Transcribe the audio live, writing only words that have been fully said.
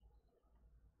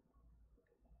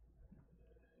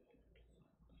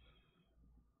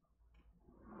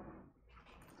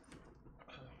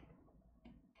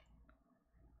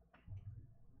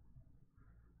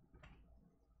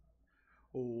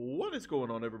What is going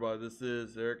on, everybody? This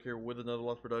is Eric here with another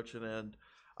Lost Production, and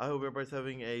I hope everybody's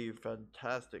having a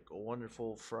fantastic,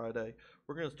 wonderful Friday.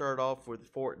 We're going to start off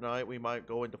with Fortnite. We might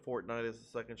go into Fortnite as a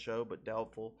second show, but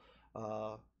doubtful.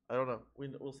 I don't know.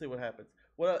 We'll see what happens.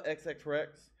 What up, XX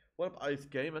Rex? What up, Ice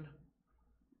Gaming?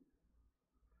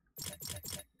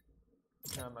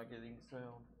 Now am I getting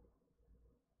sound?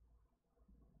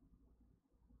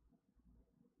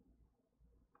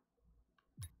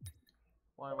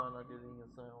 Why am I not getting a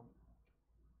sound?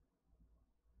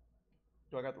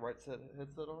 Do I got the right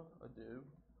headset on? I do.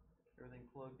 Everything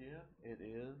plugged in? It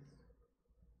is.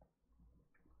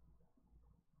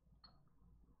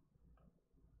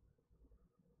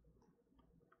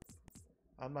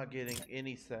 I'm not getting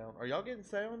any sound. Are y'all getting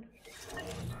sound?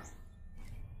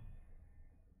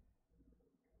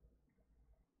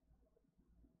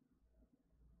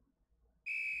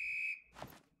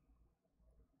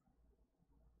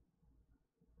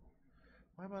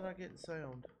 Why am I not getting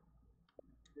sound?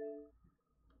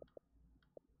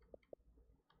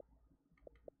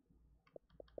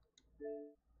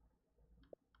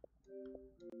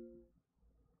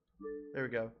 There we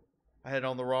go. I had it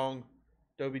on the wrong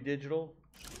Adobe Digital.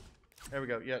 There we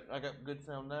go. Yeah, I got good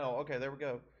sound now. Okay, there we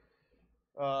go.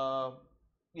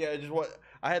 Yeah, just what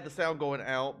I had the sound going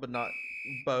out, but not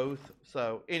both.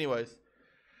 So, anyways,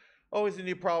 always a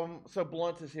new problem. So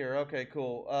Blunt is here. Okay,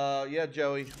 cool. Yeah,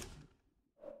 Joey.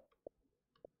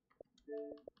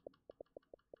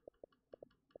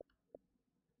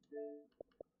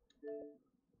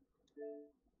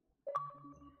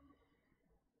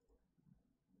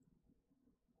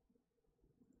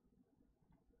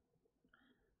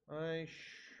 I'm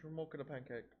smoking a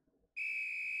pancake.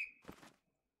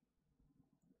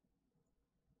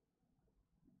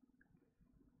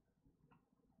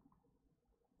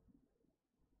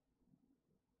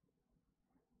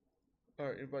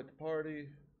 Alright, invite the party.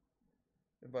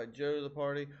 Invite Joe to the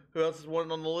party. Who else is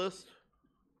wanted on the list?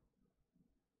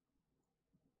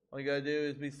 All you gotta do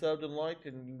is be subbed and liked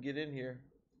and you can get in here.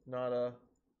 Not,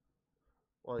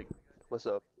 like... What's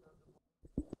up?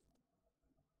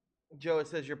 Joe, it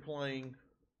says you're playing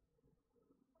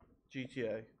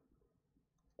GTA.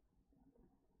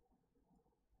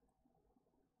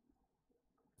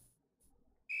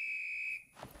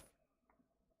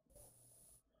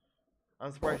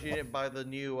 I'm surprised you didn't buy the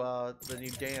new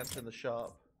dance in the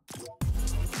shop.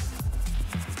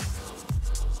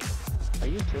 Are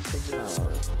you tempting me?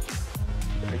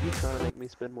 Are you trying to make me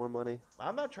spend more money?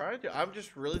 I'm not trying to. I'm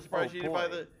just really surprised you didn't buy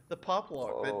the pop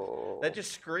lock. That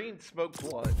just screamed smoke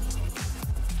blood.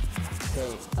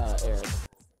 Hey, Eric.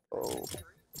 Oh.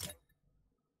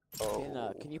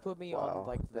 Can you put me on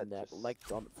like the next,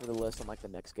 for the list on like the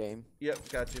next game? Yep,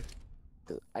 got you.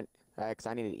 Cause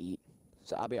I need to eat.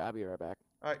 So I'll be right back.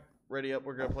 All right, ready up.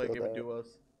 We're gonna play a game of duos.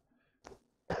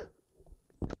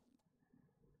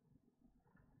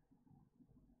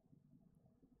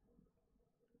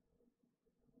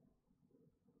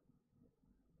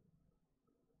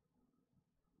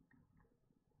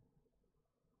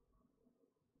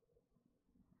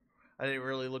 I didn't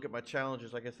really look at my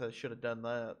challenges. I guess I should have done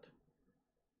that.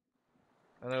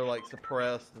 I know, like,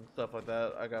 suppressed and stuff like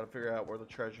that. I gotta figure out where the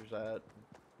treasure's at.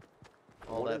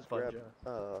 All that fun jazz.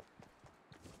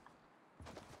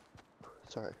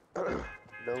 Sorry.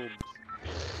 Gnomes.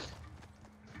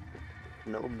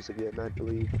 Gnomes again, I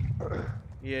believe.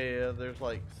 Yeah, there's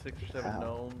like 6 or 7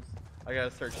 gnomes. I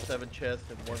gotta search 7 chests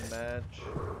in 1 match.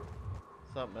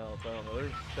 Something else, I don't know.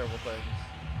 There's several things.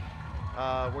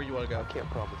 Where you wanna go? I can't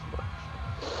promise much.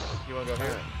 You wanna go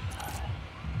here?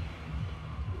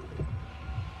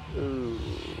 Ooh,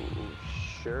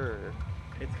 sure.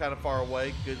 It's kind of far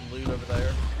away. Good loot over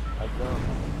there. I know.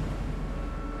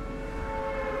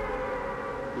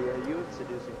 Yeah, you and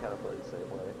Seducing kind of play the same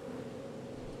way.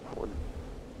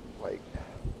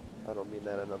 I don't mean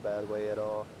that in a bad way at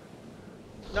all.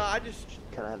 No, I just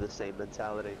kind of have the same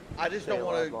mentality. I just don't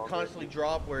want to constantly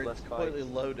drop where it's completely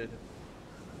loaded.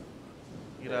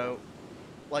 You know,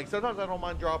 like sometimes I don't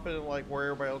mind dropping in like where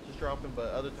everybody else is dropping,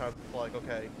 but other times it's like,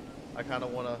 okay, I kind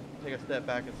of want to take a step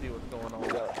back and see what's going on. We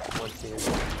got one team.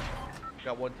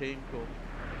 Got one team? Cool.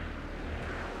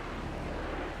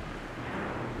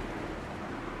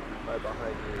 Right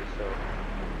behind you, so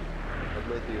I'm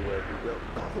with you wherever you go.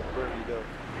 Wherever you go.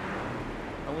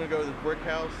 I'm going to go to this brick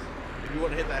house. If you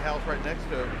want to hit that house right next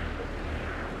to it,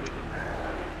 we can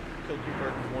kill 2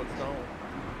 birds with 1 stone.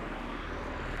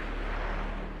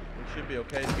 We should be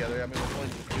okay together. I mean, we're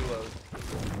playing just duos.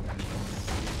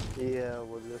 Yeah,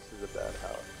 well, this is a bad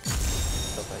house.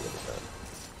 Something I get done.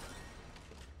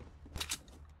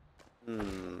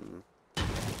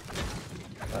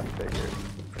 I figured.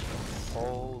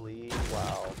 Holy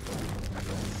wow.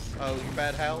 Oh, your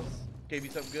bad house gave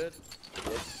you something good?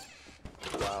 It's,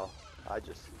 wow. I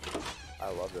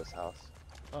love this house.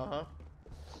 Uh-huh.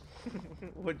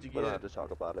 What'd you We don't get? have to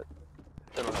talk about it.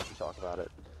 We don't have to talk about it.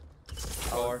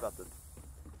 Car.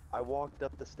 I walked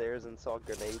up the stairs and saw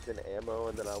grenades and ammo,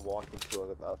 and then I walked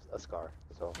into a scar.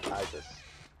 So I just,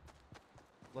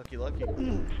 Lucky, lucky.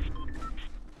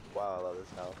 wow, I love this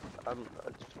house.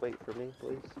 Just wait for me,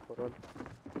 please. Hold on.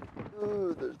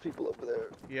 Oh, there's people over there.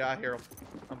 Yeah, I hear them.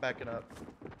 I'm backing up.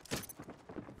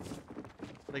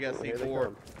 They got Oh, here they C4.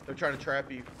 come. They're trying to trap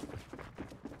you.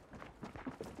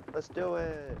 Let's do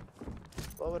it.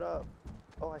 Blow it up.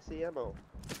 Oh, I see ammo.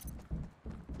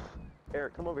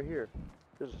 Eric, come over here.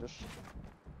 There's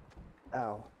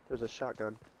ow. There's a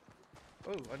shotgun.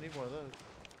 Oh, I need one of those.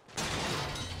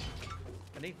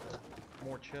 I need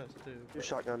more chests too. Two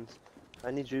shotguns.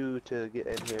 I need you to get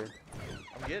in here.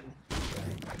 I'm getting.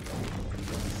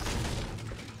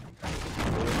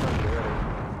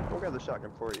 I'll grab the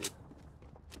shotgun for you.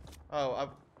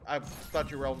 Oh, I thought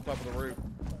you were on top of the roof.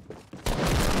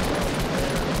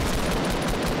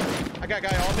 I got a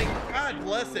guy on me. God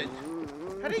bless it.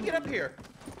 How did he get up here?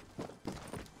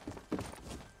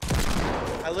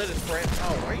 I lit his friend.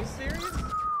 Oh, are you serious?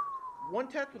 One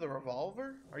tap with a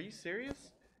revolver? Are you serious?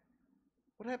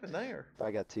 What happened there? I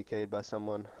got TK'd by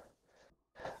someone.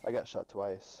 I got shot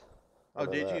twice. Oh,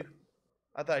 did you?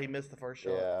 I thought he missed the first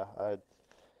shot. Yeah,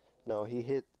 no,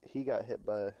 he got hit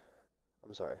by,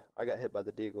 I'm sorry, I got hit by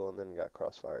the deagle and then got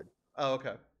crossfired. Oh,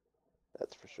 okay.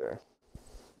 That's for sure.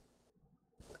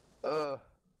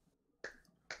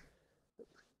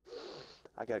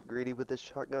 I got greedy with the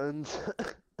shotguns.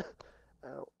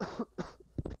 Ow.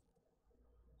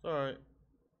 Alright.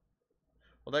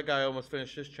 Well, that guy almost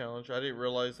finished his challenge. I didn't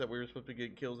realize that we were supposed to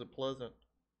get kills at Pleasant.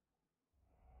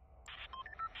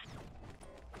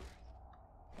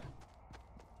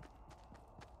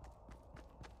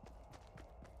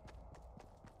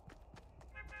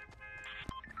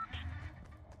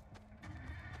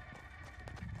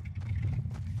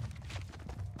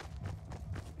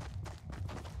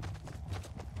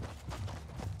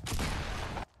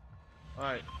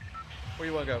 Alright. Where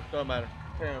you want to go? Don't matter.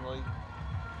 Apparently.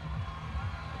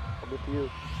 I'm with you.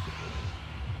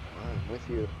 I'm with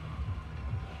you.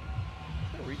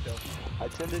 No retail. I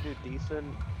tend to do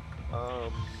decent.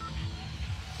 You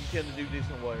tend to do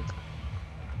decent way.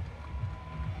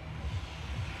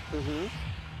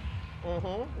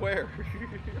 Where?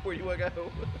 Where you want to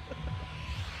go?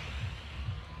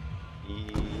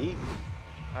 Yeet.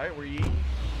 Alright, where you eating?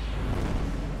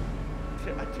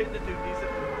 I tend to do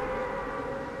decent.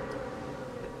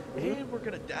 And we're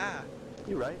gonna die.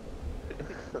 You right.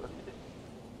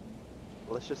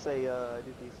 Let's just say I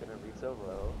do decent every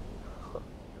solo.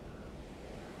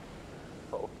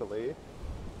 Hopefully.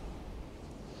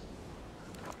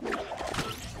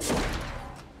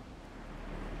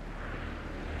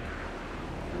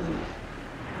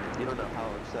 You don't know how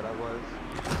upset I was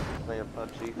playing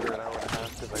PUBG for an hour and a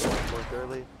half because I got work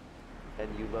early, and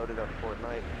you loaded up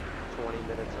Fortnite 20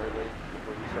 minutes early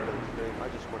before you started the stream. I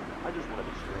just wanted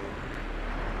to stream.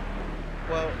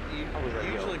 Well, like,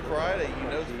 usually yo, Friday, you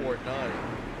know, PUBG. Fortnite.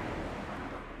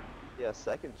 Yeah,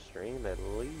 second stream at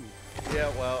least. Yeah,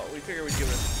 well, we figured we'd give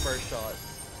it a first shot.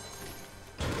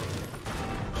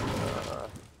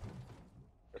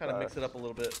 Kind of mix it up a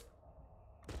little bit.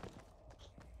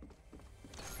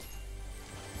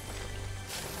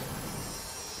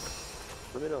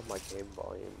 Let me know if my game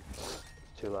volume is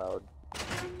too loud.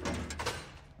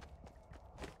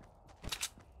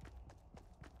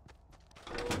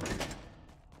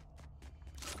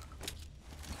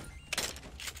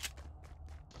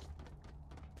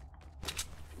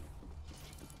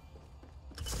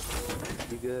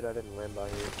 You good? I didn't land by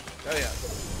you. Oh yeah,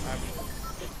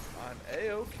 I'm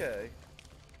A-okay.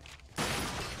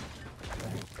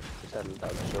 Just hadn't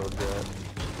done shield yet.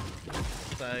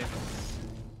 Same.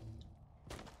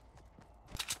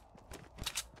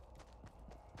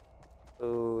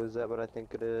 Oh, is that what I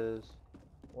think it is?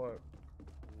 What?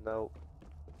 Nope.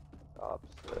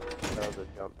 Opposite. That was a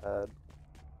jump pad.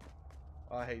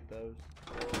 I hate those.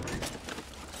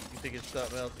 You think it's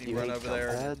something else? You You run hate over jump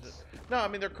there. pads? No, I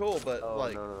mean they're cool, but Oh,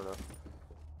 like, no.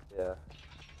 Yeah.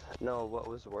 No, what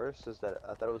was worse is that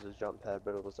I thought it was a jump pad,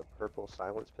 but it was a purple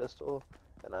silence pistol,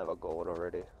 and I have a gold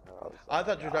already. I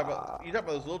thought you were talking about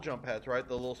those little jump pads, right?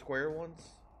 The little square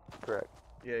ones. Correct.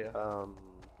 Yeah.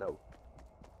 No.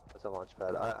 It's a launch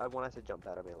pad. When I say jump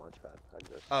pad, I mean launch pad.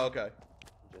 Oh, okay.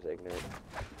 I'm just ignorant.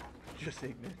 Just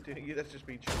ignorant. Dude, that's just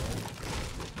being chill.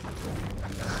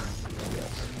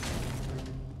 Yes.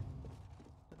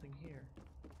 Nothing here.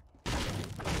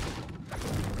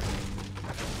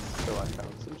 So I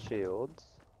found some shields.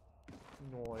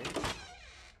 Noise.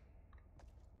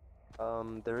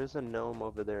 There is a gnome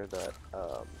over there that,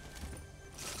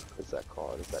 what's that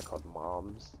called? Is that called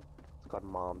Mom's? It's called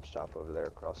Mom's shop over there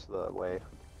across the way.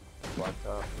 Blocked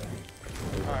up.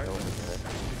 There's Alright. a gnome in there.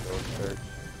 Go search.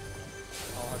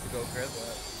 I'll have to go grab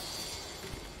that.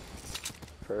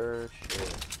 For sure.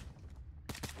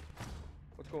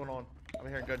 What's going on? I'm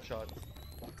hearing gunshots.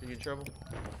 Are you in trouble?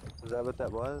 Is that what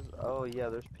that was? Oh yeah,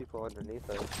 there's people underneath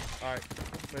us. Alright,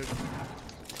 move.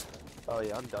 Oh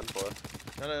yeah, I'm done for.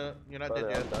 No, you're not Brother,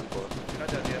 dead I'm yet. done for. You're not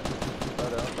dead yet.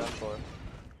 Brother, I'm done for.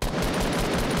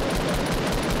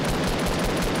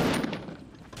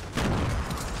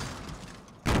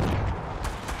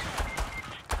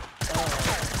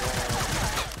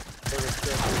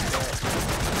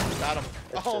 Got him.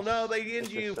 It's Oh just- no, they it's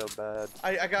end you. just so bad.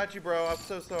 I got you, bro. I'm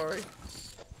so sorry.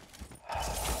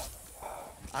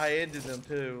 I ended them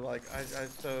too. Like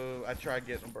I tried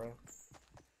getting them, bro.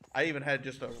 I even had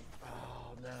just a.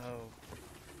 Oh no.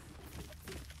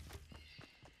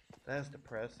 That's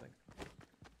depressing.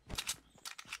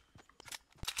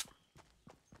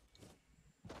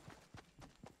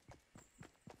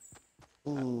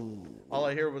 Ooh. All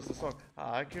I hear was the song,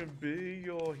 I can be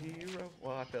your hero.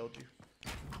 Well, I failed you.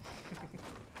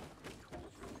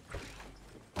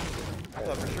 I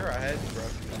thought for sure I had you, bro.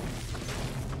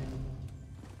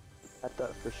 I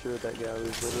thought for sure that guy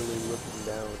was literally looking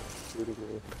down, shooting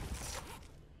me.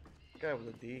 Guy with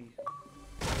a D.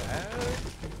 Bad?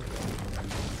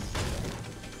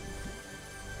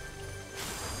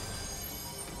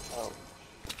 Oh.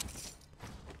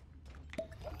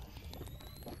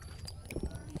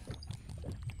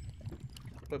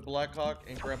 Put Blackhawk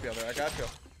and Grumpy on there. I got you.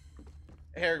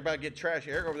 Eric about to get trash.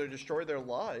 Eric over there destroyed their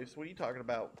lives. What are you talking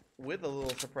about? With a little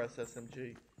suppressed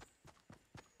SMG.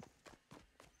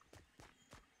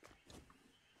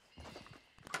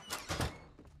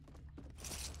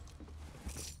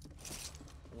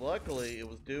 Luckily, it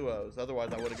was duos. Otherwise,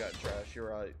 I would have got trash. You're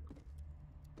right.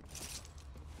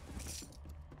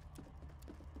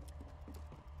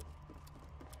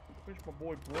 Where's my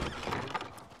boy Brooke?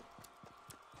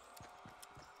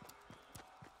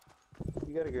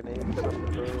 You got a grenade or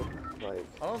something, bro?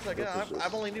 Like, Hold on a second. this is I've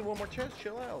just- only need one more chest.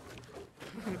 Chill out.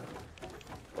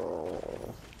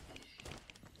 Oh.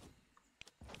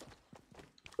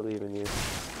 Believe in you.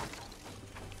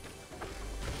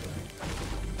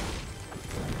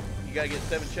 You gotta get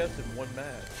 7 chests in one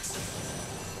match.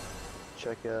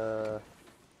 Check,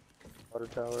 water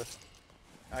tower.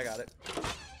 I got it.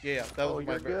 Yeah, that was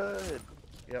my you're good.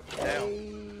 Yep. Now.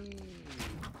 Hey.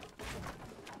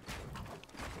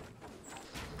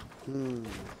 You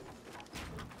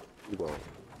won't.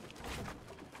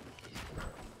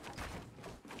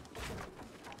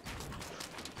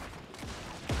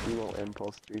 You won't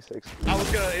impulse 360. I was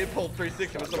gonna impulse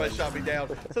 360, but somebody shot me down.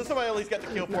 So somebody at least got the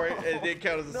kill for it, and it didn't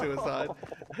count as a suicide.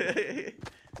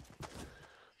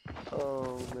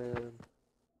 Oh man.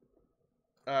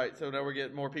 Alright, so now we're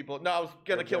getting more people. No, I was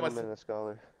gonna kill myself. A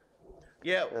scholar.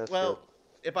 Yeah, That's well,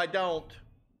 good. if I don't,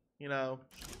 you know.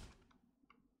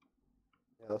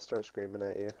 Yeah, I'll start screaming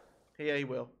at you. Yeah, he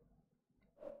will.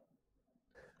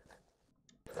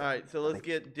 Alright, so let's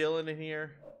get Dillon in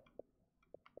here.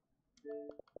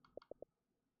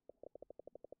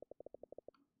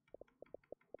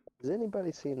 Has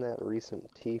anybody seen that recent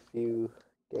Tfue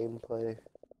gameplay?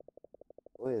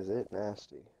 Boy, is it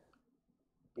nasty.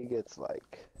 He gets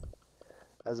like,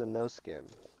 as a no skin,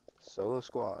 solo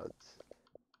squads,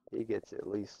 he gets at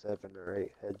least 7 or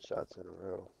 8 headshots in a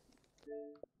row.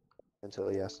 Until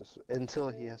he has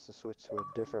to switch to a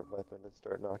different weapon and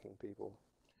start knocking people.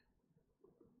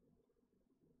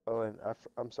 Oh, and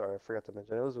I'm sorry, I forgot to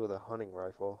mention, it was with a hunting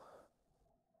rifle.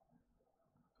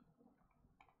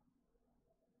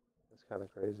 It's kind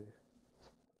of crazy.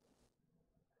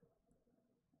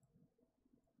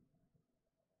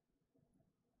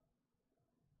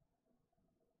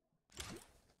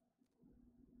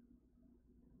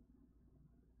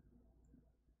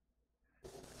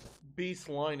 Beast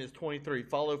line is 23.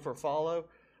 Follow for follow.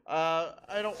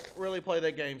 I don't really play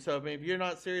that game, so I mean, if you're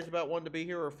not serious about wanting to be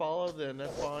here or follow, then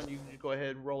that's fine. You can just go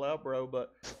ahead and roll out, bro.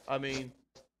 But I mean,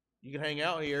 you can hang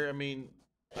out here. I mean,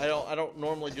 I don't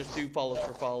normally just do follows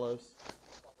for follows.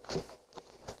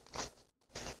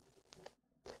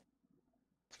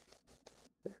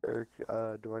 Eric,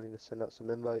 do I need to send out some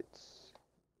invites?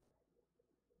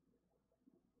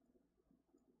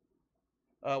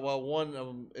 Well, one of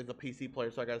them is a PC player,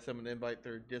 so I got to send him an invite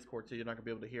through Discord, so you're not gonna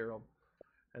be able to hear him.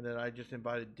 And then I just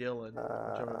invited Dillon, which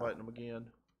I'm inviting him again.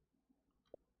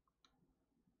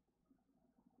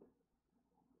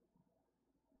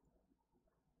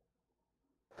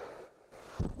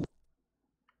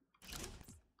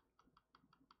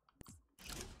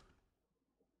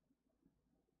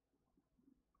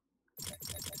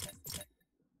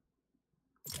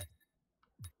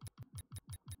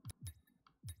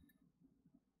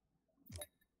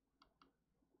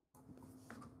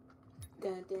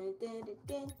 Dun, dun, dun, dun,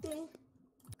 dun, dun.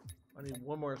 I need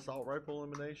one more assault rifle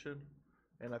elimination,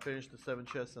 and I finished the 7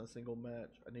 chests in a single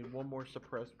match. I need one more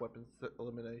suppressed weapons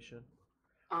elimination.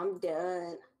 I'm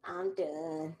done. I'm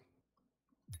done.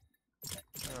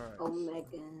 Alright. Oh my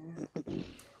god.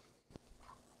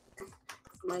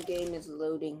 My game is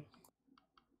loading.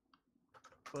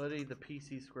 Buddy, the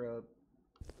PC scrub.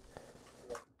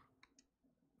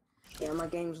 Yeah, my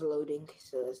game's loading,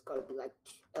 so it's gonna be like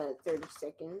 30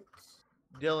 seconds.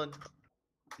 Dillon,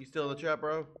 you still in the chat,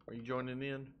 bro? Are you joining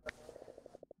in?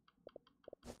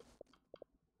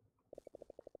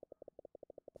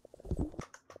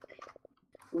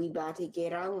 We about to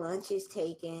get our lunches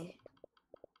taken.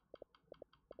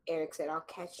 Eric said, I'll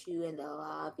catch you in the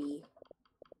lobby.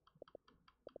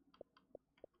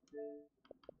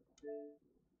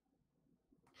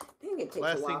 I think it takes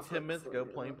Last a thing while 10 minutes ago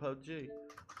for- playing PUBG.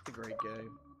 It's a great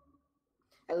game.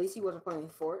 At least he wasn't playing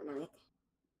Fortnite.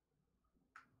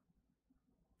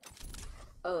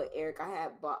 Oh, Eric, I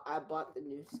bought the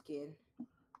new skin.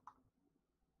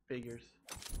 Figures.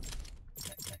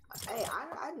 Hey,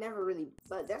 I never really,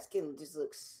 but that skin just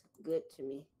looks good to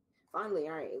me. Finally,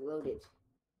 all right, it loaded.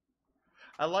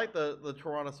 I like the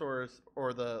Tyrannosaurus,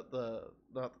 or the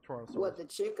not the Tyrannosaurus. What, the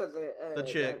chick or the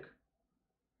chick.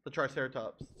 The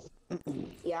Triceratops.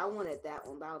 Yeah, I wanted that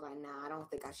one, but I was like, nah, I don't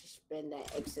think I should spend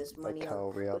that excess money Like how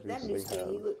on. we But that new obviously skin,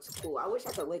 he have looks cool. I wish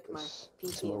I could link my this PC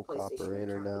and smoke PlayStation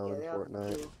operator account now in together. That would be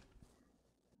Fortnite.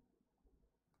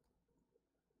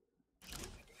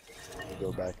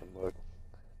 cool. Go back and look.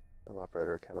 The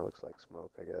operator kind of looks like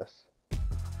smoke, I guess.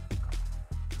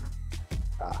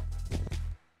 Ah,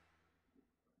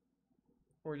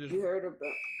 We're just. You heard about?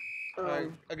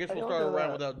 Alright, I guess I we'll don't start know around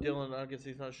that. without Dillon. I guess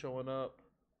he's not showing up.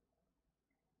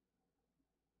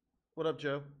 What up,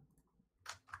 Joe?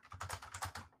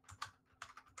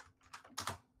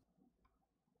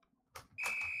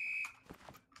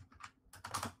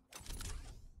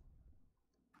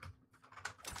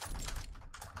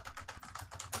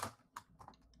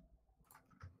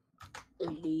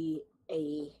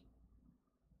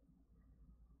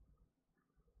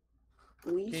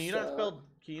 Can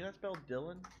you not spell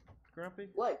Dillon, Grumpy?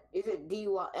 What is it?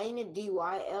 D-Y? Ain't it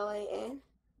D-Y-L-A-N?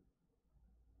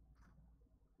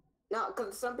 No,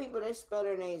 because some people they spell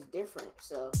their names different.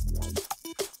 So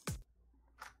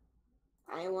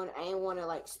I ain't want to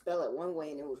like spell it one way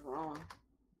and it was wrong.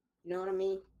 You know what I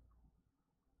mean?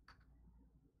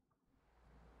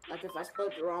 Like if I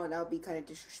spelled it wrong, that would be kind of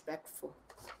disrespectful.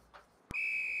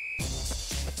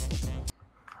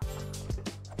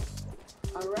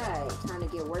 Alright, time to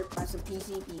get worked by some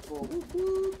PC people. Woo,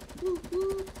 woo, woo,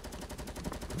 woo.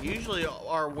 Usually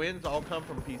our wins all come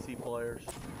from PC players.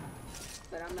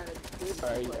 But I'm not a good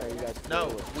Are you player. guys? No,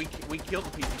 cool? we killed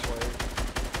the PC players.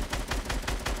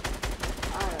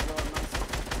 I don't know my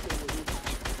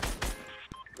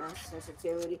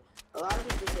sensitivity. A lot of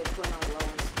people say put on low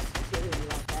sensitivity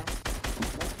like that.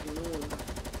 That's mean.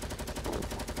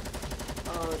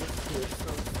 Oh, this feels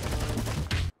so fun.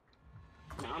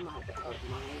 Now I'm gonna have to up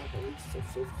mine like at least to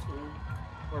 15.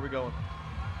 Where are we going?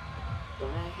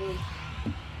 Don't ask me.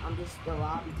 I'm just the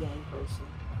lobby game person.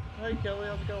 Hey Kelly,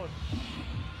 how's it going?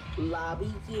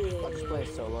 Lobby game. I'll just play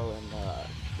solo, and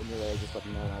when you're ready, just let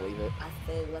me know and I'll leave it. I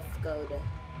say let's go to.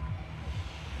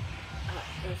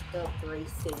 Let's go to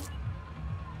racing.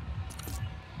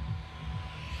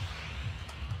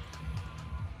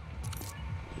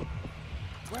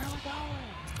 Where are we going?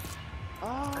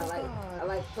 Oh, I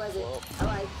like Pleasant. well, I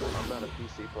like. I'm not a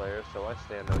PC player, so I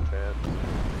stand no chance.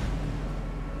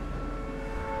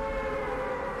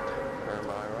 Am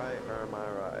I right or am I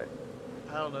right?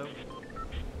 I don't know.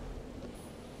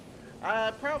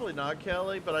 Probably not,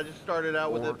 Kelly, but I just started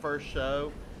out with Or- it first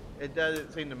show. It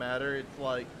doesn't seem to matter. It's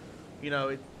like, you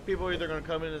know, people are either going to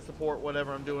come in and support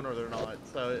whatever I'm doing or they're not.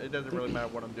 So it doesn't really matter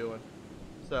what I'm doing.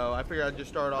 So I figured I'd just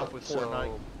start off with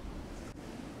Fortnite.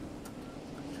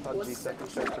 PUBG What's second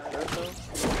the show for sure, though?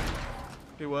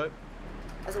 Do what?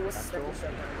 I said, what's the second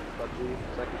show? PUBG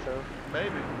second show?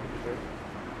 Maybe. Sure.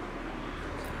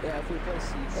 yeah, if we play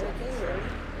Siege second Okay, show, ready? I'm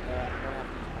gonna have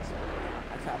to use my cell phone.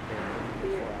 I got there 4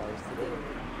 hours today.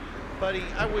 Buddy,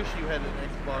 I wish you had an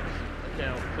Xbox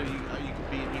account so you could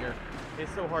be in here.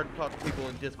 It's so hard to talk to people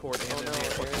in Discord and Oh in no,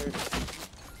 here. Eric.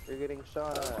 You're getting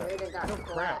shot at. Brandon got Oh,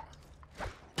 crap.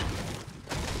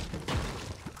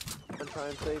 I'm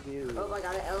trying to save you. Oh, I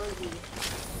got an LMG.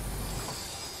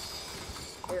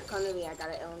 Here, come to me. I got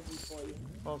an LMG for you.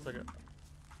 Hold on a second.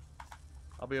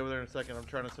 I'll be over there in a second. I'm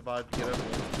trying to survive to get over there.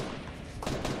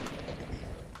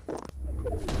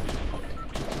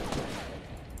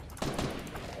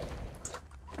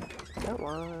 Come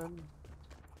on.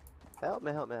 Help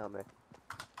me, help me, help me.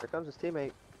 Here comes his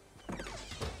teammate.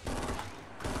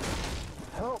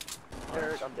 Help!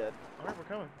 Eric, I'm dead. Alright, we're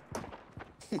coming.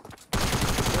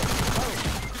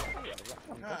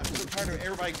 God, I'm so tired of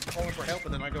everybody calling for help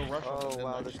and then I go rush them Oh and then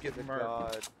wow, I this just kid's get a murdered.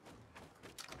 god.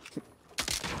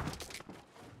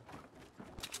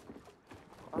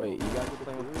 Wait, you guys are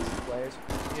playing with PC players?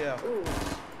 Yeah. Ooh,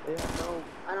 Yeah, no,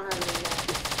 I don't have any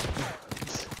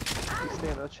you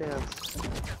stand no chance.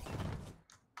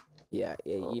 Yeah,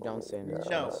 you don't say any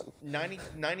No,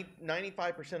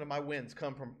 95% of my wins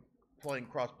come from playing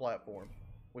cross-platform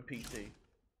with PC.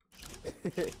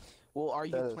 Well, are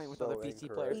you That is playing with so other PC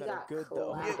incorrect. players We that are got good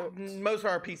though? clapped. Most of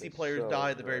our PC It's players so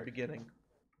die at the very correct. beginning.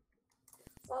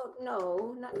 Well,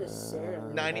 no, not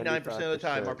necessarily. 99% of the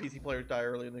time, our 95%. PC players die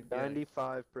early in the game.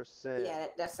 95%. Yeah,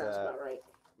 that sounds Yeah. about right.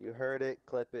 You heard it,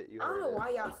 clip it, you I don't heard know it. why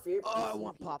y'all fear PC Oh, I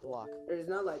want people. pop lock. There's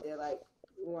no like they're like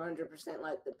 100%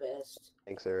 like the best.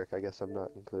 Thanks, Eric. I guess I'm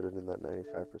not included in that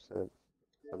 95%.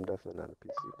 I'm definitely not a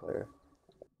PC player.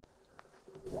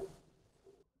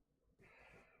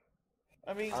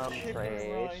 I mean, I'm chicken, trash.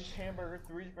 rice, hamburger,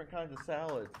 3 different kinds of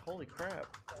salads. Holy crap.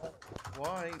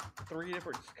 Why 3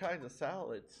 different kinds of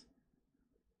salads?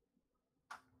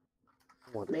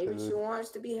 Want Maybe she food. wants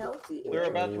to be healthy. They're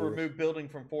about to Yes. remove building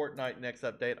from Fortnite next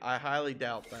update. I highly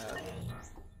doubt that.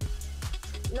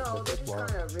 No, they're just Wow.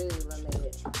 trying to really limit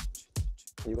it.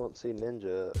 You won't see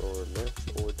Ninja or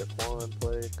Myth or Daquan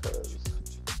play, cause,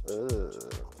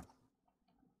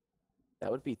 That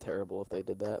would be terrible if they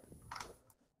did that.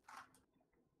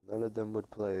 none of them would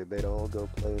play. They'd all go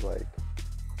play like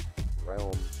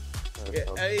Realm. or Yeah, something. it's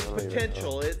I don't even know.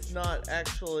 potential. It's not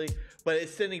actually, but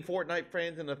it's sending Fortnite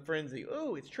fans in a frenzy.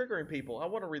 Ooh, it's triggering people. I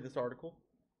want to read this article.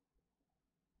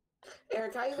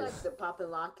 Eric, how you like the pop and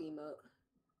lock emote?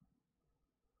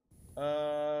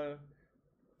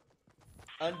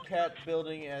 Uncapped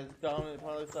building as dominant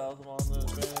play styles among the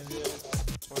advantages.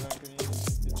 Fortnite community.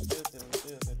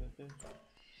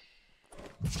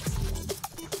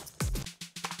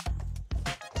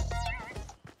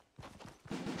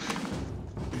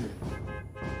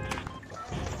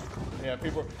 Yeah,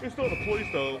 people. It's not a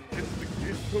playstyle.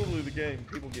 It's totally the game.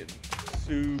 People get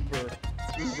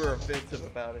super offensive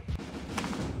about it.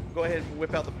 Go ahead and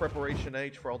whip out the preparation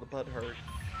H for all the butt hurt.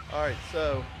 All right,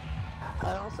 so.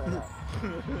 I also know.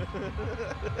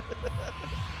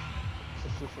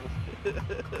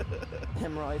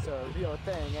 Hemorrhoids are a real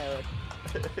thing, Eric.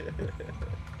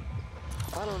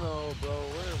 I don't know, bro.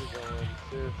 Where are we going?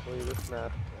 Seriously, this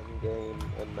map and game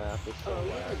and map is so Oh,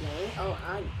 whack. yeah, oh,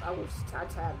 I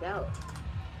tabbed out.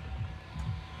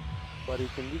 Buddy,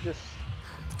 can you just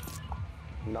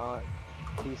not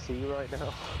PC right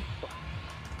now?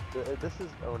 This is.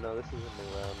 Oh no, this is a new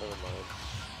round. Never mind.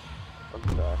 I'm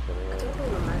trash I anyway. can't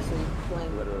believe I'm actually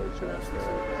playing. Literally trash,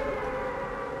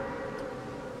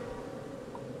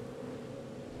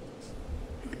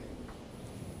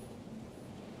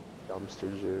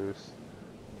 Dumpster juice.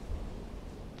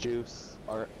 Juice.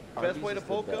 Best way to is the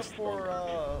bulk up best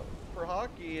for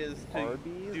hockey is to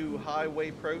Arby's? do high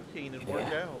whey protein and work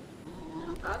Yeah. out.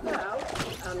 I thought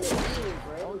eating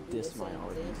bread Don't would be the diss my same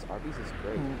Arby's. thing. Arby's is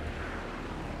great.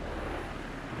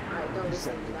 Alright, don't You listen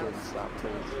said to you that. didn't stop,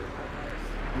 please.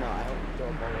 No, I hope you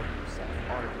don't follow yourself.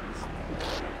 Arby's.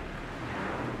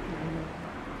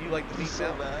 Do you like the meat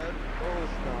now? bad. Oh,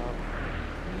 stop.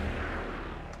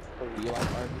 Do you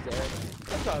like Arby's, Eric?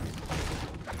 Sometimes.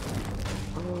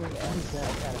 Oh, yeah,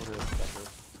 that category is better.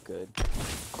 Good.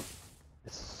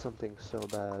 It's something so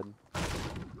bad.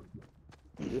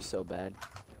 You're so bad.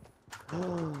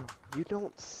 You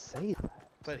don't say that.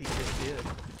 But he just did.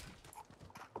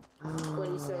 What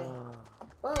do you say?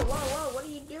 Whoa, whoa, whoa, what are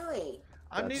you doing?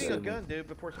 I'm That's needing a it. gun, dude,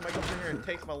 before somebody comes in here and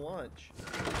takes my lunch.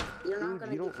 You're not Dude,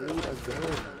 gonna you get don't your need a lunch. gun. Yeah,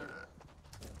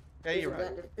 There's you're a right.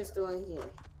 gun, there's a pistol in here.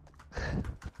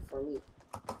 For me.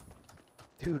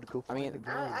 Dude, go I find mean, a the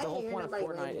gun. I whole hear point of nobody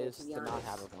Fortnite winning, is to be to not honest.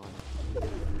 have a gun.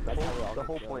 That's how we all The get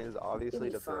whole killed. point is obviously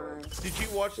You'll to be fine. build. Did you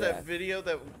watch Yeah. that video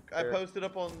that I Sure. posted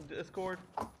up on Discord?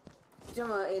 You're talking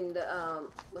about in the,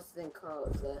 what's the thing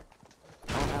called? The,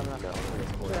 I don't have enough for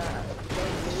Discord. the,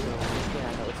 Yeah,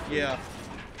 I know it's free. Yeah.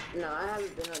 no, I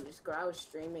haven't been on Discord. I was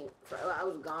streaming. I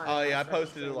was gone. Oh yeah, I started posted it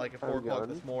streaming. like at 4 I'm o'clock gone.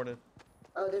 this morning.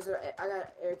 Oh, I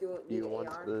got Eric. You want You the want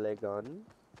AR? the gun?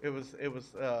 It was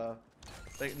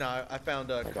I found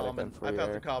a got a common. gun for I you, found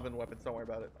some Eric. common weapons. Don't worry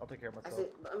about it. I'll take care of I myself. said,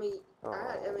 I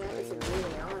guess it's man.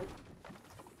 really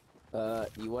on.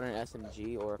 You want an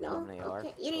SMG or a No? common AR?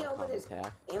 Okay. You didn't or a open common his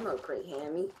tac? ammo crate,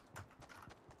 Hammy.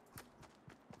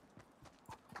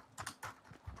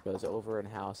 Goes over in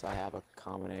house. I have a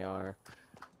common AR,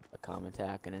 a common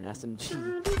tac, and an SMG.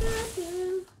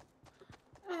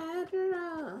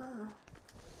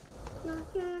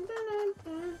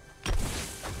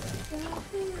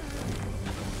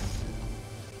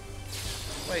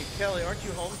 Wait, Kelly, aren't you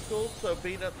homeschooled? So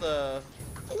beating up the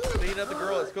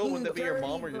girl at school, wouldn't that be your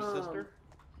mom or your sister?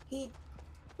 He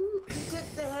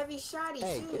took the heavy shot.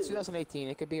 Hey, it's 2018.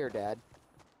 It could be her dad.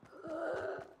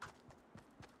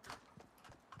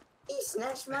 He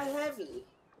snatched my heavy.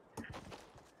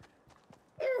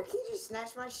 Eric, he just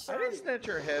snatched my shot. I didn't snatch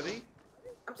her heavy.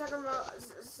 I'm talking about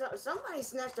somebody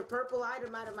snatched a purple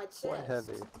item out of my chest. What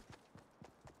heavy?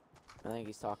 I think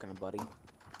he's talking to Buddy.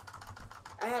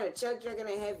 I had a chug jug and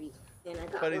a heavy, and I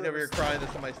got. But he's over here worse. crying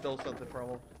that somebody stole something from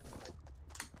him.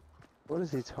 What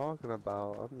is he talking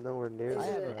about? I'm nowhere near. This I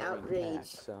is haven't an heard him outrage. back,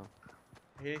 so.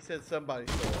 He said somebody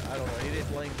stole it. I don't know. He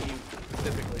didn't blame you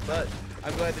specifically, but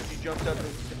I'm glad that you jumped up to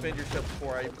defend yourself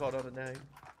before I even called out a name.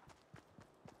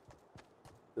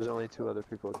 There's only 2 other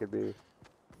people it could be.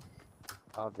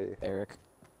 Avi. Eric.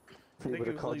 I think He would it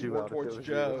have was called leaning you more out if it towards was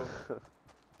Joe. you.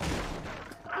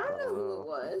 I don't know who it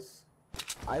was.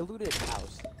 I looted his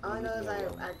house. All I know is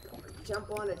I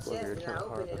jump on a chest you're and I trying to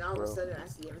open it, and harvest, all of a bro. sudden I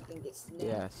see everything get snapped.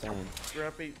 Yeah, same.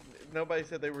 Grumpy, nobody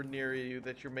said they were near you,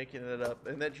 that you're making it up,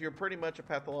 and that you're pretty much a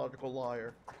pathological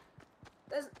liar.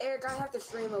 That's Eric. I have the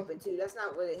stream open too. That's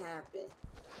not what it happened.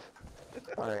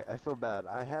 Alright, I feel bad.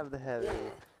 I have the heavy,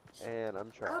 Yeah. and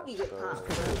I'm trash. I hope you get so popped.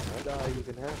 when I die, you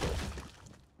can have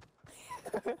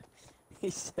it. He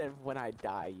said, when I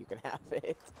die, you can have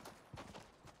it.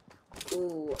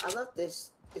 Ooh, I love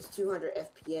this. It's 200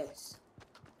 FPS.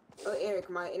 Oh, Eric,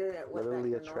 my internet went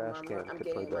Literally back a to trash normal. can I'm could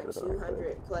play getting like better than I could.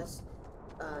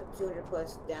 200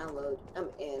 plus download. I'm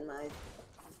in my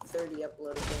 30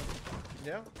 upload again.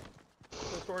 Yeah.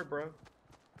 What's the story, bro?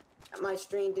 My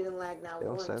stream didn't lag now They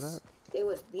don't once. say that? It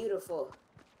was beautiful.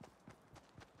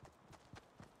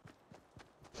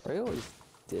 Are you always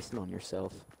dissing on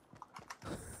yourself?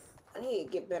 I need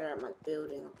to get better at my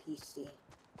building on PC.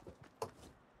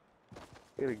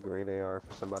 Get a green AR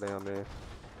for somebody on there.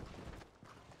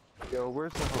 Yo,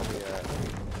 where's the homie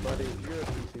at? Buddy, you're a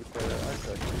PC player. I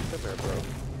suck. Come here, bro.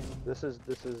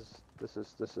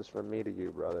 This is from me to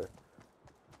you, brother.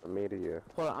 From me to you.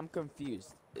 Hold on, I'm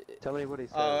confused. Tell me what he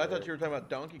says. Oh, I thought Eric. you were talking about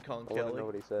Donkey Kong, I want to Kelly. know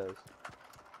what he says.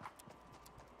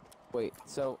 Wait,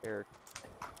 so Eric,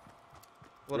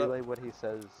 What relay up? what he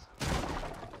says.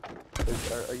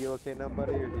 Are you okay now,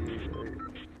 buddy, or do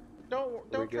you... Don't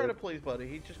we try to good? please Buddy.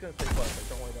 He's just gonna say fuck it.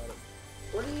 Don't worry about it.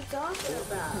 What are you talking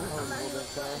about? I'm not even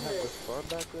Can I have playing the this. spawn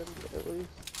back then, at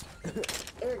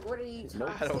least? Eric, what are you Nope.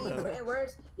 talking I don't about? know.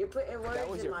 You're putting words that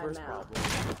was in your my first mouth. problem.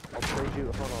 I'll trade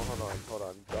you... Hold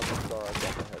on. Drop the star,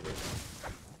 drop the heavy.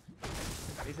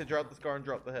 He said drop the scar and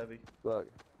drop the heavy. Look,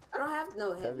 I don't have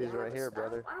no heavy. Heavy's I have right a here, scar.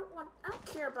 brother. I don't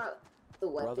care about the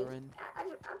weapon. Brethren.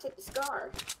 I'll take the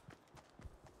scar.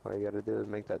 all you gotta do is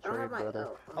make that I don't trade, have my. brother.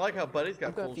 Oh, I like how Buddy's I'm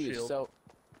got full confused. shield. So,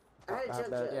 I had a How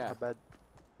jug bad, jug. Yeah. how bad...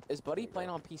 is Buddy playing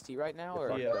on PC right now,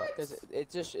 or Yeah. because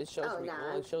it shows Oh, me? nah,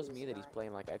 Well, it shows it's me that he's not.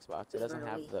 playing like Xbox. It It's doesn't not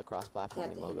have really- the cross-platform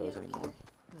Had the logos heavy anymore.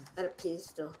 I had a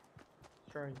pistol.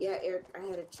 Strange. Yeah, Eric, I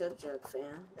had a chug jug,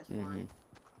 fam. That's Mhm. fine.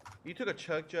 You took a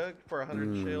chug jug for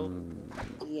 100 shield?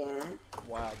 Yeah.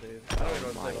 Wow, dude. I don't even know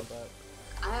what to say about that.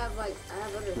 I have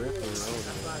other Rip feelings. and roll.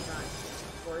 That's why I'm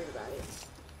not worried about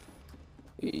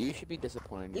it. You should be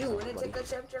disappointed. in You yourself, wouldn't buddy. take a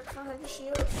chug jug for 100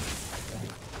 shield?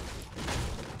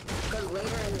 Because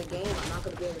later in the game, I'm not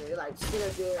going to be able to like sit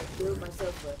up there and build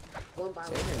myself a one by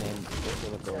Say your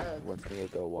one. name. Wants me to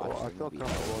go watch Well, I the feel movie.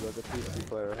 comfortable that the PC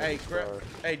player Hey, has a star.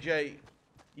 hey, Jay,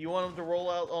 you want him to roll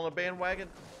out on a bandwagon?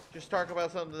 Just talk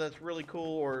about something that's really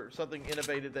cool or something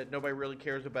innovative that nobody really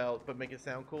cares about, but make it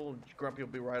sound cool, and Grumpy will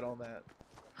be right on that.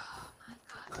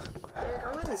 Eric,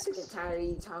 I'm really sick and tired of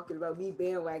you talking about me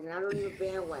bandwagon. I don't even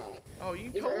bandwag. Oh,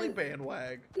 you Is totally there-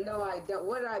 bandwag. No, I don't.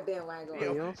 What did I bandwagon on? You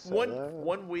know, don't say one that.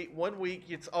 one week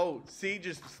it's Siege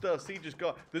is stuff. Siege is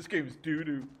gone. This game's doo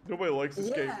doo. Nobody likes this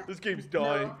game. Yeah. This game's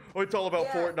dying. No. Oh, it's all about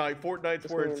Yeah. Fortnite. Fortnite's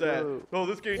This where game it's at. doo. Oh,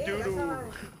 this game Yeah, doo that's how,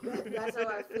 doo. that's how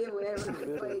I feel whenever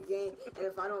I play a game. And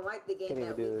if I don't like the game Can't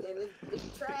that even do week, it. then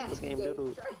it's trash. This The game game's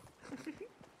doo-doo. trash.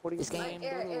 What do you This Like game,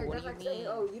 Eric, Dillon, Eric, what that's do like you saying, mean?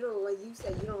 oh, you don't like you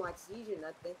said you don't like Siege or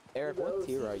nothing. Eric, You go, what oh,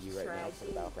 tier are Siege you is right now trash, for Siege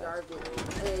is Belfast? garbage.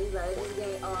 And then he's like, this game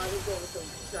is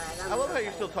so trash. I love how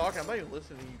you're still talking. I'm not even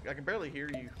listening to you. I can barely hear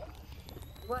you.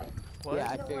 What? What? Yeah,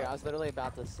 I You know figured. what? I was literally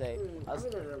about to say. I really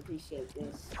don't appreciate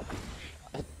this.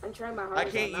 I'm trying my I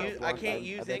hardest. can't I'm use not- I can't I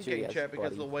use bet you in-game yes, chat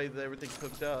because of buddy. the way that everything's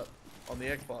hooked up on the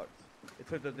Xbox. It's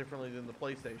hooked up differently than the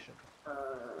PlayStation. I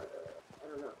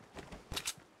don't know.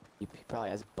 He probably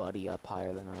has Buddy up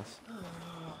higher than us.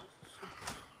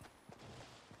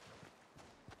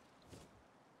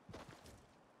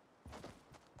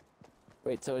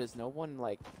 Wait, so does no one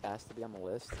like asked to be on the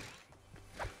list?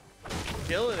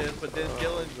 Dillon is, but then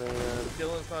Man.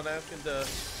 Dillon's not asking to,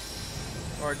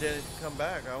 or didn't come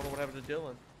back. I don't know what happened to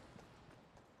Dillon.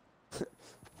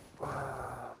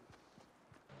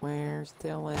 Where's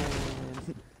Dillon?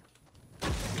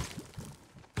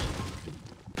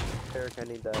 Eric, I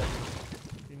need that.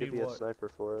 You Give need me a what?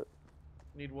 sniper for it.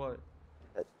 Need what?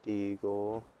 That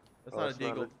deagle. That's not a it's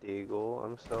deagle. Not a deagle.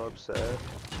 I'm so upset.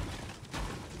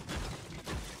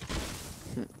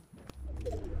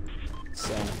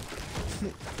 So.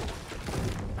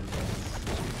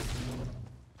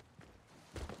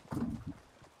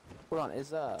 Hold on, is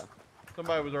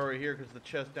Somebody was already here because the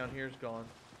chest down here is gone.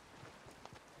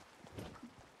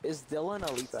 Dillon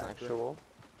elite sniper? Factual.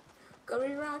 Go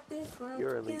re-rock this one.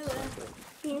 You're elite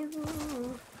Killer.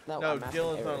 sniper. No, I'm asking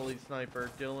Dillon's not Eric. elite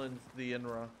sniper. Dillon's the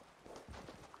Inra.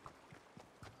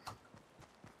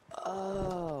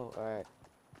 Oh, alright.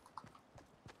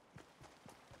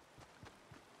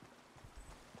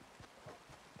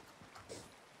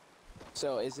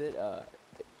 So is it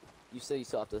you said you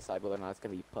still have to decide whether or not it's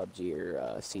gonna be PUBG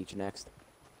or Siege next?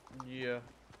 Yeah.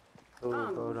 Oh,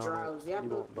 I'm vote on drowsy. it. I'm You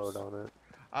won't vote on it.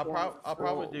 I'll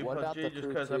probably do what about the PUBG just crew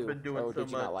because I've been too? doing Or so did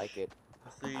you much not like it?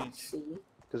 Siege. See?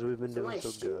 Because we've been doing Somebody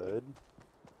so shoot. good.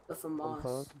 But from on us.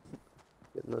 PUBG.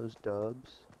 Getting those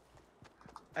dubs.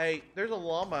 Hey, there's a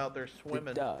llama out there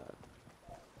swimming. Duh.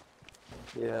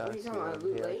 Yeah, What are I you see talking about, him.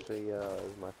 Loot He Lake? actually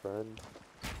is my friend.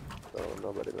 So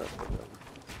nobody mess with him.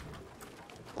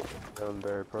 Know him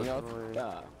very You know,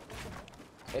 personally.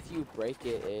 if you break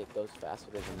it, it goes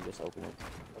faster than you just open it.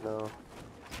 No.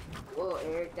 Whoa,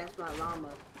 Eric, that's my llama.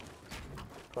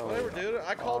 Probably Whatever, dude.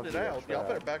 I called it obvious out. Y'all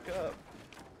better trap. back up.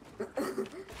 We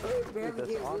barely that's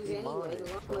get on loose the anyway. mind. The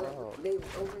Chill llama, out. they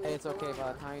open Hey, it it's for okay. By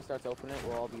llama. the time he starts opening it,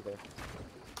 we'll all be there.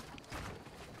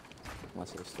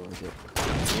 Unless he restores it.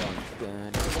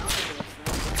 Good.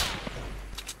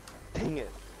 Dang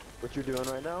it. What you're doing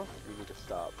right now? You need to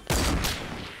stop.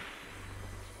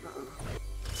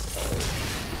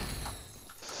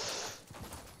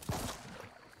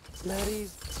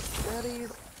 Laddies.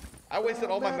 Laddies. I wasted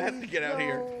all my mats to get out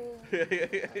here. That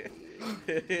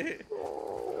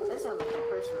sounds like a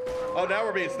person. Oh, now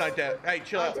we're being sniped at. Hey,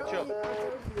 chill out, I told chill. you that.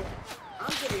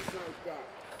 I'm getting sniped at.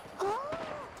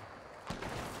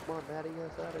 Come on, Maddie, get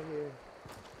us out of here.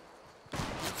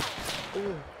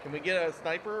 Can we get a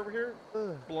sniper over here?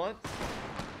 Ugh. Blunt?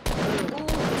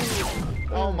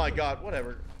 Ooh. Oh my god,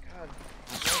 whatever.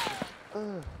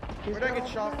 God. He's Where'd I got get all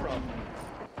shot the from?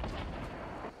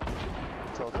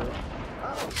 Tilted.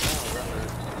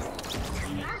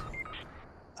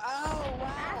 Oh,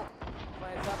 wow!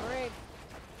 Playing submarine!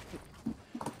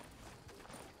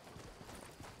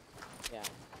 Yeah.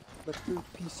 Let's do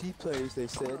PC players, they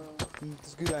said.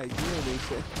 It's a good idea, they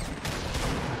said.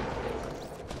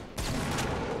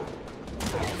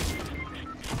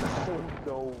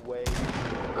 No way.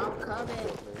 I'm coming.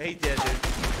 Hey, dead dude.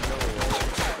 No way.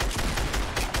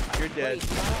 You're dead.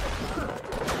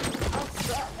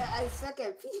 I suck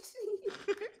at PC.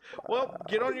 Well,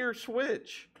 get on your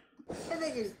Switch. That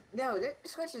thing is no. That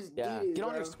Switch is Yeah, doo-doo, get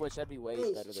on your bro. Switch, that'd be way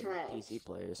It's better than trash. PC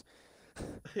players.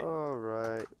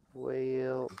 Alright.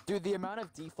 Well. Dude, the amount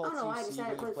of defaults I don't know why I you see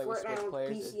decided when you to play play with Switch Fortnite on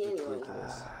players is PC anyway.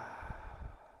 ridiculous.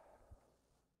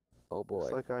 Oh boy.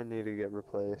 It's like I need to get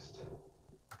replaced.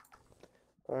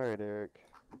 Alright, Eric.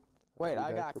 Wait, I'll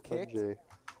I be back got for kicked? PUBG.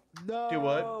 No! Do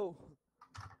what?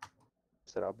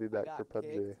 Said I'll be back got for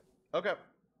PUBG. kicked. Okay.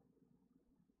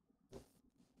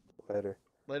 Later.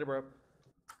 Later, bro.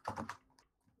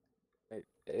 Wait,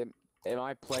 am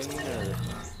I playing or?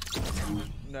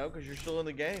 No, because you're still in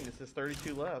the game. This is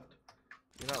 32 left.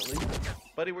 You're not leaving.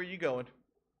 Buddy, where you going?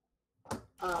 I'm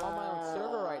on my own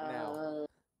server right now.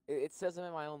 It says I'm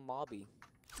in my own lobby.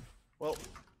 Well,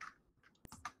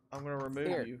 I'm going to remove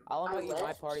Here, you. I'll invite you to my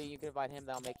left. party. You can invite him.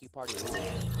 That'll make you party.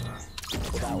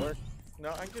 Will that work? No,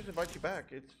 I can just invite you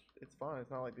back. It's fine.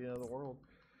 It's not like the end of the world.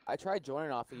 I tried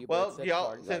joining off of you, but Well, it said y'all,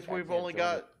 party, since like, I we've can't only join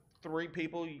got it. 3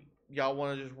 people, y'all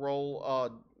want to just roll a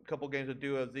couple games of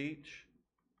duos each?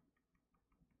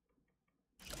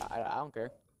 I don't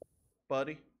care.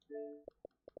 Buddy?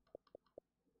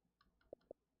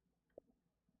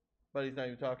 Buddy's not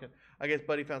even talking. I guess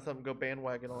Buddy found something to go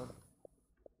bandwagon on.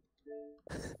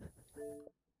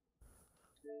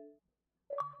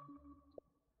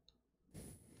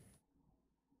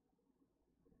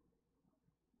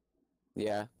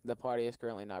 Yeah, the party is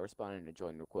currently not responding to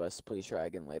join requests. Please try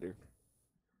again later.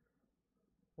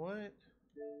 What?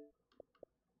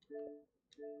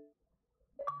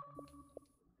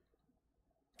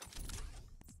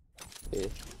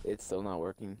 It's still not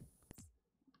working.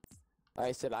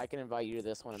 I said I can invite you to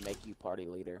this one and make you party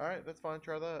leader. Alright, that's fine.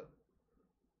 Try that.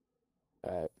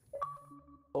 Alright.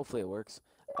 Hopefully it works.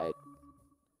 I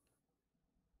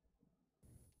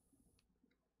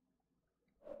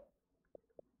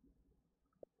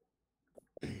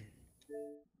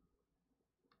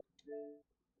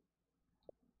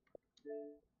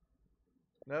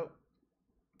Nope.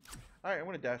 All right, I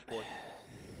want a dashboard.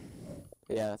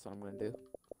 Yeah, that's what I'm gonna do.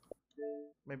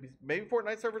 Maybe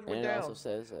Fortnite servers went And it down. also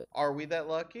says that. Are we that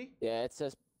lucky? Yeah, it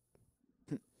says.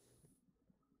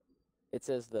 It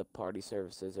says the party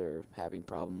services are having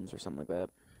problems or something like that.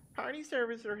 Party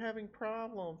servers are having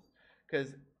problems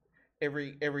because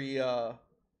every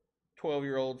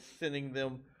 12-year-old sending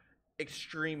them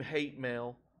extreme hate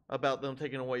mail about them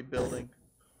taking away building.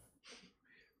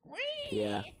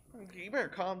 Yeah. You better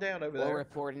calm down over Or there.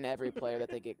 reporting every player that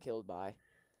they get killed by.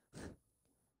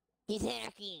 He's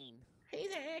hacking.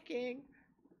 He's hacking.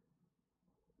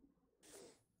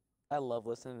 I love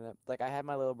listening to that. Like, I had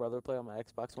my little brother play on my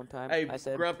Xbox one time. Hey, I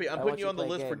said, Grumpy, I'm "I putting want you on the to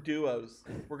play a list for game." duos.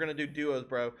 We're gonna do duos,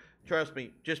 bro. Trust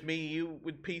me. Just me, you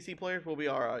with PC players, we'll be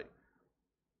all right.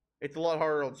 It's a lot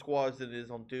harder on squads than it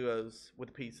is on duos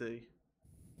with PC.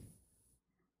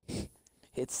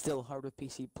 It's still hard with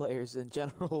PC players in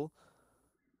general.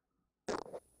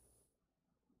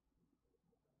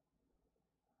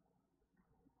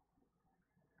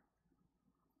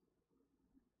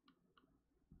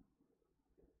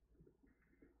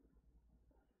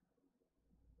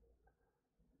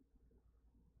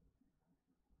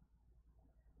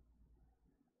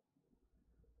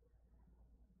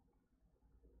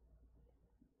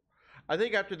 I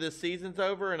think after this season's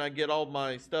over and I get all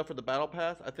my stuff for the battle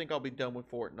pass, I think I'll be done with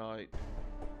Fortnite.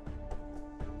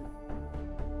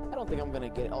 I don't think I'm gonna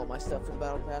get all my stuff from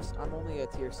Battle Pass. I'm only a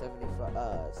tier 6 right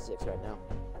now.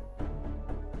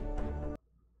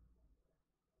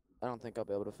 I don't think I'll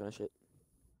be able to finish it.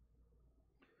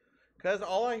 Because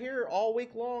all I hear all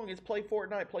week long is play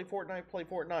Fortnite, play Fortnite, play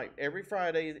Fortnite. Every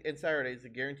Friday and Saturday is a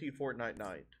guaranteed Fortnite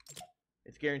night.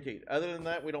 It's guaranteed. Other than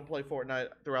that, we don't play Fortnite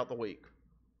throughout the week.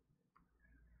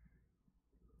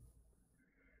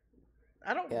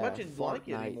 I don't much like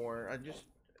it anymore. I just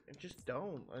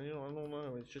don't. I don't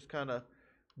know. It's just kind of.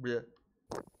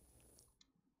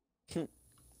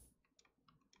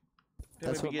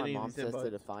 That's what my mom says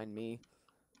to define me.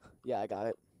 Yeah, I got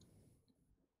it.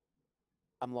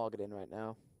 I'm logging in right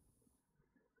now.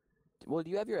 Well, do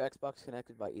you have your Xbox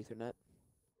connected by Ethernet?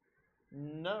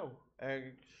 No,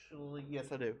 actually,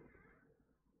 yes, I do.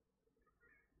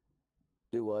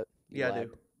 Do what? Yeah, I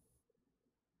do.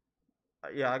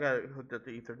 Yeah, I got it hooked up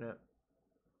to Ethernet.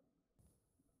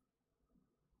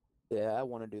 Yeah, I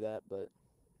want to do that, but...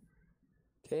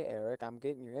 Okay, Eric, I'm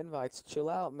getting your invites.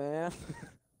 Chill out, man.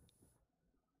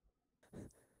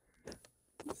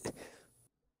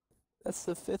 That's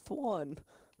the 5th one.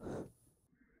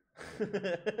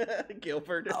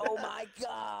 Gilbert. Oh my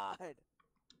god!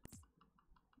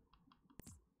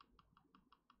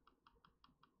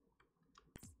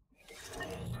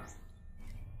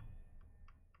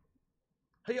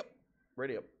 Hey up.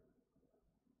 Ready up.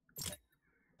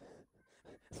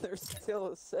 They're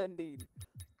still ascending.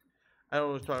 I don't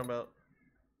know what you're talking about.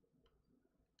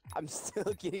 I'm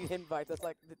still getting invites. That's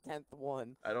like the 10th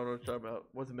one. I don't know what you're talking about.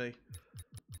 Wasn't me.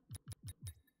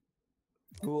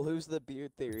 Well, who's the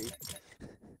beard theory?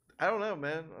 I don't know,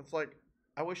 man. It's like,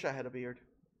 I wish I had a beard.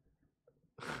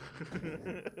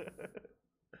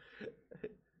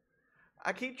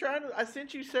 I keep trying to. I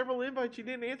sent you several invites. You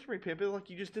didn't answer me, Pimp. It's like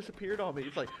you just disappeared on me.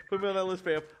 It's like, put me on that list,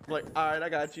 fam. I'm like, all right, I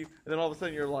got you. And then all of a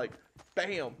sudden, you're like,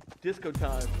 bam, disco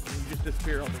time. And you just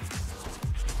disappear on me.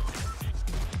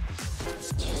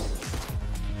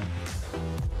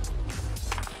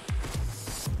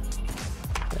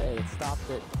 Hey, it stopped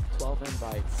at 12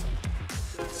 invites.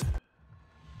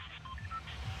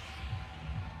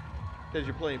 Because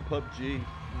you're playing PUBG.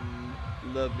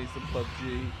 Love me some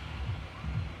PUBG.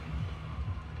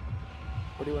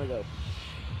 Where do you want to go?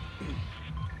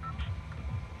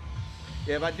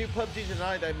 Yeah, if I do PUBG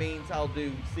tonight, that means I'll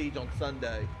do Siege on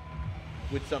Sunday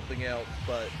with something else.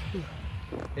 But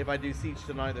if I do Siege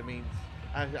tonight, that means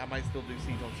I might still do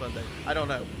Siege on Sunday. I don't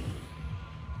know.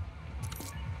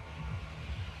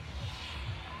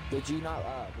 Did you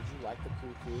like the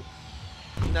crew?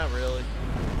 Not really.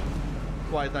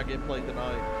 That's why it's not getting played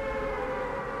tonight.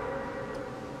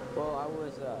 Well, I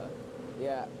was,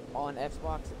 yeah, on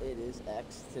Xbox, it is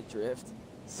X to drift,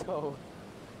 so...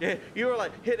 Yeah, you were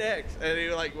like, hit X, and you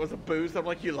were like, was a boost? I'm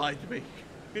like, you lied to me.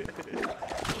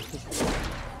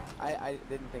 I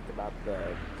didn't think about the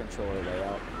controller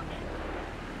layout.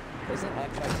 Isn't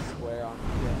X like a square on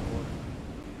PS4?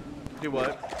 Do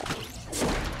what?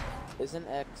 Isn't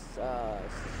X,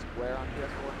 square on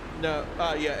PS4? No,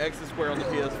 yeah, X is square on the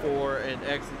PS4, and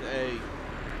X is a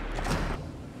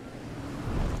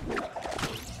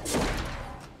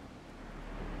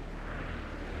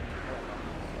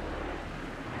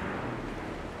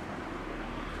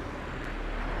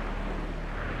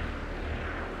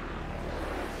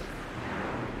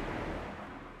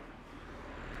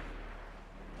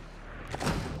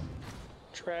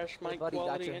Trash Hey, mic buddy, got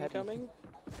quality your heavy. incoming.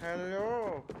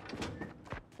 Hello.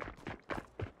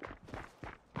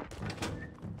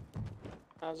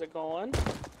 How's it going? Good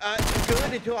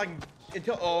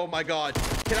until oh my god.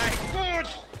 Can I?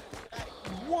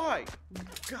 Why?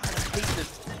 God, I hate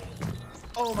this.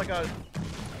 Oh my god.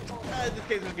 This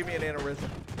game's gonna give me an aneurysm.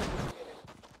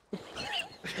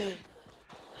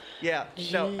 Yeah,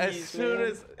 no, as Jeez, soon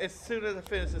man. as soon as I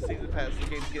finish the season pass, the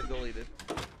game's getting deleted.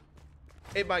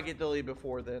 It might get deleted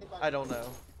before then. I don't know.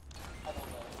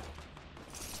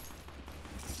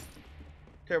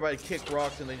 Everybody kick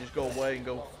rocks and they just go away and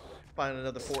go find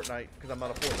another Fortnite because I'm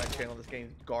on a Fortnite channel. This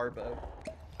game's garbo.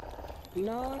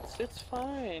 No, it's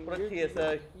fine. What a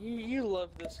TSA. You love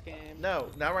this game. No,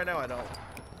 not right now. I don't.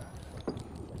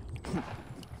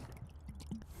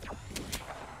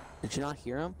 Did you not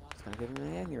hear him? It's gonna give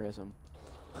him an aneurysm.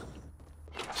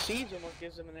 Siege almost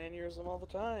gives him an aneurysm all the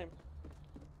time.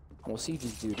 Well, Siege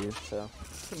is doo-doo, so...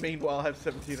 Meanwhile, I have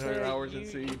 1,700 Hey, hours in you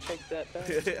Siege. take that back.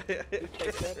 You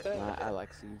take that back. I like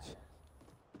Siege.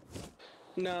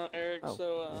 No, Eric, Oh,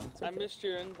 so it's I okay. missed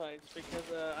your invites because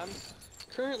I'm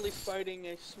currently fighting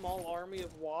a small army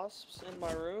of wasps in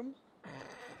my room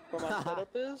where my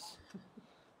setup is.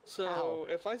 So Ow.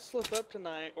 if I slip up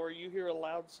tonight or you hear a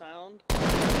loud sound,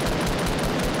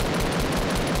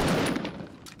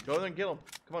 Go there and get him.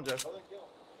 Come on, Jeff.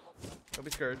 Don't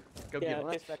be scared. Go Yeah, get I him. don't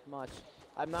if- expect much.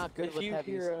 I'm not good if with you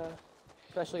heavies,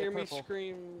 especially hear a me purple.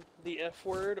 scream the F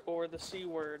word or the C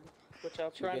word, which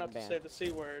I'll try You're not to getting say the C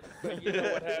word, but you know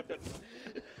what happened.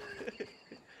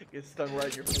 Get stung right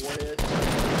in your forehead.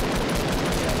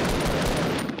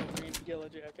 Green yellow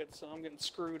jacket, so I'm getting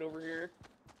screwed over here.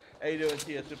 How you doing,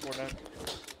 TS Fortnite?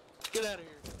 Get out of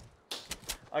here.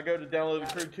 I go to download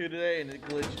the Crew 2 today and it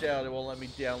glitched out. It won't let me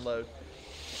download.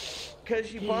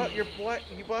 Cause you bought your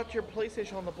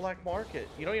PlayStation on the black market.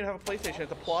 You don't even have a PlayStation.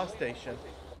 It's a PlayStation.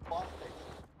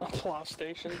 A claw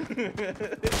station.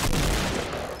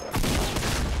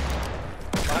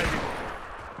 Behind you.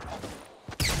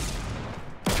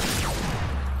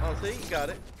 Oh, see, you got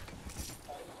it.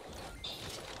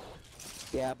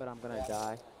 Yeah, but I'm gonna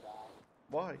die.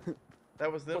 Why?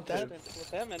 That was them With too.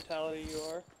 with that mentality, you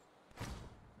are.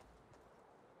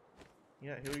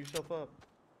 Yeah, heal yourself up.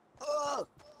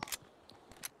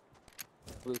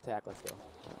 Blue tack, let's go.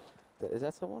 Is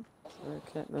that someone?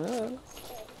 Okay. No.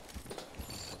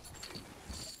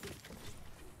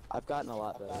 I've gotten a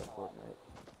lot better at Fortnite.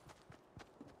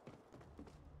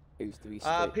 It used to be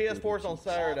PS4's on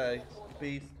Saturday,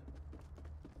 Beast.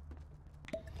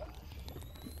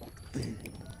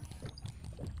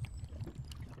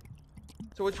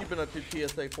 So what you been up to,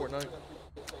 TSA Fortnite?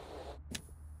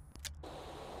 I'm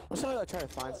just gonna try to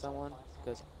find someone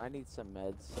because I need some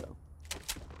meds. So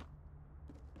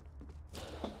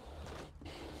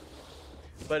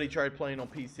Buddy tried playing on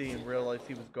PC and realized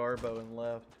he was Garbo and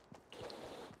left.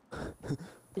 Oh,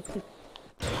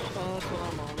 that's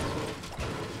what I'm on to.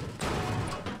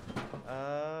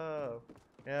 Oh,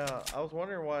 yeah. I was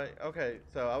wondering why. Okay,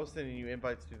 so I was sending you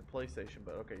invites to the PlayStation,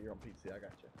 but okay, you're on PC. I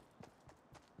got you.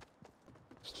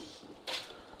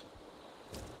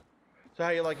 So how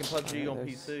you liking PUBG on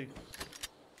Nice. PC?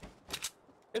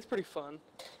 It's pretty fun.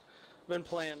 I've been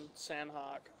playing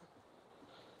Sandhawk,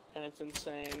 and it's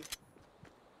insane.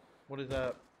 What is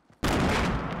that? The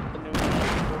new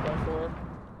 4x4.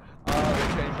 They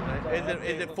changed the name. The Is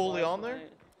update it was fully last on there?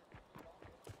 night.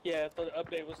 Yeah, the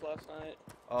update was last night.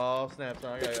 Oh snap! So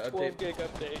I It's gotta a 12 update. gig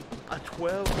update. A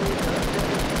 12 gig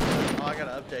update? Oh, I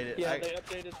gotta update it. Yeah, they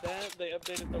updated that. They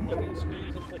updated the loading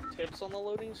screens and put tips on the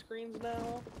loading screens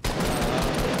now.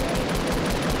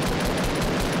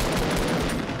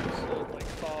 So like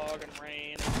fog and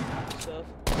rain and stuff.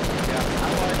 Yeah, I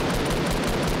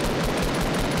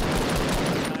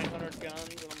 900 guns,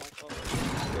 and I'm like, oh,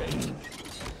 this is great.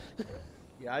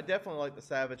 yeah, I definitely like the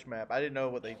Savage map. I didn't know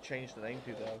what they changed the name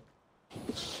to though.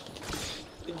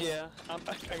 Yeah, I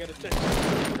gotta text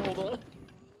you. Hold on.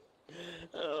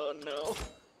 Oh no.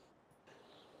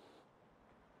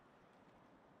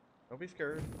 Don't be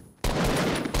scared. Come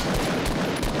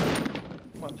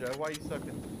on, Joe. Why are you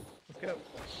sucking? Let's go.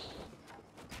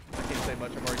 I can't say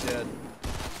much. I'm already dead.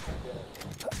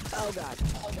 oh god.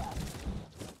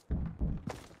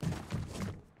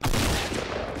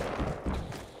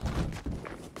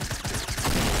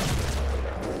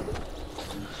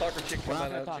 Soccer chick We're coming not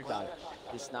gonna out talk you. about it.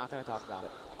 Just not gonna talk about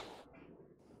it.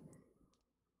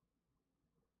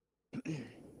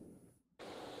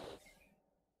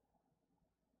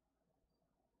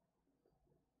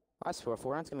 I swear,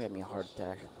 Fortnite's gonna give me a heart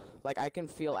attack. Like, I can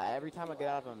feel every time I get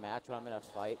out of a match when I'm in a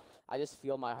fight, I just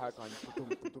feel my heart going. Boom,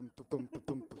 boom, boom, boom,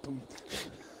 boom, boom, boom.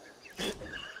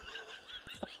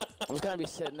 I'm just gonna be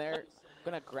sitting there,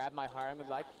 gonna grab my heart, and be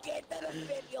like, get the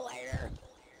defibrillator!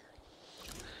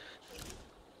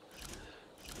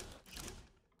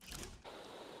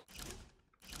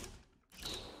 It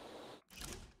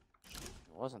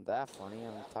wasn't that funny.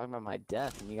 I'm talking about my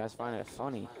death, and you guys find it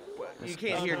funny. You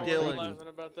can't Oh, hear no, we're Dillon. laughing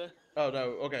about that. Oh no,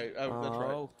 okay, that's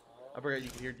right. Oh. I forgot you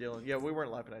could hear Dillon. Yeah, we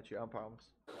weren't laughing at you, I promise.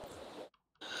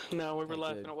 No, we were Okay,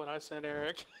 laughing good. at what I said,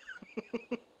 Eric.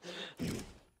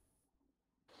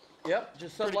 Yep,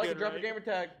 just sub Pretty like and good, drop a right? gamer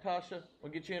tag, Tasha.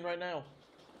 We'll get you in right now.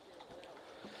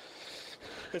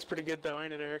 It's pretty good though,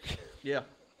 ain't it, Eric? Yeah.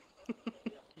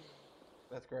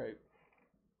 That's great.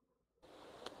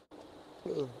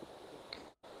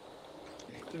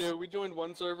 Dude, we joined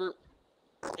one server,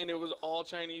 and it was all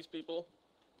Chinese people,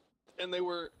 and they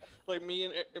were like me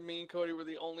and Cody were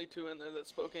the only two in there that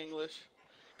spoke English,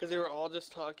 because they were all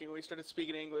just talking. We started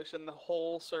speaking English, and the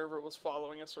whole server was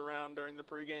following us around during the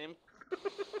pregame,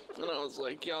 and I was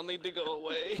like, "Y'all need to go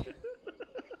away.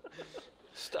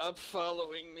 Stop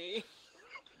following me."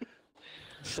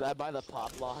 Should I buy the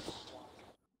pop lock?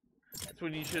 That's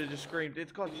when you should have just screamed,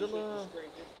 "It's Godzilla!"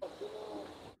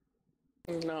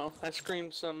 No, I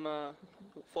screamed some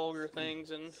vulgar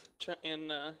things in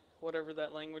whatever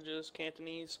that language is,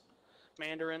 Cantonese,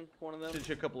 Mandarin, one of them. Sent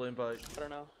you a couple invites. I don't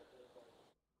know.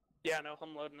 Yeah, no,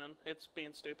 I'm loading in. It's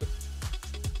being stupid.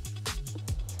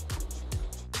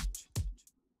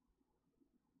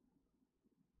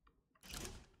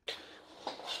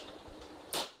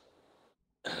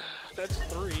 That's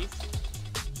 3.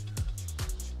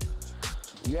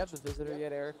 Do you have the visitor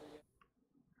yet, Eric?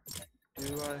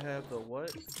 Do I have the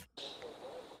what?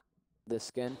 The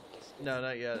skin? No,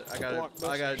 not yet. I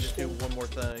Blockbuster gotta just do skin. one more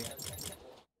thing.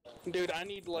 Dude, I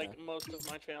need like most of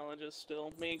my challenges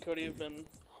still. Me and Cody have been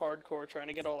hardcore trying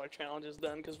to get all our challenges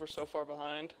done because we're so far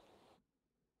behind.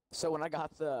 So when I got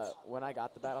the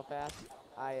battle pass,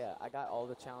 I got all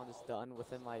the challenges done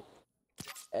within like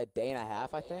a day and a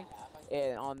half, I think.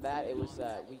 And on that, it was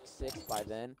week 6 by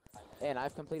then, and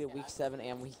I've completed week 7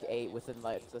 and week 8 within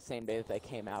like the same day that they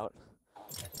came out.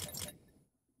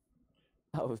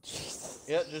 Oh Jesus!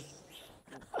 Yeah, just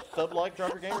sub like,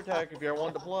 drop your gamer tag if you ever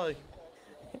wanted to play.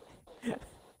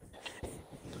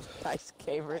 Nice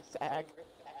gamer tag.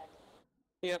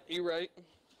 Yep, you're right.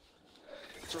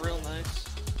 It's real nice.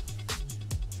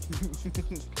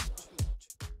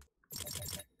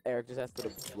 Eric just has to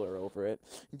put a blur over it.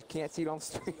 You can't see it on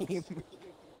stream.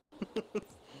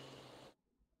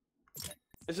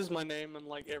 This is my name and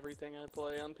like everything I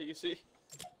play on PC.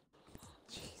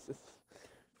 Jesus.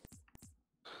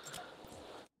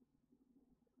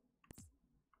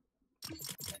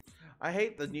 I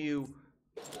hate the new,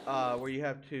 where you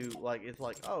have to, like, it's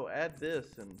like, oh, add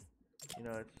this, and, you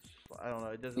know, it's, I don't know,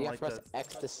 it doesn't You like have to that. press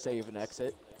X to save and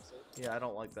exit. Yeah, I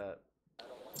don't like that.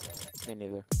 Me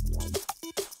neither.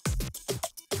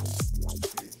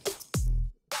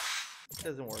 It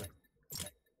doesn't work.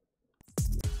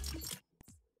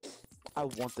 I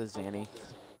want the Zanny.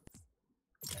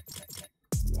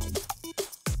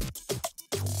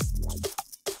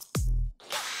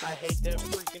 I hate that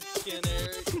freaking skin,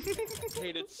 Eric.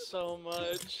 Hate it so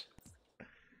much.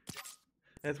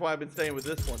 That's why I've been staying with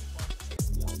this one.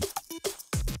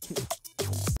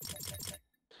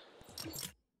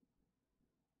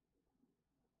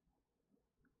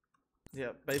 Yeah,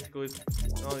 basically, it's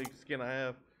the only skin I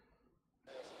have.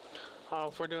 Oh,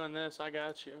 if we're doing this, I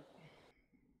got you.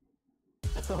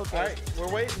 Okay. Alright,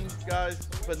 we're waiting, guys,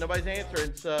 but nobody's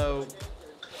answering, so...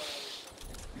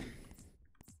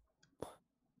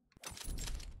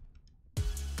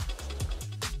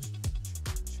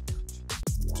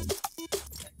 I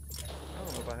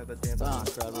don't know if I have that damn Ah,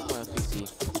 thing. crap, we're playing PC.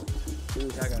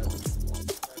 Yeah, I got it.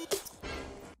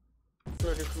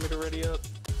 Ready for me to ready up?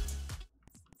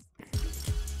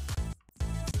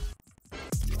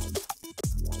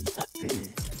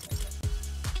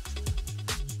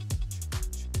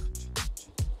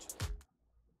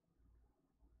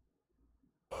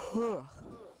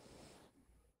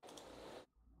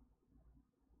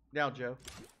 Now, Joe.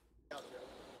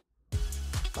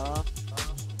 Oh.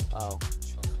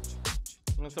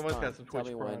 Someone's Huh, got some tell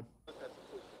Twitch me Prime.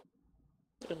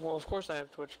 Well, of course I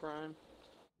have Twitch Prime.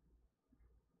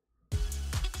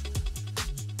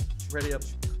 Ready up.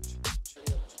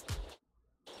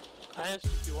 I asked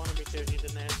you if you wanted me to, and you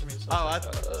didn't answer me. So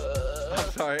Oh, I'm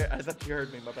sorry. I thought you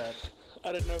heard me. My bad.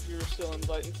 I didn't know if you were still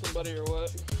inviting somebody or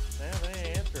what. Man, they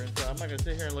ain't answering, so I'm not gonna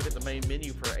sit here and look at the main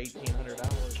menu for 1,800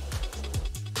 hours.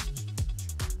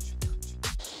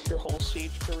 Your whole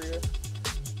Siege career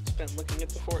spent looking at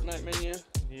the Fortnite menu.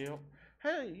 Yep.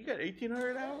 Hey, you got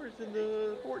 1,800 hours in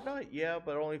the Fortnite? Yeah,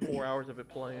 but only 4 hours of it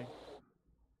playing.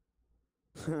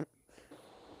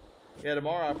 Yeah,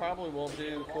 tomorrow I probably won't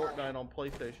do Fortnite on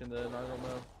PlayStation. Then I don't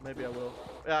know. Maybe I will.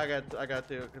 Yeah, I got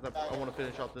to because I want to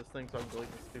finish off this thing so I can delete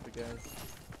this stupid game.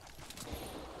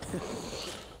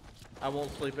 I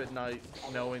won't sleep at night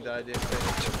knowing that I didn't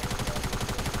finish it.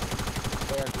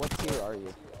 Eric, what tier are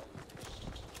you?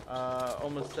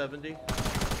 Almost 70.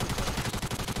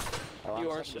 Oh,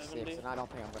 You I'm are 76, 70. and I don't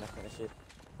think I'm gonna finish it.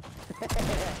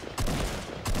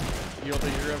 You don't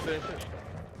think you're gonna finish it?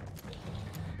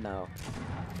 No,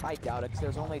 I doubt it. 'Cause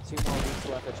there's only 2 more weeks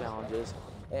left of challenges,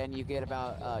 and you get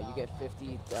about you get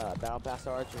 50 battle pass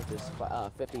arts, which is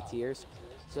 50 tiers.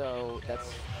 So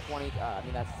that's 20. I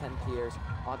mean that's 10 tiers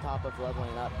on top of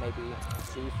leveling up maybe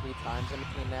 2-3 times in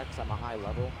between there, 'cause I'm a high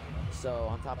level. So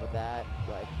on top of that,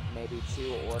 like maybe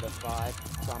 2 or to 5.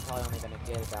 So I'm probably only gonna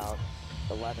get about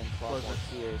 11, 12 more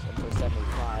tiers until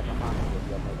 75. I'm not gonna get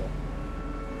the Omega.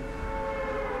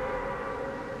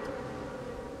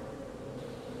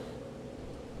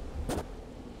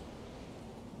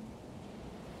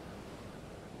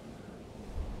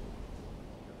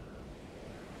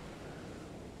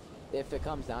 If it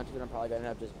comes down to it, I'm probably gonna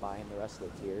end up just buying the rest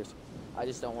of the tiers. I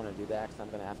just don't want to do that because I'm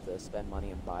gonna have to spend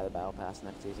money and buy the battle pass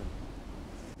next season.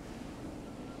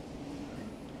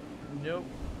 Nope.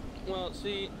 Well,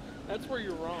 see, that's where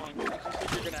you're wrong. Because you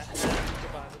said you're gonna have to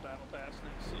buy the battle pass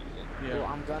next season. Yeah. Well,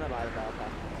 I'm gonna buy the battle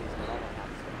pass next season. I don't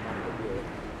have to spend money to do it.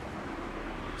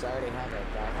 Because I already have it,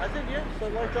 guys. I said yeah. So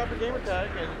like drop a gamer tag,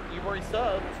 and you've already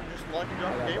subbed. So just like and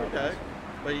drop a gamer tag.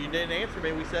 But you didn't answer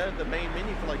me. We said the main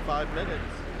menu for like 5 minutes.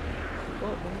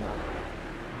 Well, maybe not.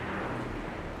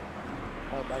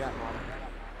 Oh, I got mom.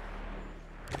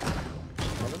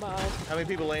 Never mind. How many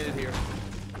people landed here?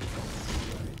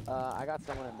 I got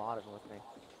someone in modern with me.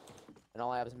 And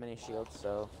all I have is mini shields,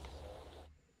 so...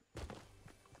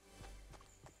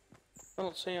 I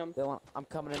don't see him. Dillon, I'm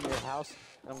coming into your house,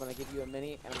 and I'm gonna give you a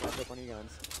mini, and I'm gonna take one of your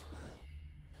guns.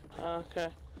 Okay.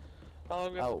 Oh,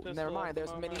 I've got the Oh, pistol never at mind, the there's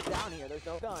moment. minis down here, there's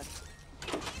no gun.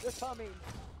 They're coming!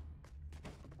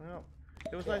 Well,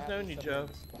 it was nice knowing you, Joe.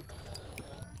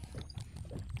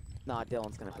 Nah,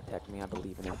 Dillon's gonna protect me, I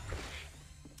believe in him.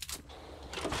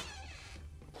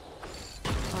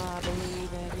 I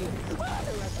believe in you. Ah,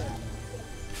 they're right there.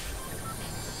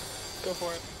 Go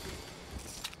for it.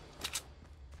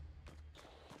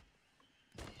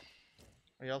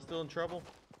 Are y'all still in trouble?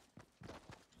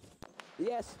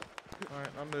 Yes! Alright,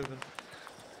 I'm moving.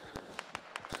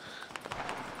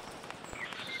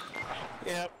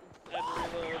 Yep. I had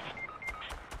to reload.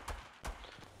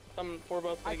 We're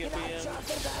both gonna get BM. the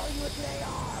value of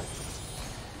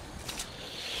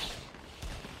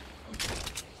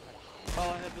All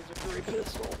I had was a free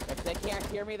pistol. If they can't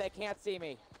hear me, they can't see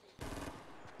me.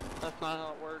 That's not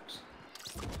how it works.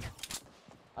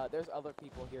 There's other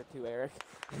people here too, Eric.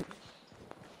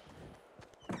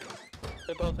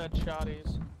 They both had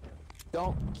shotties.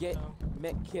 Don't get No.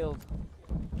 Mick killed.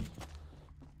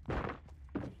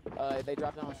 They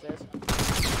dropped down the stairs.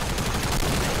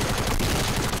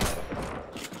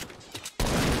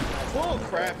 Oh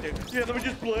crap, dude. Yeah, let me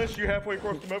just blast you halfway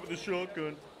across the map with a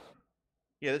shotgun.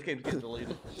 Yeah, this game's getting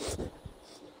deleted.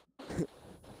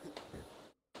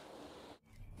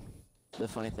 The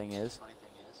funny thing is,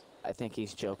 I think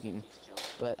he's joking,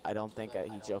 but I don't think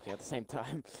he's joking at the same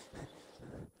time.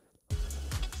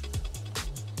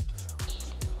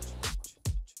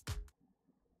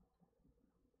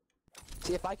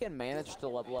 See, if I can manage to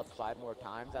level up 5 more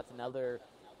times, that's another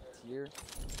tier.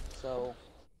 So,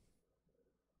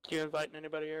 You inviting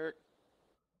anybody, Eric?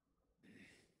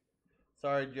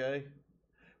 Sorry, Jay.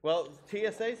 Well,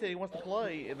 TSA said he wants to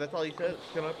play, and that's all he said.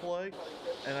 Can I play?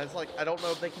 And I was like, I don't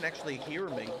know if they can actually hear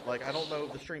me. Like, I don't know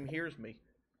if the stream hears me.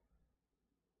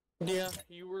 Yeah,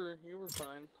 you were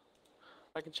fine.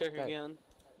 I can check Okay. again.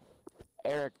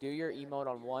 Eric, do your emote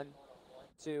on 1,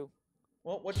 2.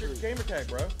 Well, what's your gamer tag,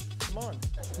 bro? Come on.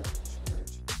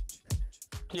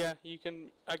 Yeah, you can.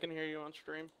 I can hear you on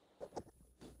stream.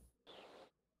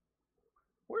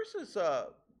 Where's this,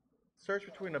 search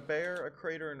between a bear, a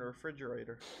crater, and a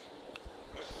refrigerator?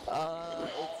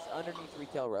 It's underneath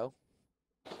retail row.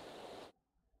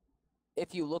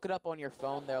 If you look it up on your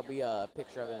phone, there'll be a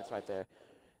picture of it, and it's right there.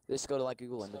 Just go to like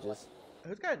Google Images.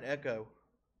 Who's got an echo?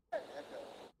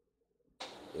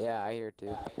 Yeah, I hear it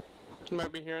too. You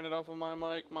might be hearing it off of my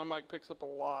mic. My mic picks up a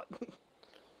lot.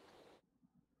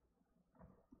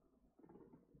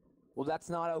 Well, that's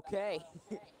not okay.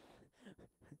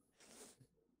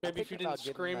 Maybe if you thinking about didn't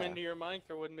getting scream the- into your mic,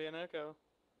 there wouldn't be an echo.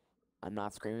 I'm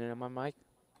not screaming into my mic.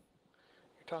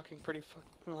 You're talking pretty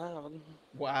fucking loud.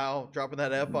 Wow, dropping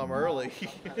that F-bomb early.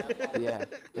 Yeah,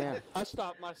 yeah. I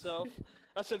stopped myself.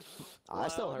 I said. I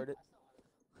still loud. heard it.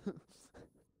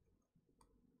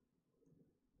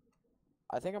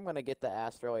 I think I'm gonna get the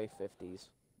Astro A50s.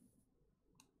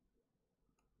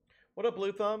 What up,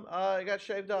 Blue Thumb? I got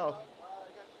shaved off.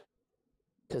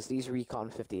 Cause these Recon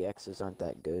 50Xs aren't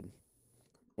that good,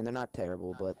 and they're not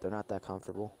terrible, but they're not that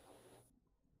comfortable.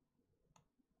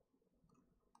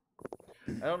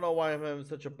 I don't know why I'm having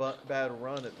such a bad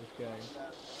run at this game.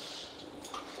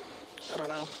 I don't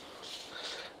know.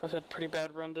 I've had a pretty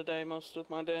bad run today, most of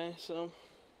my day, so.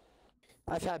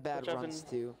 I've had bad Which I've runs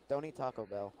been- too. Don't eat Taco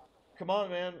Bell. Come on,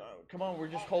 man. Come on, we're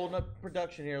just holding up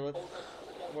production here. What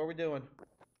are we doing?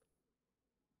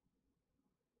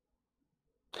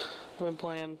 I've been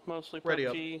playing mostly Ready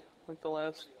up. PUBG like the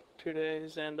last 2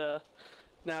 days, and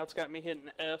now it's got me hitting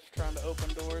F trying to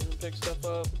open doors and pick stuff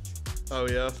up. Oh,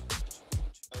 yeah?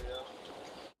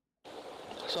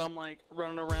 So I'm like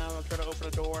running around, I'm trying to open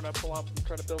a door, and I pull up and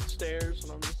try to build stairs,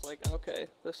 and I'm just like, okay,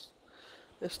 this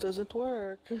doesn't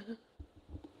work.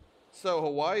 So,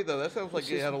 Hawaii, though, that sounds like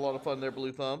you had a lot of fun there,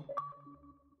 Blue Thumb.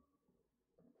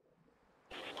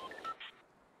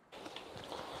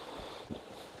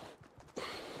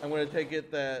 I'm going to take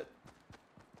it that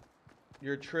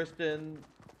you're Tristan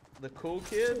the cool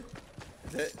kid?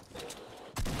 Is that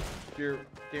your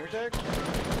gamer tag?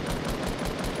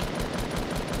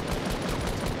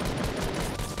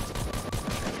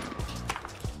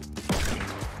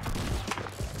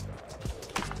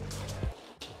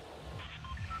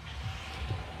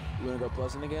 You wanna go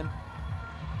Pleasant again?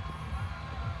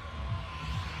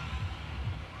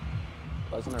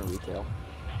 Pleasant or retail?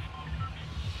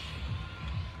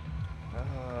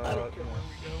 I don't care where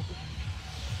we go.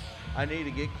 I need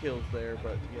to get kills there,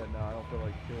 but yeah, no, I don't feel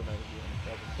like doing that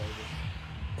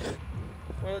again.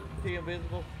 What, T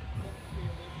Invisible?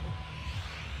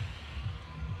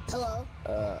 Hello.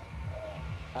 So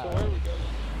where we go?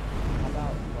 How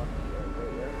about where?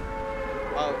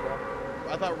 Oh,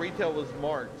 I thought retail was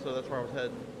marked, so that's where I was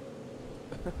heading.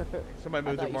 Somebody I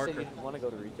moved thought their you marker. said you didn't want to go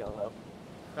to retail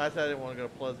though. I said I didn't want to go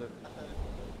to Pleasant.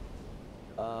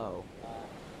 Oh.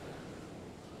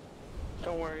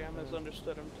 Don't worry, I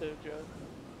misunderstood him too, Joe.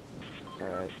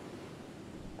 Alright.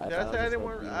 Did I say I didn't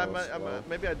want?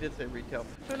 Maybe I did say retail.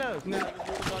 Who knows? No, we were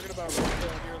talking about retail,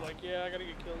 and you were like, yeah, I gotta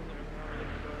get kills there. I'm not ready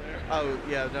to go there. Oh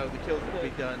yeah, no, the kills will be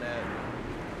done at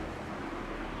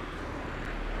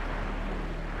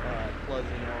Pleasant.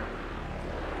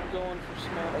 I'm going for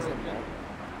small That's broken. okay.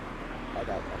 I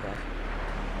got.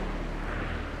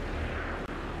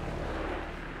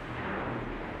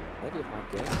 Maybe if my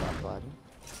game stopped lagging.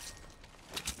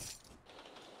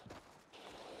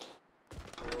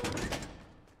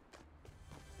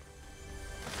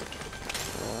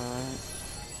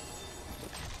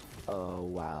 Oh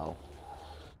wow.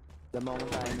 The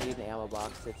moment I need an ammo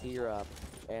box to tear up,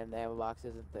 and the ammo box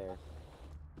isn't there.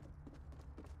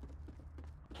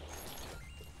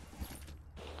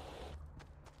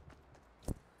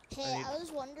 Hey, I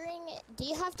was wondering, do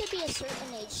you have to be a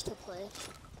certain age to play?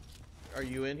 Are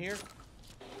you in here?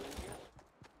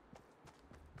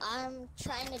 I'm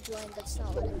trying to join, but it's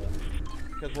not letting me.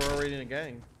 Because we're already in a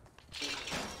gang.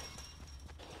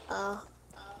 Oh.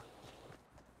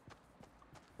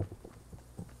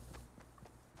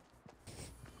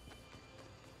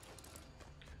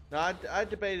 Now, I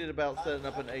debated about setting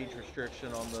up an age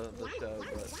restriction on the show,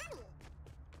 but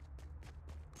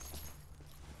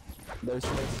There's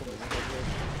some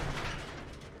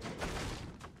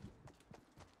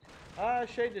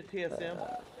shade to TSM.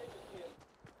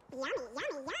 What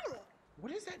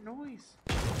is that noise?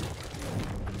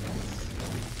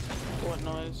 What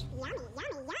noise?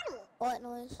 What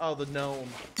noise? Oh, the gnome.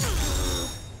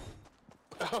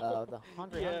 the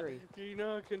hungry. Do you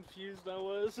know how confused I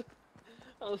was?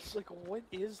 I was like, what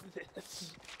is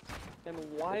this? And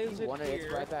why If is you it want here?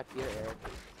 it's right back here, Eric.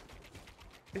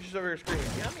 He's just over here screaming,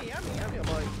 yummy, yummy, yummy.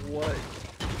 I'm like, what?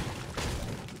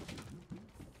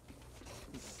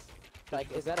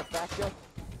 Like, is that a fact joke?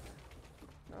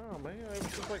 Oh man, it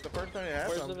was just like the first time it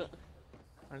happened. Where's it?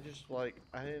 I just like,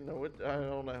 I didn't know what, I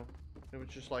don't know. It was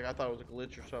just like, I thought it was a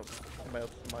glitch or something. Somebody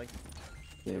else's mic.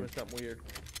 Yeah. It was something weird.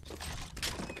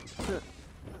 Did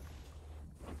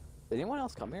anyone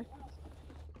else come here?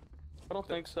 I don't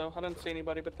think so. I didn't see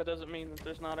anybody, but that doesn't mean that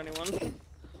there's not anyone.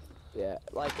 Yeah,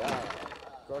 like,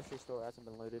 grocery store hasn't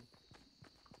been looted.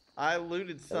 I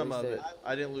looted some least of it- it.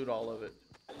 I didn't loot all of it.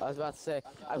 I was about to say,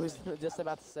 I was just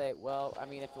about to say, well, I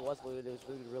mean, if it was looted, it was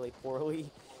looted really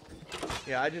poorly.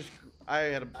 Yeah, I just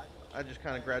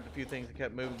kind of grabbed a few things and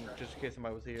kept moving just in case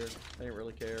somebody was here. I didn't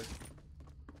really care.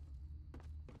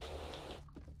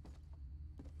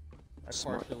 I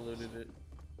Smart. partially looted it.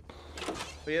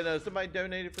 But yeah, no, somebody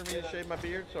donated for me to shave my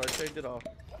beard, so I shaved it off.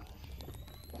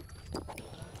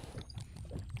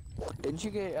 Didn't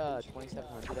you get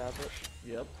 2,700 out of it?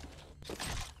 Yep.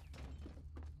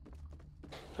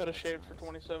 Could have shaved for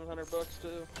 2,700 bucks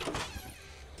too.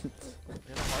 In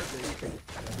a heartbeat.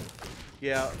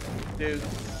 Yeah, dude.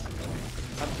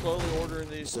 I'm slowly ordering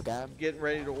these, So getting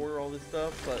ready to order all this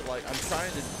stuff, but like I'm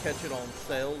trying to catch it on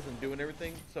sales and doing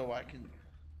everything so I can,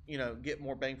 you know, get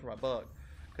more bang for my buck.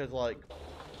 Cause like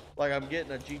I'm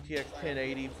getting a GTX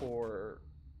 1080 for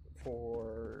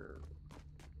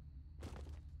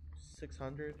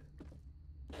 600.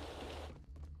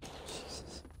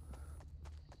 Jesus.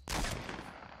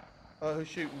 Who's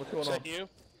shooting? What's going Is on? that you?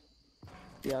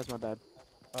 Yeah, that's my bad.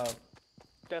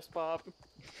 Despop.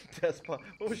 Despot.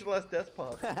 What was your last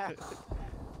Despot?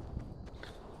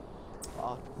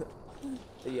 Oh,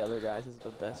 the other guys is the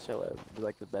best show ever.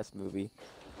 Like the best movie.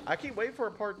 I keep waiting for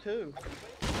a part 2.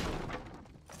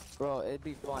 Bro, it'd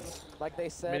be fun. Like they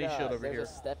said, Mini shield over there's here. a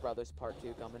Step Brothers Part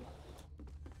 2 coming.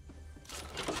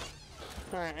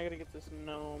 Alright, I gotta get this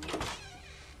gnome.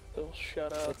 He'll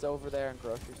shut up. It's over there in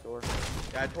grocery store.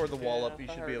 Yeah, I tore the wall Yeah, up. You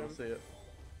I should be heard able to him. see it.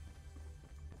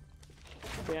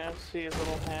 Yeah, I see his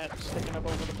little hat sticking up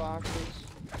over the boxes.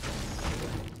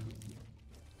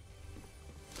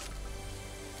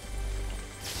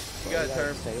 You got a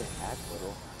term. Say his hat's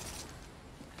little.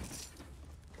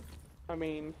 I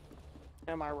mean,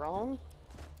 am I wrong?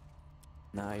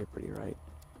 Nah, you're pretty right.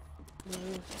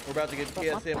 We're about to get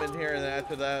TSM in here, and then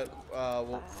after that,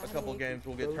 a couple games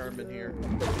we'll get term in here.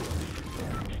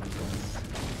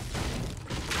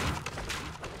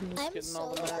 I'm Getting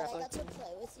all so the glad maps. I got to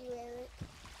play with you, Eric.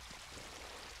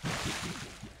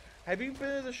 Have you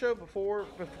been to the show before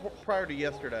prior to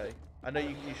yesterday? I know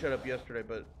you showed up yesterday,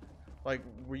 but like,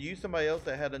 were you somebody else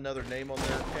that had another name on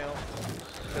their account?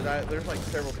 Because there's like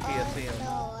several TSM. No,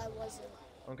 I wasn't.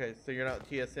 Okay, so you're not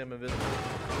TSM invisible.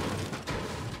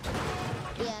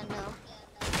 Yeah, no.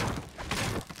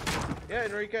 Yeah,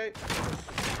 Enrique.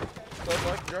 Sub,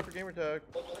 like, and drop your gamer tag.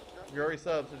 You're already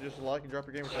subbed, so just like and drop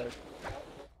your gamer tag.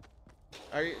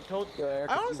 I told. Yo, Eric,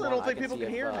 I if you honestly want, don't I think can people see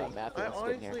can if, hear me. Matthew I wants to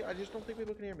get in honestly, here. I just don't think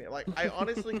people can hear me. Like, I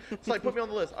honestly, it's like put me on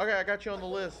the list. Okay, I got you on the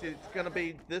list. It's gonna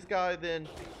be this guy, then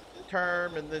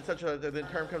term, and then such a. Then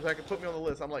term comes back and put me on the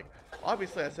list. I'm like,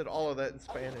 obviously, I said all of that in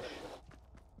Spanish.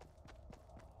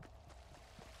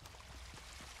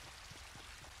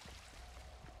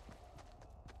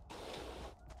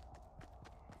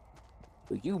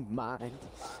 Do you mind?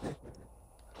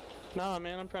 Nah,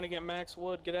 man, I'm trying to get Max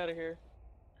Wood. Get out of here.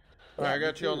 All right, I me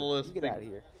got you on too. the list. Get out of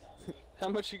here. How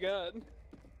much you got?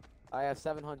 I have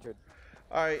 700.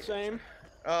 All right. Same.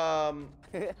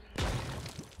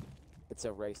 It's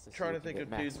a race to see Trying to who can think get of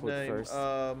Max dude's Wood name. first.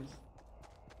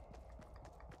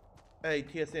 Hey,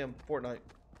 TSM, Fortnite.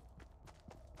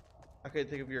 I couldn't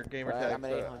think of your gamer Right, tag. I'm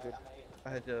at so 800. I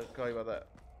had to call you about that.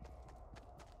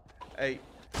 Hey,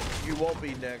 you won't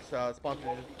be next.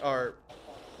 Sponsor or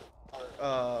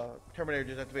Terminator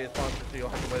just have to be a sponsor, so you'll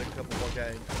have to wait a couple more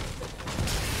games.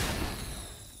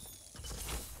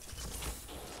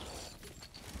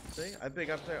 See, I think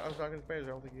I was talking in Spanish. I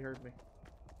don't think you heard me.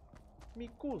 Me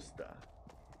gusta.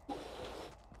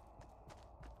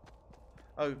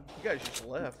 Oh, you guys just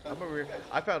left. I'm over here.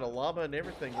 I found a llama and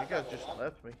everything. You guys just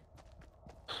left me.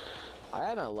 I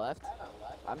haven't left.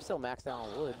 I'm still maxed out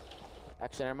on wood.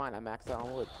 Actually, never mind. I'm maxed out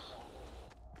on wood.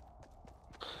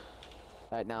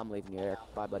 Alright, now I'm leaving you, Eric.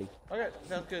 Bye, buddy. Okay,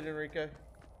 sounds good, Enrique.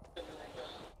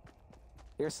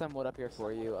 Here's some wood up here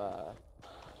for you,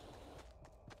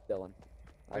 Dillon.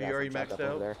 I Are you got already some chopped maxed up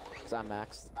over out? there, 'cause I'm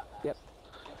maxed. Yep.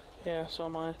 Yeah, so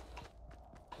am I. Wow,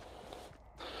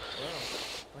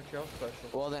 aren't y'all special?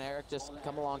 Well then, Eric, just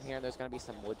come along here and there's gonna be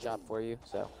some wood chop for you,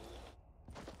 so.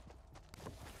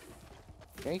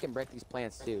 And you can break these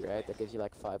plants too, right? That gives you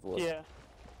like 5 wood. Yeah.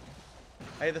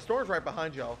 Hey, the store's right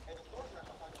behind y'all.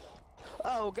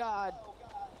 Oh god!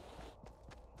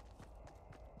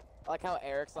 I like how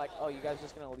Eric's like, oh, you guys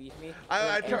just gonna leave me? I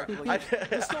And then Eric leaves.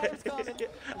 The storm's coming!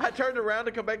 I turned around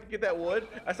to come back to get that wood.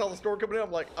 I saw the store coming in.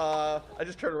 I'm like, I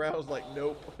just turned around. I was like,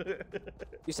 nope.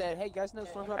 You said, hey, you guys know the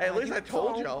storm's right Hey, at behind least you? I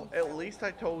told Oh. y'all. At least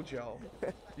I told y'all.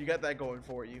 You got that going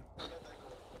for you.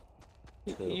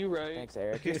 You right. Thanks,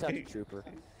 Eric. You're such a trooper.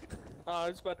 Oh,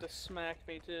 it's about to smack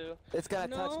me too. It's gonna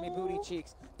touch me booty No.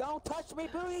 cheeks. Don't touch me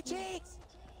booty cheeks!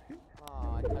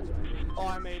 Oh, I touched my booty. Oh,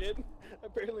 I made it. I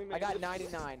barely made I it. got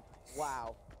 99.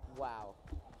 Wow. Wow.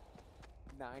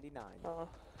 99. Oh,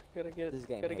 gotta get, This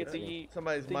game gotta get hates the me. yeet.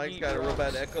 Somebody's The mic's yeet got a real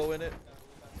bad drops. echo in it.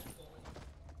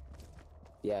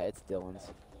 Yeah, it's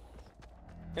Dillon's.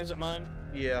 Is it mine?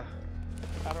 Yeah.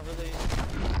 I don't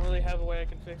really have a way I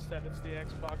can fix that. It's the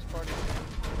Xbox party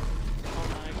on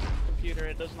my computer.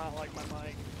 It does not like my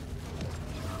mic.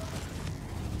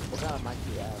 What kind of mic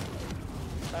do you have?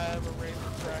 I have a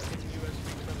Razer Kraken USB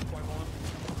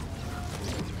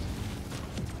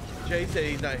 7.1. Jay said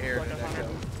he's not hearing Like an 100.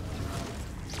 echo.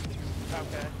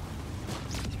 Okay.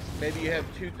 Maybe you have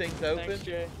two things open. Thanks,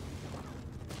 Jay.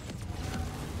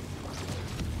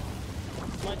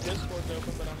 My Discord's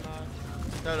open, but I'm not.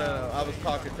 No. I was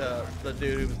talking to the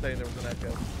dude who was saying there was an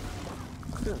echo.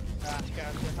 Ah,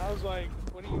 gotcha. I was like,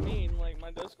 what do you mean? Like, my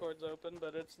Discord's open,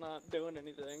 but it's not doing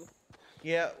anything.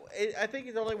 Yeah, I think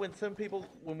it's only when some people,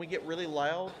 when we get really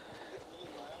loud,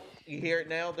 you hear it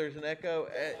now, there's an echo.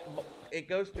 It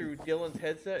goes through Dillon's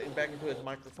headset and back into his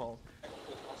microphone.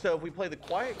 So if we play the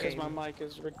quiet Because game, my mic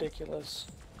is ridiculous.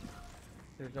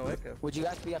 there's no echo. Would you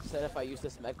guys be upset if I used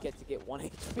this med kit to get 1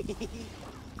 HP?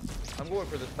 I'm going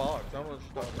for this box. I don't know what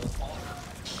you're talking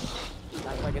about.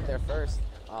 Not if I get there first.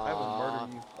 I will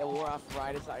murder you. It wore off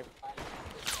right as I...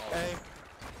 Hey.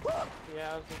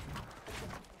 Yeah,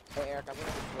 Hey Eric, I'm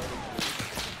gonna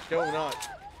destroy No, not.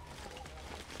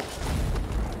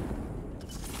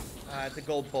 It's a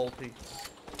gold bolty.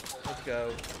 Let's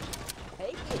go.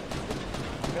 Take it!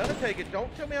 I'm gonna take it.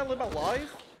 Don't tell me how to live my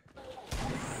life.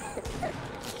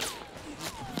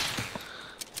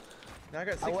 Now I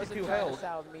got I wasn't 62 trying to health.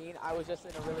 sound mean. I was just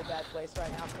in a really bad place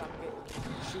right now, so I'm getting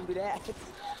shooted at.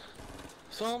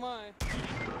 so am I.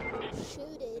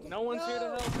 Shooted. No one's here to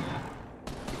help me.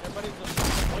 Everybody's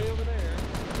just way over there.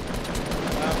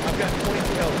 I've got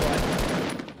 22 health, but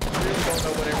I really don't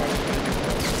know what everybody's gonna do.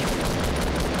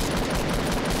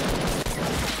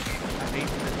 I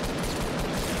hate this.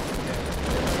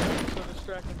 So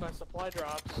distracted by supply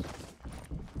drops.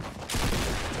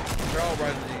 They're all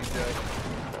right into you, Jay.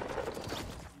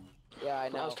 Yeah, I I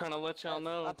know. was trying to let y'all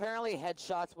know. Apparently,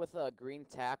 headshots with a green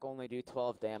tack only do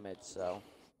 12 damage, so.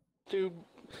 Dude,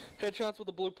 headshots with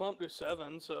a blue pump do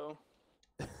 7, so.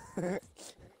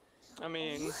 I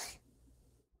mean,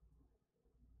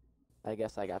 I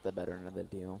guess I got the better end of the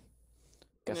deal.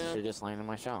 Guess I Yeah. should've just landed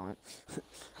my shot.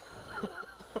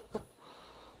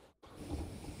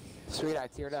 Sweet, I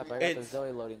teared up. I got the It's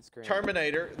Zoe loading screen.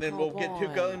 Terminator, then Oh, we'll get 2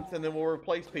 boy. guns, and then we'll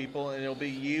replace people, and it'll be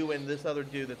you and this other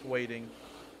dude that's waiting.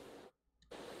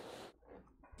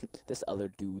 This other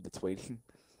dude that's waiting.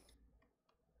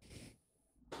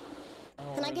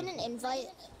 Can I get an invite?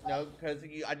 No, because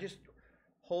I just...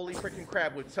 Holy freaking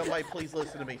crap, would somebody please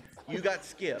listen to me. You got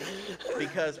skipped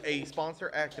because a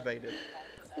sponsor activated.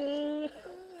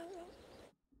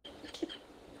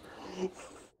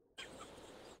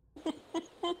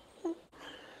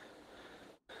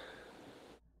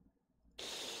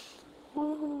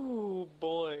 oh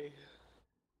boy.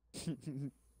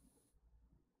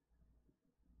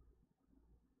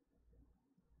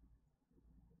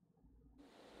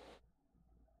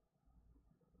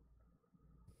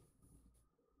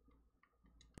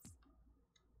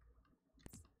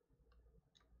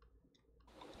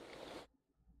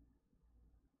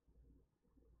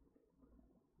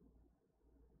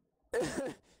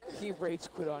 He rage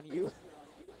quit on you.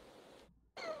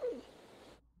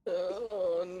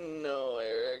 Oh no,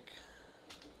 Eric.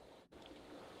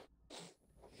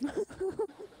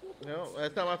 No,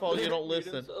 that's not my fault. You don't Mute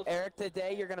listen. himself. Eric,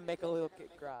 today you're gonna make a little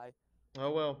kid cry. Oh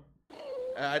well.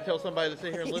 I tell somebody to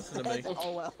sit here and listen to me.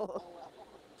 Oh well.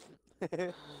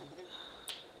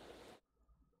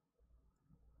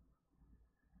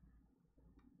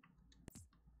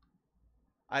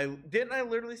 Didn't I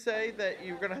literally say that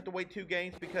you're gonna have to wait 2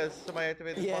 games because somebody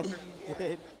activated the Yeah, sponsor? you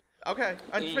did. Okay,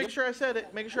 I just make sure I said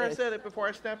it. Making sure I said it before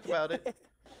I snapped about it.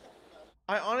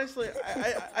 I honestly,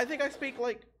 I think I speak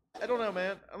like, I don't know,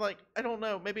 man. I'm like, I don't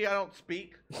know. Maybe I don't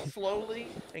speak slowly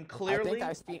and I clearly. think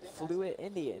I speak fluent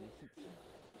Indian.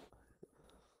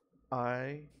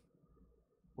 I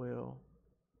will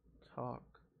talk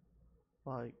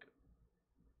like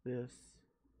this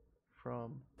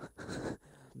from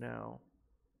now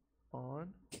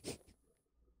on.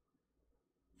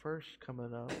 First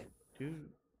coming up, due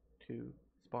to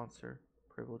sponsor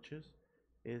privileges,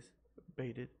 is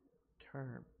baited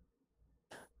term.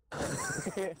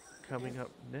 Coming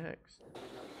up next,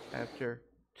 after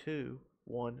 2,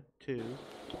 1, 2,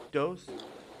 dos,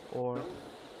 or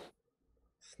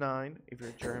Snine, if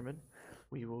you're German,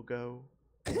 we will go,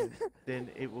 and then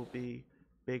it will be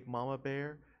Big Mama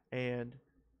Bear and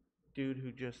dude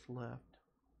who just left.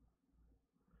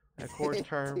 Of course,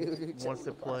 term Dude who wants just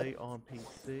to play on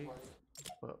PC,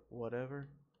 but whatever.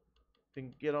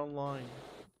 Then get online.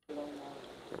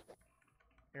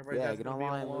 Everybody's Yeah, asking get to be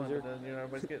online, loser. and then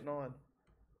everybody's getting on.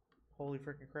 Holy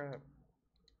freaking crap!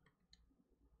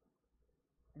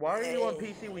 Why are you on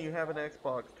PC when you have an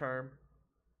Xbox, term?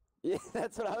 Yeah,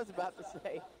 that's what I was about to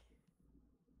say.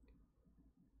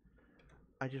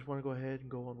 I just want to go ahead and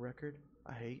go on record.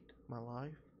 I hate my life.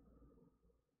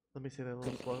 Let me say that a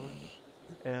little slower.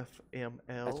 I just want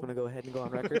FML. to go ahead and go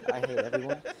on record. I hate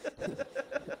everyone.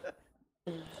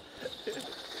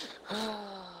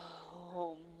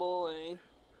 Oh boy.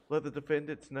 Let the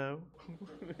defendants know.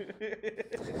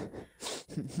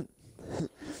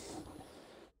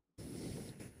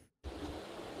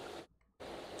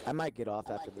 I might get off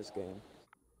after this game.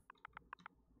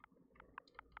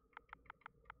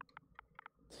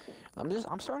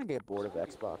 I'm starting to get bored of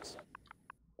Xbox.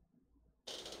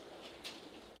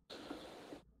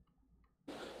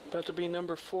 About to be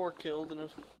number 4 killed in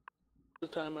the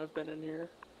time I've been in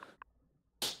here.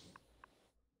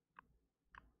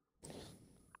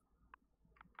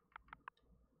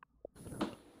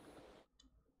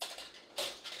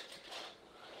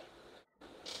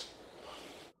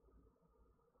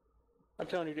 I'm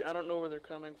telling you, I don't know where they're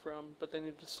coming from, but they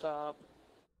need to stop.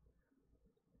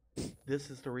 This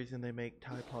is the reason they make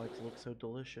Tide Pods look so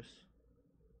delicious.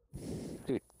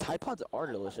 Dude, Tide Pods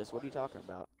are delicious. What are you talking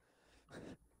about?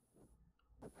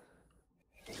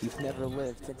 You've never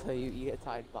lived until you eat a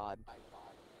Tide Pod.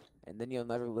 And then you'll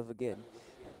never live again.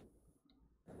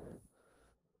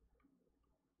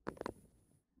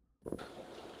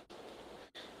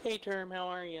 Hey Term, how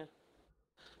are you?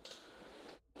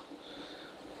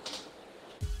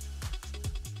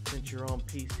 Since you're on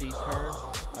PC turn,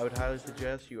 I would highly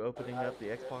suggest you opening up the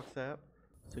Xbox app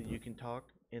so you can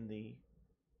talk in the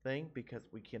thing, because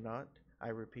we cannot, I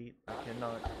repeat, I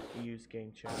cannot use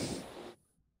game chat.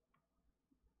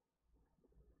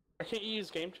 I can't use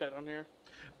game chat on here.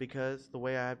 Because the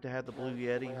way I have to have the Blue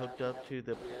Yeti hooked up to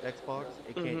the Xbox,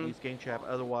 it can't use game chat.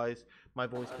 Otherwise, my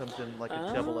voice comes in like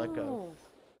a double echo.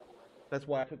 That's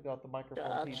why I took out the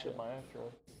microphone piece of my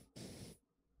Astro.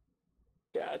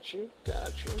 Got you.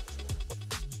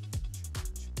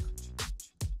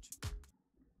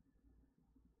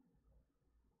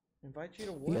 Invite you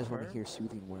to You war, guys want to Fern. hear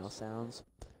soothing whale sounds?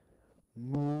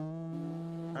 I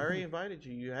already invited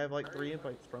you. You have like 3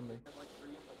 invites from me.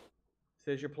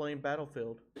 Says you're playing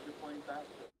Battlefield.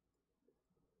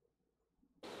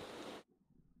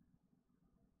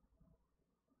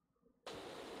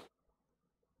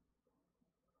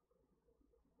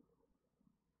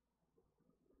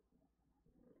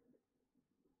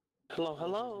 Hello.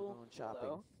 We're going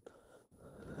shopping.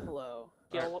 Hello.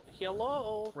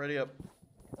 Hello. Ready up.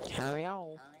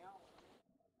 Hello.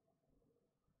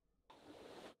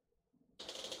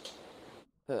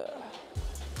 Oh,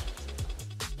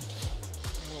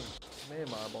 man,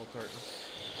 my eyeball curtain.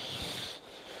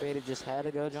 Beta just had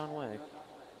to go John Wick.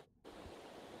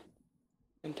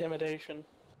 Intimidation.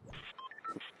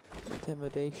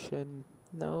 Intimidation.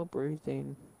 No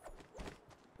breathing.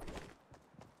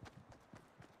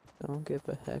 Don't give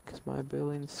a heck, 'cause my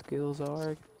billing skills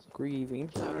are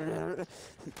grieving.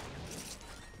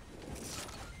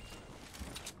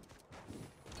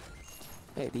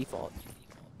 Hey, default.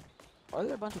 Are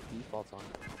there a bunch of defaults on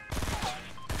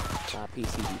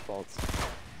PC defaults?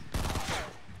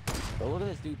 But look at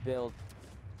this dude build.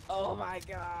 Oh my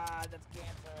god, that's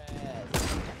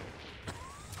cancerous.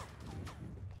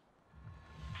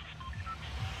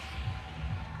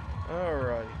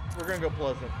 Alright, we're gonna go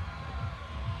Pleasant.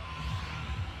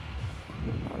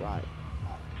 Alright.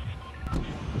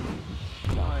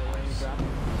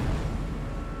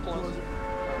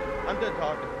 I'm done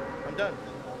talking. I'm done.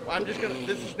 I'm just gonna.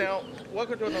 This is now.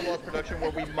 Welcome to another Lost Production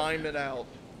where we mime it out.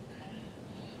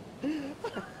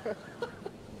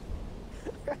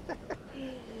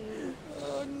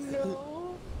 Oh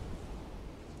no.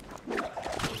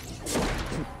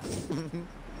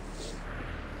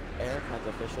 Eric has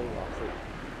officially lost it.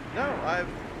 No, I've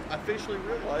officially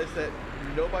realized that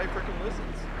nobody freaking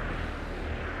listens.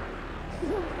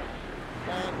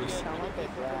 And we got Sound two like a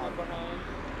people coming grab. behind.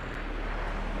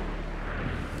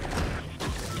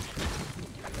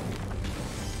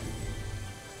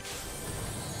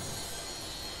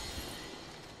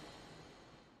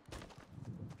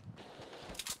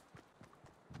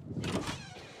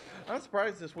 I'm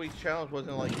surprised this week's challenge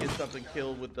wasn't like get something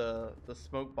killed with the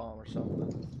smoke bomb or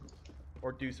something,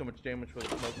 or do so much damage with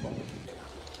a smoke bomb.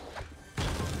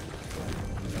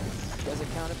 Does it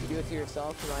count if you do it to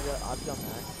yourself? Because I've done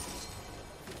that.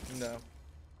 No.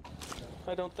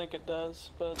 I don't think it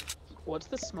does, but What's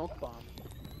the smoke bomb?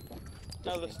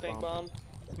 no, the stink bomb.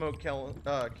 Smoke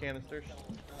canisters.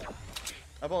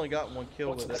 I've only got 1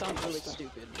 kill with That it. sounds really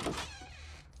stupid.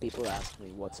 People ask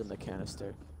me what's in the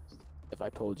canister. If I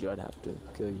told you, I'd have to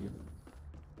kill you.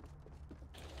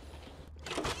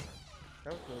 That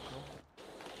was really cool.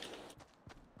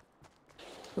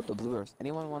 Look, the blue earth.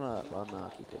 Anyone wanna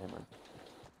keep it hammer?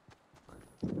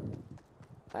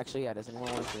 Actually, yeah, does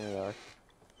anyone want an AR?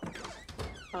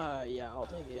 Yeah, I'll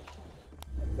take it.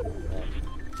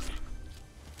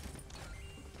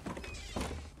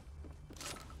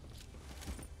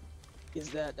 Is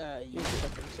that, you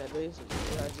from Sedways?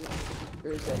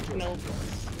 Or is that Joseph? Nope.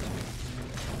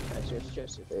 That's just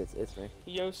Joseph. It's me.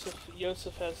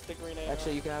 Yosef has the green AR.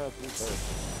 Actually, you can have a blue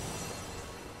burst.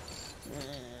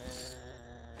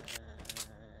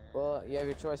 Well, you have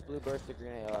your choice: blue burst or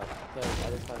green AR. Because I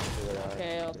just found blue AR.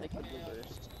 Okay, I'll take the blue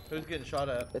burst. Who's getting shot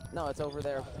at? No, it's over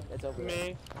there. It's over there.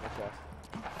 Me. My chest.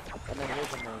 And then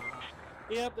here's a me.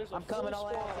 Yep, there's a I'm coming full all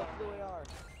out. squad. It's blue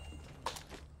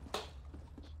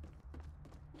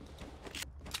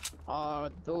AR.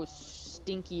 Those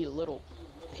stinky little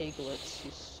piglets.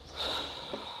 Just...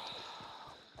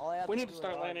 All I have We need to blue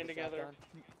start AR landing is a together. shotgun.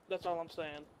 That's all I'm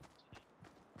saying.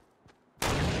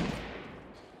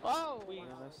 Oh! We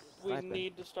Sniping.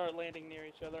 need to start landing near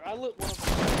each other. I lit one of them.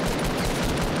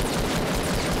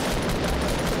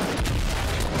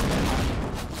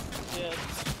 Yeah,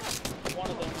 one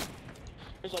of them.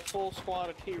 There's a full squad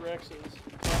of T-Rexes. I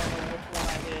don't know which one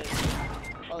I hit.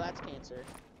 Oh, that's cancer.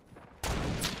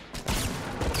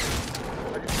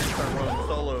 I just need to start running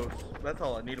solos. That's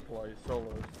all I need to play is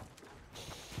solos.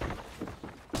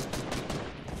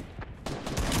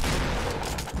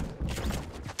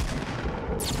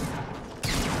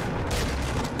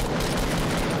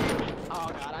 Oh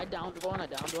god, I downed one. I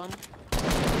downed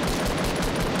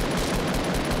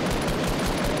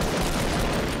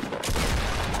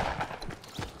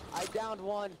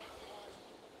one.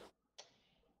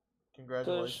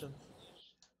 Congratulations.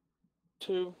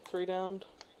 2, 3 downed.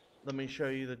 Let me show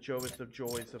you the joyous of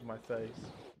joys of my face.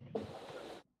 We're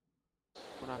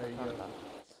not There you gonna go. talk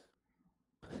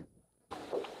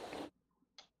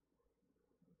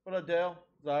What up, Dale?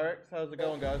 Zyrex, how's it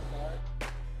going, guys?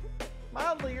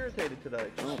 Mildly irritated today.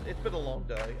 It's been a long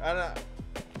day.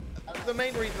 The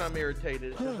main reason I'm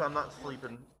irritated is because I'm not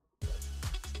sleeping.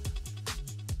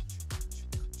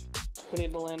 We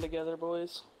need to land together,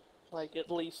 boys. Like,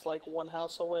 at least, like, one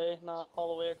house away, not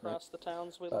all the way across the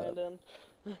towns we land in.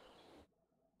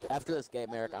 After this game,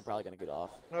 Eric, I'm probably gonna get off.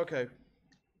 Okay.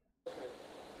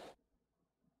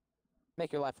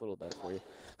 Make your life a little better for you.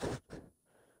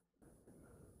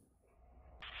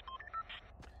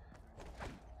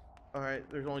 Alright,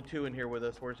 there's only 2 in here with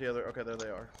us. Where's the other? Okay, there they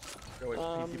are. Go wait,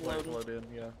 PC players load in,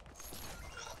 yeah.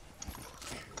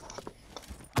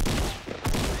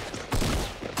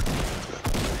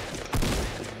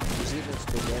 There's even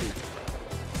spaghetti.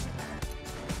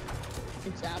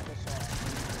 It's applesauce.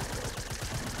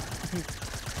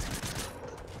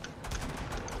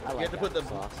 I You like have to put the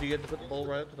applesauce. do you have to put the bowl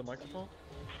right up to the microphone?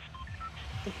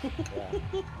 Yeah.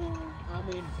 I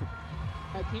mean,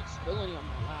 I keep spilling on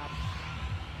my lap.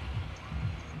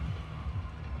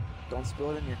 Don't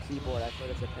spill it in your keyboard. I've heard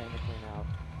it's a pain to clean out.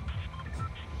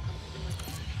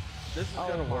 This is Oh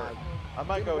gonna my. work. I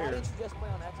might Dude, go why here. didn't you just play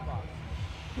on Xbox?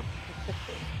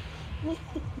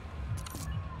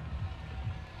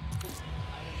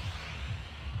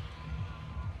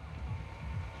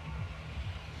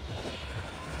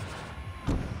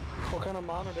 What kind of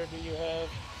monitor do you have?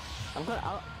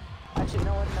 Actually, you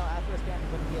know what? No, after this game,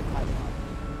 I'm gonna be a Titan pod.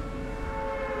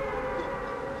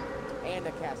 And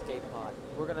a Cascade pod.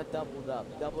 We're gonna double it up.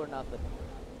 Double or nothing.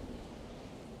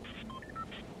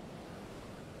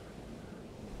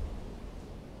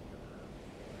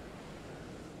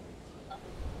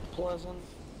 Pleasant.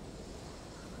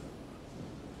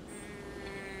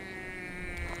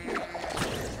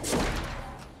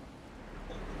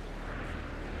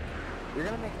 You're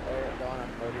gonna make Eric go on a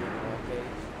murder rampage.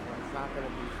 It's not gonna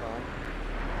be fun.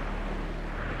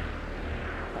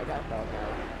 I got felt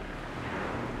out.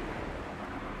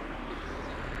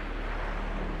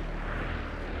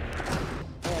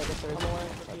 Yeah, I guess I'm there's aligned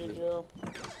with you, Joe.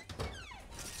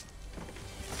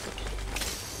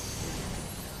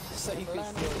 So you can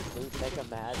steal his loot, make him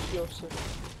mad.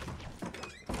 Joseph.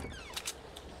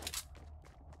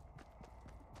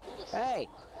 Hey!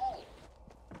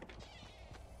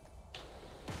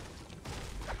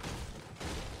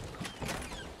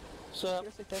 So,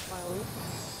 Seriously, take my loot?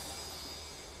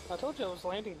 I told you I was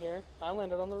landing here. I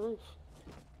landed on the roof.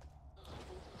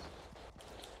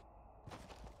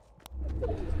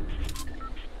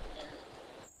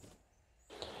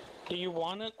 Do you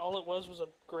want it? All it was a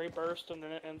gray burst and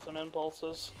some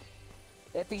impulses.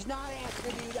 If he's not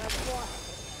answering you, that's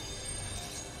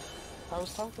what. I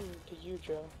was talking to you,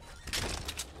 Joe.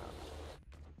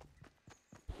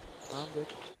 I'm good.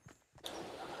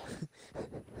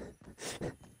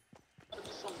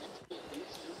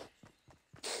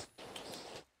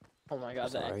 Oh my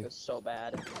god, that Sorry. echo's so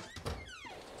bad.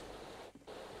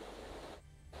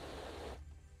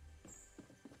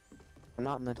 I'm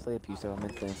not mentally abusive, I'm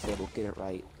mentally unstable. Get it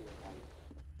right.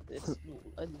 It's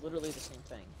literally the same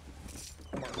thing.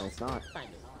 No, it's not. Kind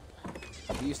of.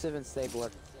 Abusive and stable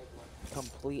are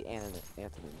complete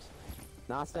antonyms.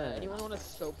 Not synonyms. Anyone want a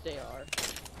scoped AR?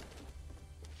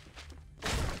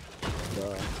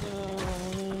 Duh.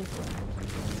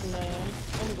 Nah,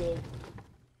 I'm good.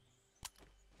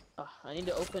 I need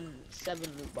to open 7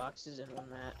 loot boxes in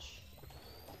one match.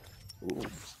 Ooh.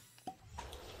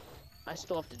 I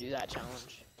still have to do that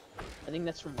challenge. I think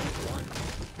that's from week 1.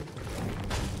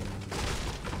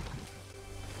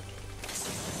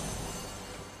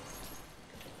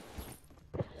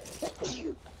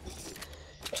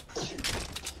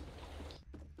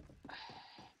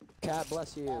 God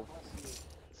bless you.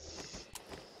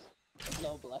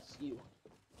 No, bless you.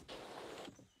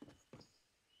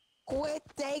 Quit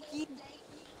taking.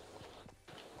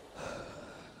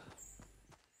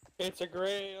 It's a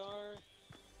gray AR,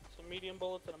 some medium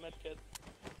bullets, and a med kit.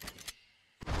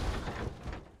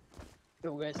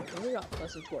 Yo guys, I think we got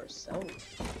lessons to ourselves.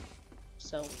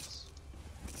 Selves.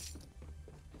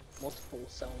 Multiple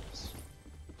selves.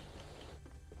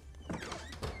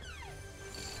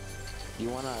 You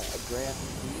want a gray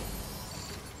FMG?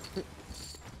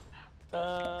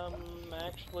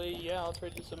 Actually, yeah, I'll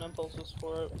trade you some impulses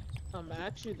for it.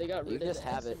 Actually, they got You rid of just the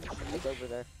have it. SMG. It's over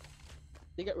there.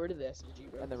 They got rid of the SMG,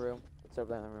 bro. In the room. It's over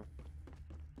there in the room.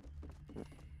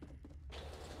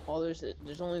 Oh, there's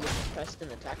only the compressed and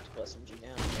the tactical SMG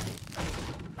now.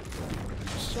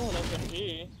 Still an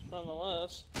FMG,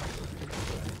 nonetheless. But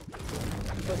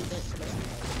it didn't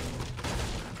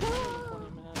specify.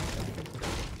 20 minutes.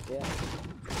 Yeah.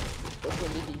 What's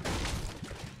what did he?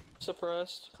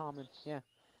 Suppressed. Common. Yeah.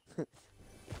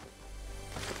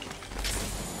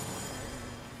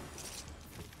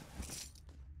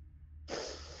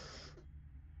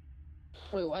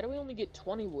 Wait, why do we only get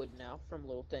 20 wood now from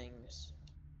little things?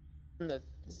 From the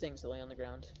things that lay on the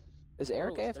ground. Is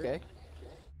Eric Oh, it's AFK?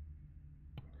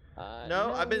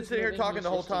 No, I've been he's sitting here moving, talking he's the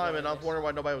whole just time, and I was erroneous. wondering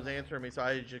why nobody was answering me, so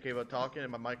I just gave up talking,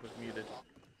 and my mic was muted.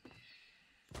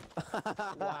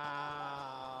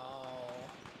 Wow.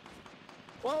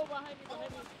 Whoa, behind me,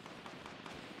 behind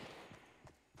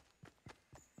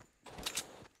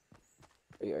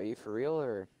me. Are you for real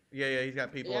or? Yeah, he's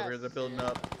got people over here. They're Yes. building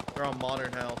up. They're on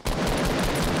Modern House.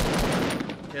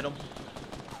 Hit them.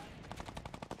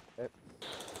 Yep.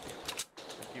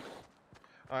 Thank you.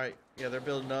 Alright, yeah, they're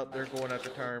building up. They're going after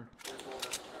term. I'm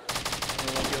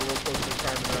gonna get a little closer to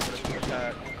term, and then I'm gonna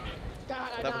attack.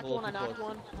 God, I That was knocked a little one, I too knocked close.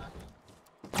 one.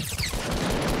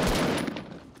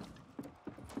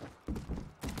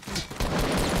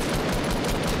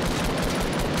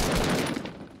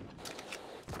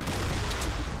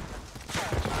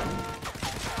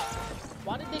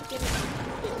 Why did they give it?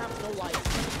 They have no life.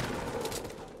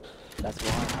 That's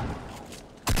why.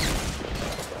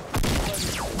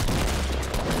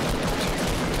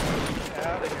 Get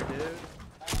out of here, dude.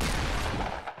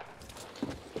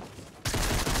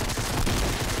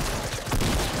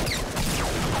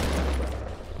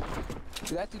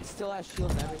 Dude, that dude still has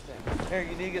shield and everything. Eric,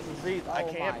 you need to get some seats. I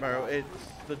Oh can't, my bro. God. It's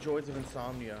the joys of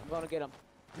insomnia. I'm gonna get him.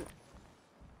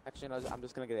 Actually, no, I'm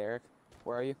just gonna get Eric.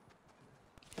 Where are you?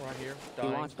 Right here. He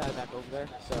Dying. launched pad back over there,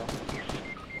 so.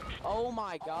 Oh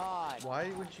my god!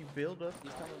 Why would you build up?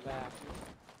 He's coming back.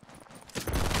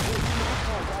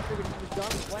 Oh, I figured he was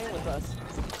done playing with us.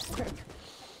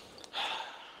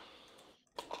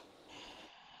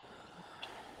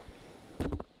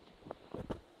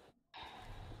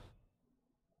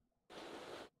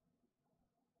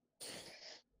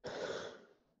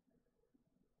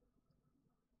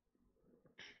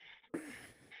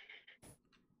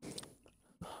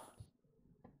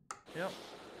 Yep.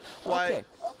 Why? Okay.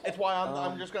 It's why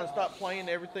I'm just gonna stop playing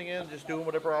everything in, just doing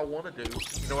whatever I want to do.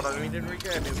 You know what I mean,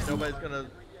 Enrique? I mean, nobody's gonna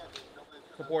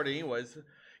support it anyways.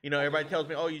 You know, everybody tells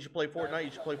me, "Oh, you should play Fortnite.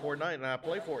 You should play Fortnite," and I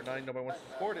play Fortnite. Nobody wants to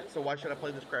support it, so why should I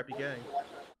play this crappy game?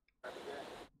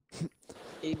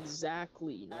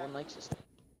 Exactly. No one likes this.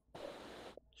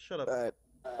 Shut up. Alright,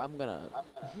 I'm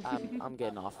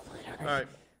getting off. All right.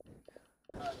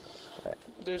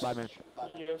 There's Bye, man.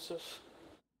 Joseph.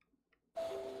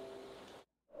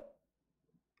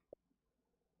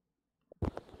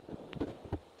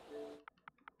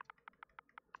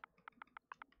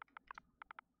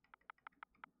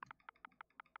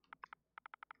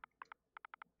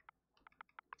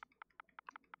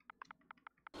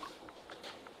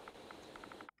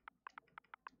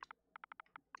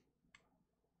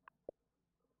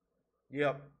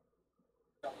 Yep.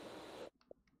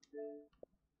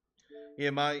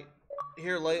 Yeah,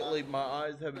 here lately, my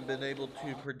eyes haven't been able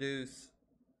to produce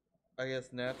I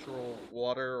guess, natural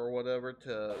water or whatever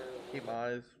to keep my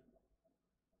eyes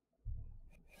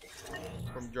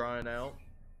from drying out.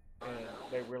 And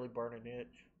they really burn an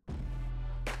itch.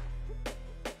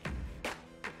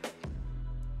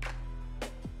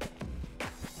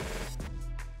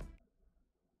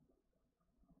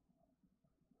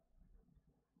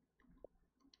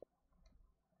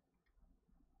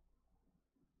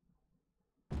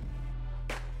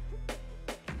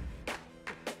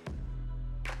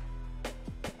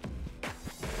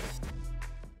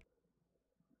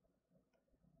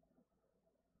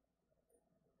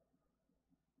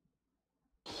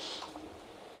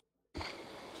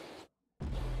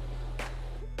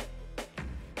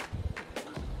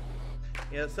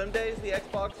 Yeah, some days the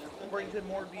Xbox brings in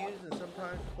more views, and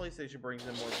sometimes the PlayStation brings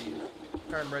in more views.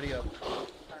 Turn ready up.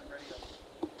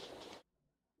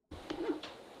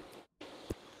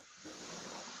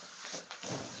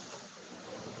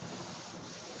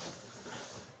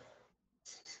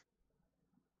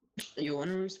 Yo,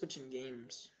 when are we switching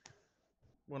games?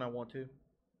 When I want to.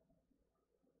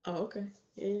 Oh, okay.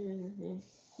 Yeah.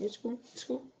 It's cool. It's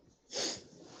cool.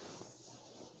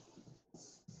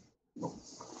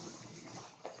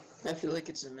 I feel like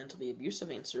it's a mentally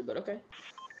abusive answer, but okay.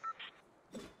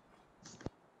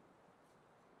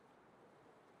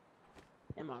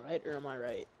 Am I right or am I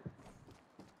right?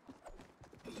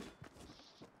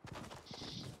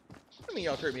 I mean,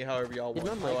 y'all treat me however y'all Did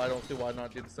want, my so mic- I don't see why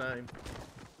not do the same.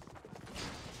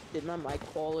 Did my mic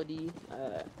quality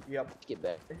Yep. get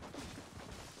better?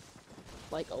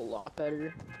 Like a lot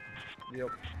better? Yep.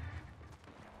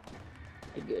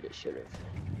 Good, it should have.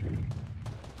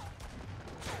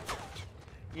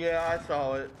 Yeah, I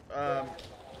saw it.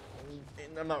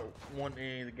 And I'm not wanting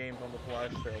any of the games on the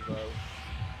flash sale though.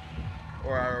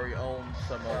 Or I already own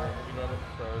some of them, you know what I mean?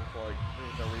 So it's like,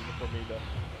 there's no reason for me to...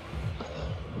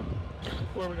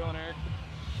 Where are we going, Eric?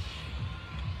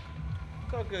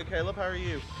 It's all good, Caleb. How are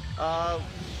you?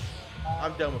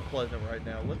 I'm done with Pleasant right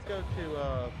now. Let's go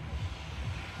to,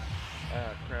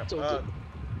 crap. It's okay.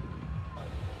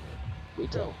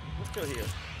 Retail. Let's go here.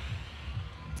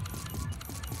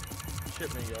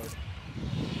 Shipment yard.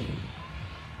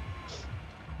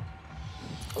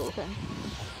 Okay.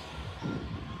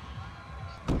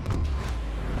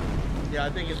 Yeah, I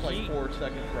think it's like 4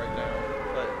 seconds right now,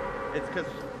 but it's because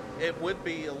it would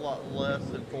be a lot less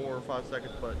than 4 or 5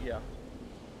 seconds, but yeah.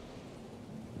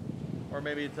 Or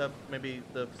maybe it's up, maybe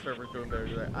the server's doing better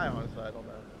today. I honestly, I don't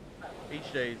know.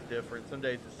 Each day is different. Some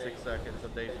days it's 6 seconds,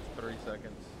 some days it's 3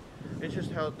 seconds. It's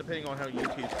just how, depending on how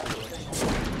YouTube's doing.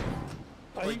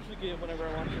 I usually get, whenever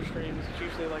I watch your streams, it's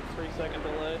usually like 3 second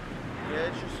delay.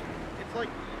 Yeah, it's like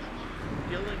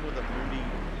dealing with a moody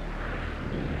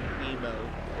emo.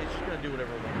 It's just gonna do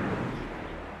whatever it wants.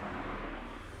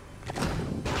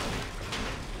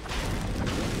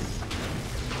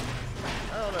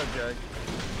 I don't know, Jay.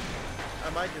 I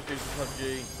might just do some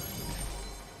PUBG.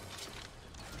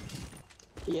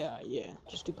 Yeah.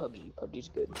 Just do PUBG. PUBG's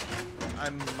good. I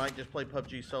might just play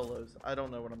PUBG solos. I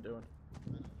don't know what I'm doing.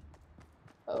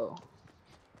 Oh.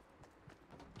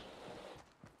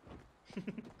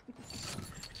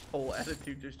 Whole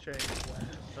attitude just changed.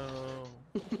 Oh.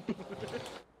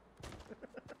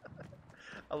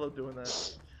 I love doing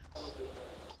that.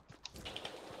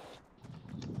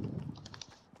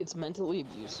 It's mentally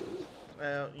abusive.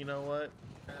 Well, you know what?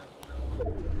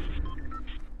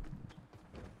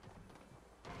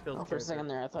 Oh, for a second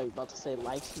there, I thought you were about to say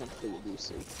life's mentally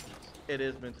abusive. It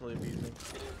is mentally abusing.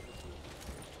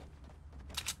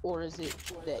 Or is it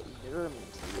that you're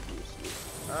mentally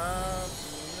abusive?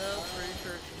 No, pretty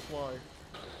sure it's just life.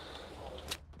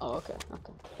 Oh,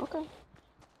 okay.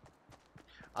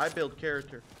 I build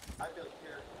character.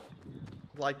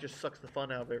 Life just sucks the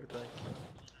fun out of everything.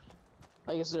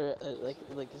 Like, is there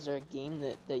is there a game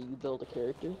that you build a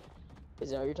character? Is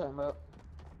that what you're talking about?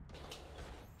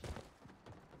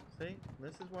 See,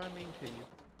 this is what I mean to you.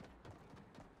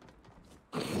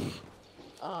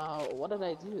 What did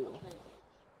I do?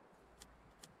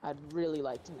 I'd really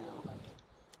like to know.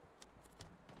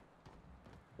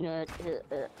 You know, here,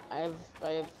 I have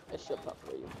a ship up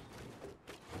for you.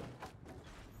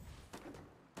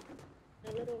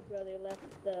 My little brother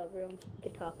left the room. He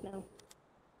can talk now.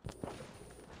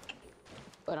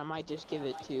 But I might just give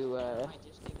it to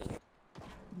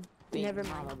Big Never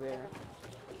mind. Mama Bear.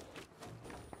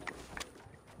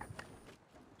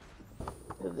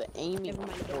 The aiming Never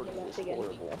mind, for don't is do that again.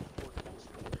 horrible.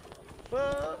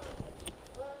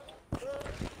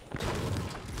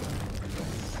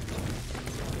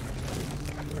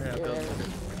 Yeah,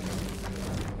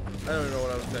 I don't know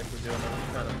what I was actually doing. I was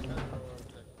kind of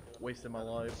wasting my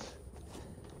life.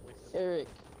 Eric,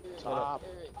 Stop.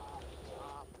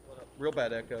 Real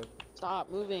bad echo.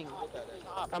 Stop moving.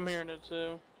 Stop. I'm hearing it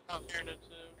too.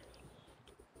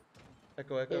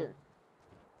 Echo, echo. Here.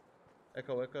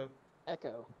 Echo, echo.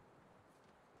 Echo.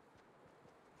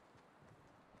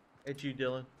 It's you,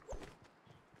 Dylan.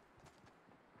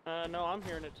 No, I'm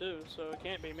hearing it too, so it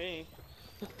can't be me.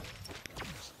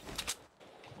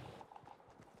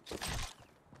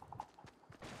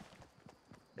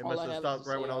 It All must I have have stopped is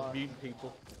right when I was CR. muting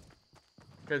people.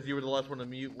 Because you were the last one to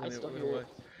mute when I it still went hear away. it.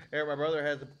 Eric, my brother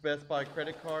has a Best Buy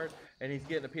credit card, and he's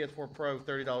getting a PS4 Pro,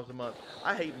 $30 a month.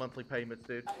 I hate monthly payments,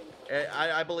 dude.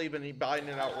 I believe in buying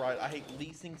it outright. I hate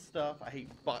leasing stuff. I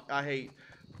hate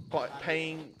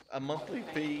paying a monthly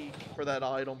fee for that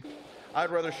item. I'd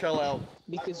rather shell out.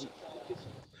 Because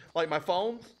Like my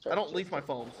phones, I don't lease my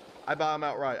phones. I buy them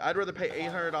outright. I'd rather pay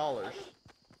 $800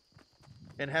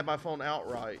 and have my phone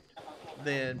outright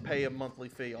than pay a monthly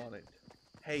fee on it.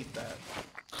 Hate that.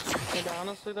 And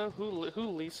honestly though, who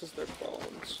leases their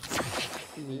phones?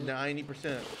 90%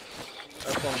 of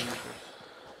phone users.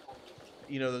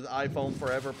 You know, those iPhone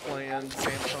Forever plans,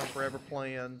 Samsung Forever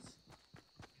plans.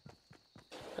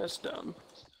 That's dumb.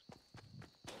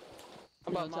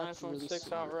 I bought my iPhone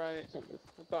 6 outright.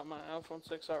 I bought my iPhone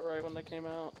 6 outright when they came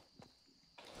out.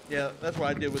 Yeah, that's what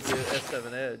I did with the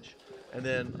S7 Edge. And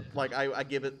then, like, I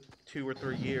give it 2 or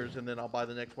 3 years, and then I'll buy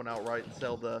the next one outright and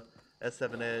sell the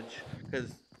S7 Edge.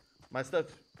 Because my stuff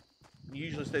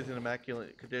usually stays in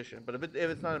immaculate condition. But if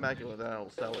it's not immaculate, then I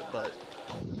don't sell it. But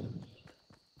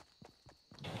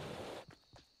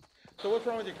so what's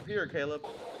wrong with your computer, Caleb?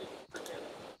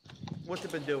 What's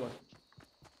it been doing?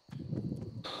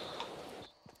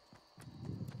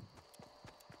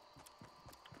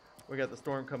 We got the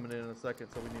storm coming in a second,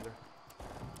 so we need to...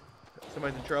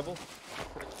 Somebody's in trouble?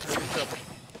 Who's in trouble?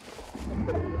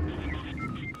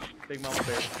 Big Mama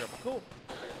Bear's in trouble. Cool.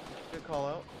 Good call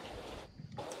out.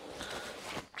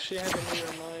 She had to mute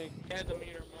her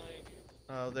mic.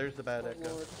 Oh, there's the bad echo.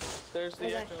 Lord. There's the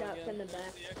I got echo shot again. from the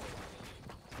back.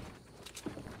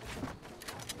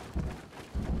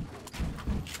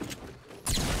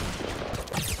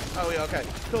 Oh, yeah, okay.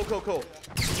 Cool.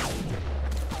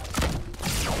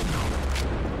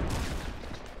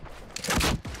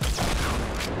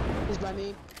 he's by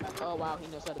me. Oh wow, he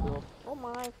knows how to build. Oh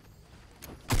my.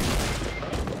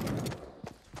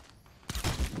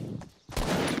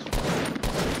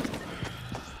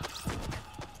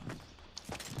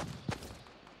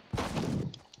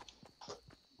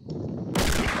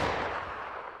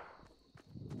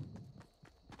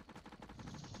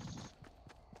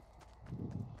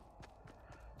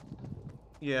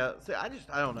 Yeah, see, I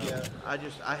don't know. Yeah.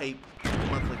 I hate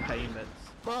monthly payments.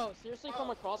 Bro, seriously, from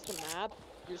across the map,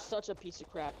 you're such a piece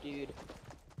of crap, dude.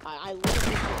 I literally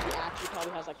think he actually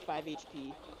probably has like 5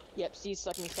 HP. Yep, C's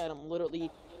sucking inside him, literally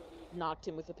knocked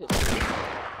him with a pistol.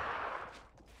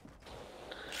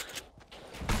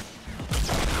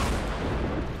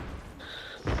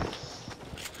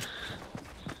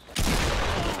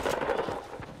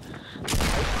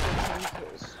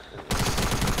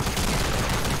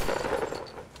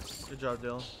 Good job,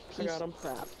 Dylan. Piece of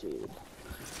crap, dude.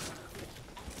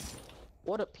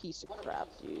 What a piece of crap,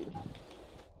 dude.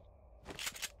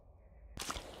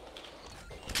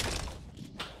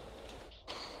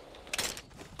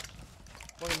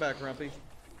 Welcome back, Rumpy.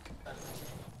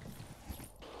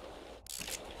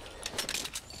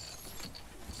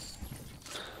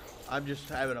 I'm just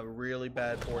having a really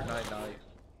bad Fortnite night.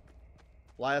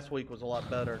 Last week was a lot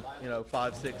better. You know,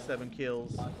 5, 6, 7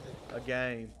 kills a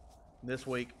game. This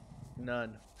week,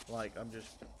 none. Like, I'm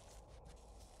just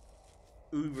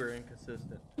uber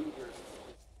inconsistent.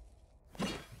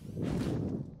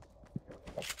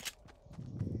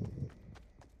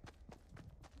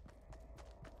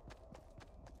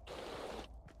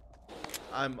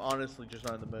 I'm honestly just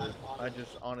not in the mood. I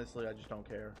just don't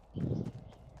care.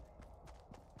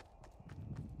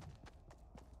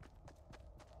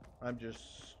 I'm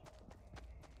just,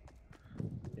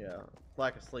 yeah,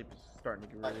 lack of sleep is starting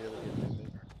to really get to me.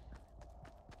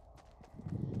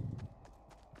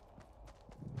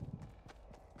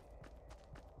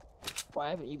 Why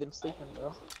haven't you been sleeping,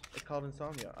 bro? It's called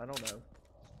insomnia. I don't know.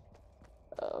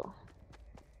 Oh.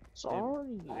 Sorry.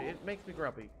 It makes me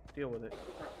grumpy. Deal with it.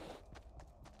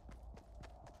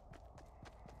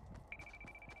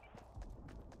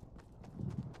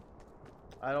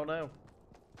 I don't know.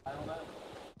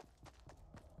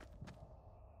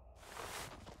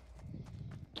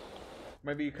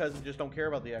 Maybe your cousins just don't care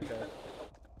about the echo.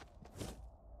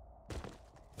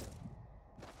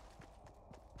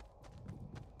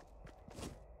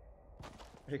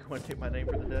 Are you going to take my name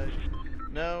for the day?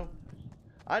 No.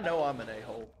 I know I'm an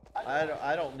a-hole.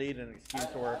 I don't need an excuse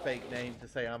or a fake name to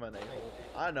say I'm an a-hole.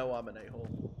 I know I'm an a-hole.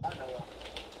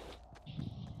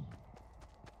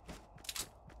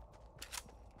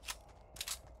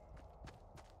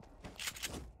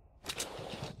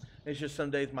 It's just some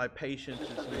days my patience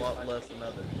is a lot less than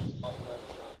others.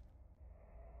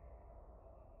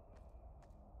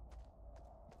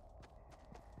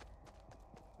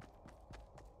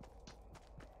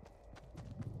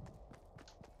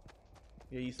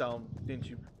 Yeah, you saw him, didn't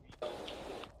you?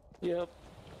 Yep.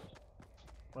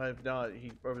 Well, if not,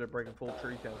 he's over there breaking full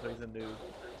tree count, so he's a noob.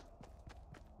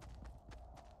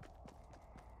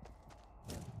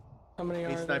 How many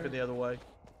He's are sniping there? the other way.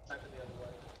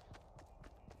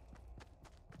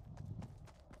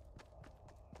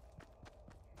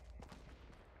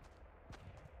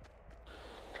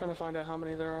 Trying to find out how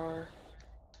many there are.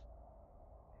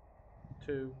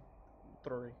 2,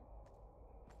 3.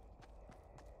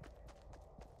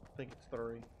 I think it's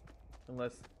 3.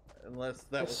 Unless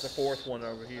that was the 4th one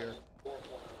over here.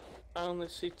 I only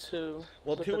see 2.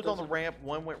 Well, but 2 that was on the doesn't- ramp,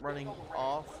 1 went running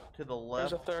off to the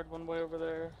There's left. a third one way over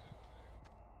there.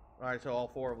 Alright, so all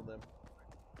 4 of them.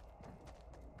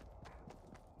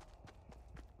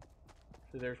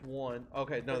 So there's 1.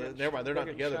 Okay, no, They're never mind. They're not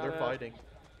getting together. shot They're at. fighting.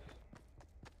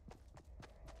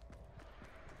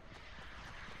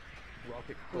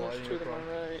 Rocket Well, there's gliding 2 to my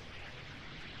across. right.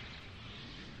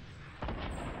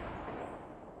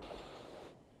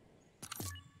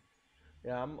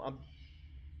 Yeah, I'm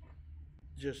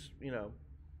just, you know,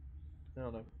 I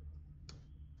don't know.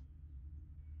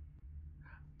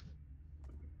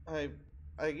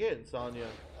 I get insomnia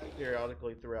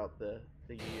periodically throughout the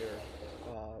year.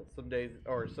 Some days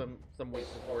or some weeks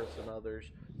is worse than others.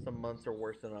 Some months are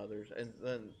worse than others, and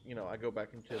then I go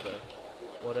back into the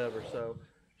whatever. So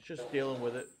it's just dealing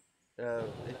with it.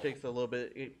 It takes a little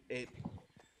bit.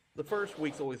 The first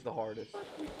week's always the hardest.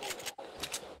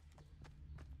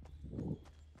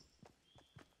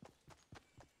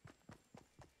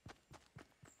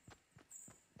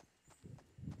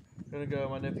 Gonna go.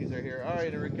 My nephews are here. All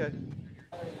right, Enrique.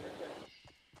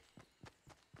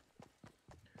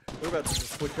 We're about to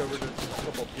just switch over to a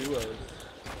couple duos.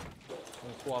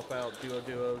 And swap out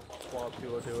duos, swap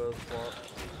duos, swap.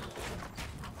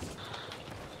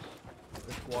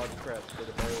 The squad scraps for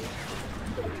the barrels.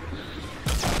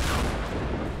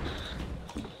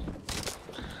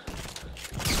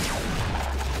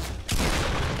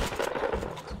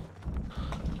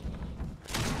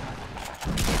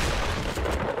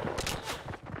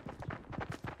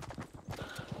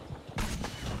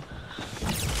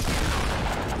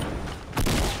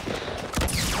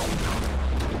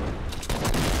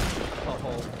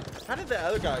 How did the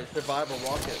other guy survive a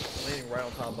rocket landing right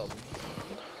on top of him?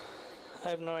 I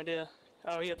have no idea.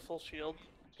 Oh, he had full shield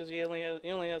because he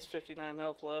only has 59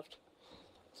 health left.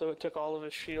 So it took all of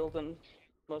his shield and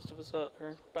most of his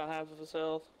or about half of his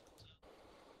health.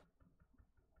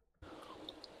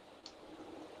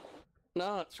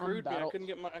 No, it screwed me. I couldn't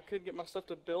get my stuff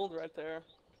to build right there.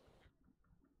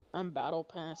 I'm battle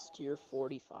pass tier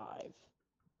 45.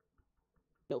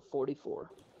 No, 44.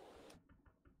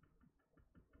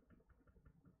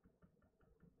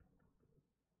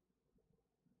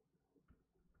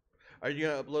 Are you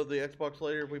gonna upload the Xbox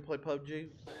later if we play PUBG,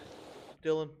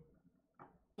 Dylan?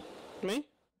 Me?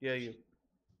 Yeah, you.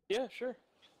 Yeah, sure.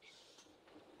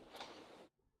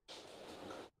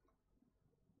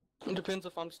 It depends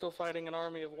if I'm still fighting an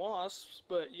army of wasps,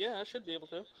 but yeah, I should be able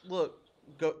to. Look,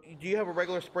 go. Do you have a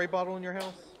regular spray bottle in your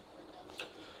house?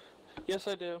 Yes,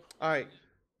 I do. All right.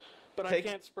 But I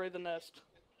can't spray the nest.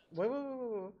 Wait.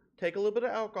 Take a little bit of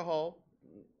alcohol,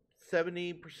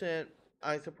 70%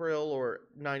 isopropyl or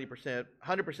 90%.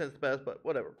 100% is the best, but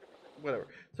whatever.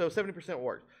 So 70%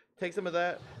 works. Take some of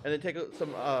that, and then take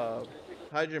some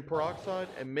hydrogen peroxide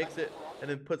and mix it, and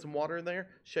then put some water in there.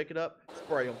 Shake it up,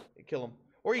 spray them, kill them.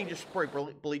 Or you can just spray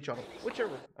bleach on them,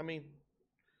 whichever. I mean.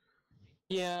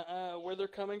 Yeah, where they're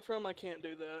coming from, I can't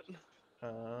do that.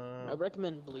 I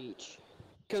recommend bleach.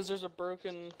 Because there's a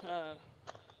broken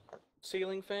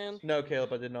ceiling fan. No,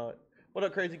 Caleb, I did not. What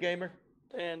up, crazy gamer?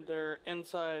 And they're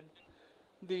inside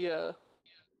the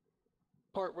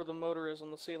part where the motor is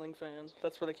on the ceiling fan.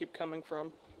 That's where they keep coming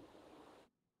from.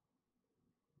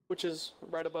 Which is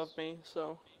right above me,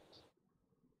 so.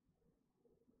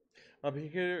 My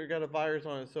computer got a virus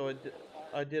on it, so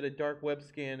I did a dark web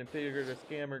scan and figured a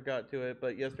scammer got to it,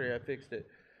 but yesterday I fixed it.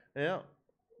 Yeah.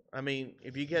 I mean,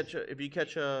 if you catch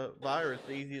a virus,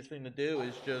 the easiest thing to do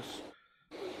is just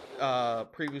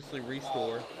previously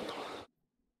restore.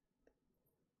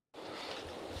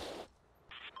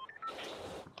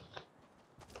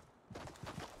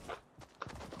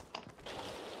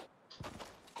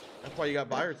 why you got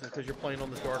viruses, because you're playing on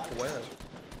the dark web.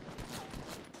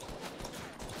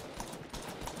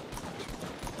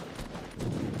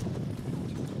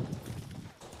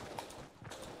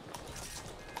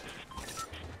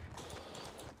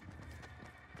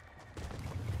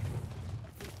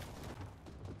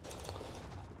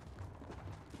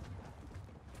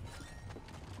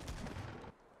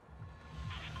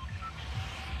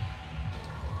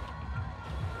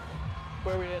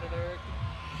 Where we headed, Eric?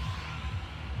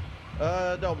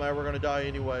 Don't matter. We're gonna die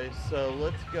anyway. So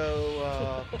let's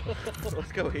go.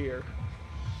 Let's go here.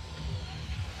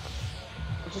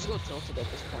 Let's just go tilted at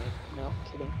this point. No,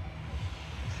 kidding.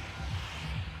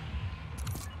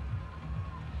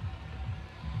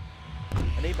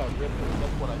 I need my ripple.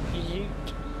 That's what I need. Yeet.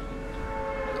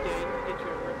 Yeah, you can get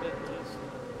your ribbon, just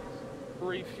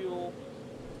refuel.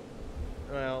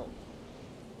 Well,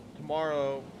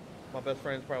 tomorrow, my best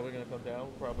friend's probably gonna come down.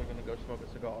 We're probably gonna go smoke a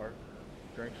cigar,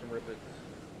 drink some ribbons.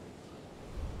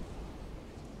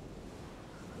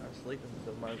 I'm sleeping,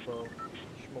 so might as well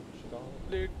smoke a cigar.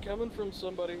 Dude, coming from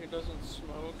somebody who doesn't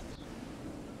smoke,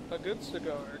 a good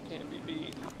cigar can't be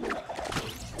beat.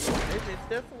 It's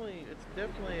definitely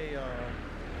a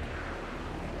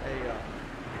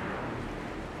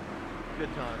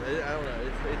good time. I don't know.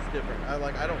 It's different.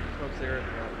 I don't smoke cigarettes,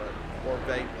 or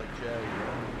vape like Jay.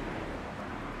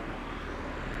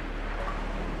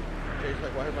 Jay's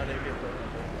like, why did my name get thrown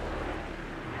out there?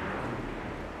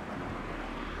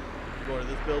 You going to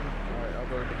this building? Alright, I'll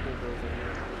go to the pool building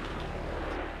here.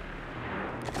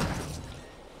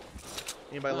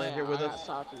 Anybody land here with us?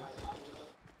 I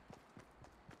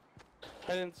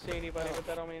didn't see anybody, but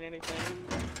that don't mean anything.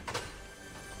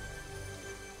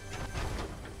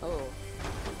 Oh,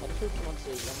 I just heard someone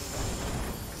say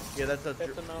young. Yeah, that's a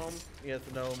gnome. Yeah, it's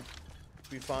a gnome.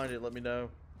 If you find it, let me know.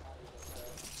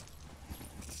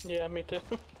 Yeah, me too.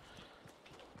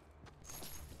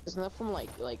 Isn't that from like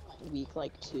week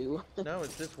 2? No,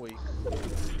 it's this week.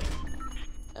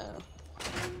 Oh.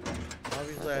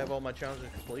 Obviously, I have all my challenges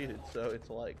completed, so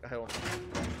it's like I don't.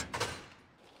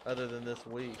 Other than this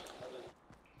week,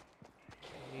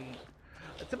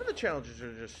 some of the challenges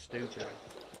are just stupid.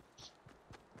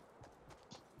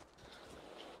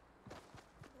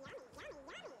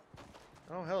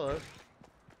 Oh, hello.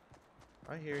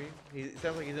 I hear you. He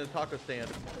sounds like he's in a taco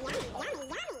stand.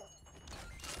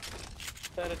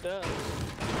 That it does.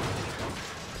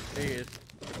 There he is.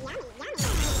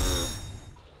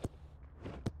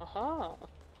 Aha.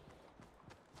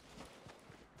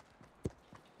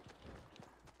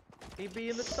 He be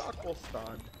in the taco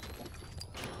stand.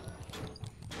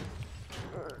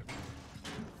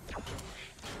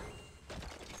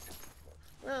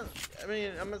 Well, I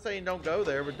mean, I'm not saying don't go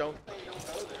there, but don't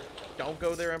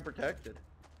go there unprotected.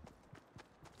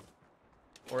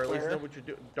 Or at least know what you're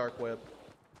doing. Dark web.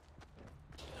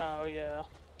 Oh yeah.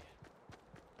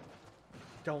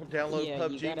 Don't download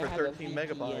PUBG for 13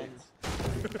 megabytes.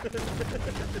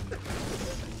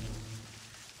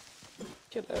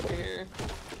 Get out of here.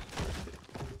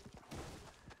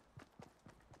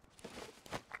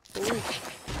 Ooh,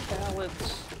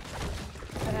 pallets.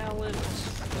 Pallets.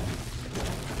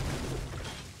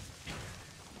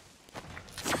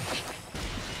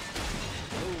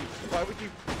 Why would you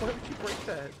break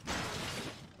that?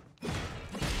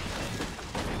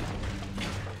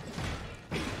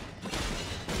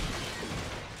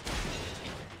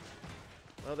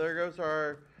 Well, there goes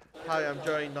our "Hi, I'm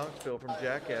Johnny Knoxville" from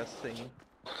Jackass scene.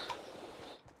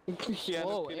 Yeah,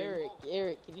 whoa, no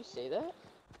Eric, can you say that?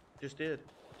 Just did.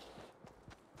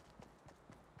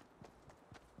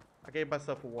 I gave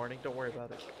myself a warning. Don't worry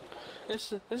about it.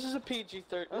 This is a PG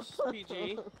This is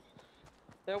PG.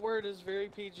 That word is very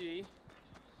PG.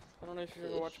 I don't know if you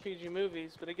ever watch PG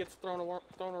movies, but it gets thrown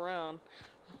around.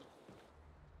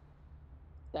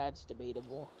 That's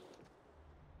debatable.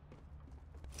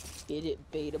 Is it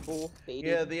baitable?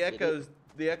 Yeah, the echo's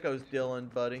Dillon,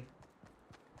 buddy.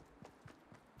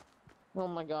 Oh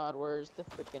my god, where's the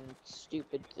freaking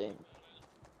stupid thing?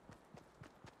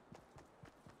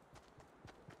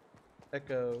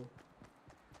 Echo.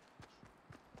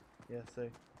 Yeah,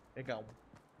 see. Echo.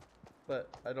 But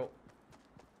I don't.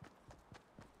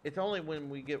 It's only when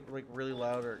we get like really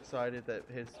loud or excited that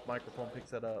his microphone picks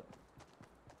that up.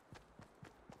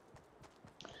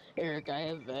 Eric, I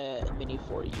have a mini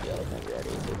for you. I'm ready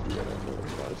to feel it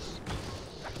close.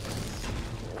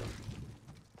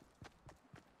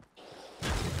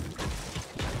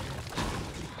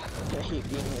 I hate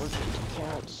being worked into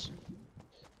counts.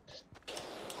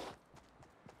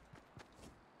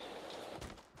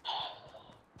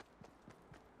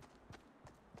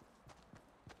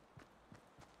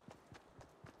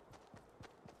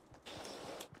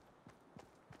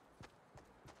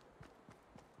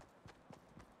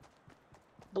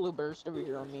 Blue burst over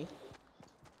here on me.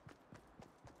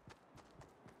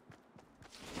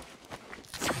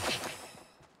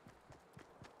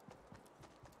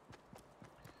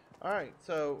 Alright,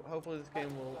 so hopefully this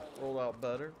game will roll out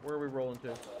better. Where are we rolling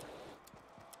to?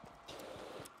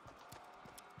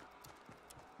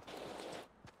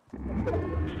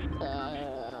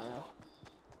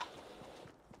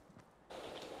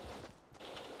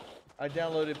 I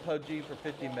downloaded PUBG for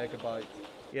 50 megabytes.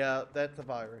 Yeah, that's a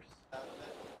virus.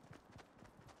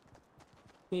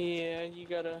 Yeah, you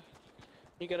gotta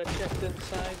check the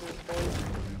sizes, boys.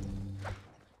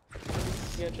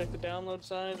 You gotta check the download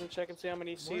size and check and see how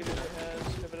many seeders it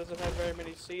has. If it doesn't have very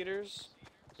many seeders,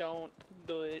 don't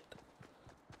do it.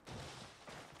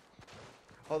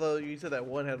 Although you said that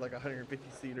one had like 150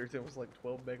 seaters, it was like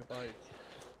 12 megabytes.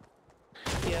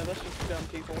 Yeah, that's just dumb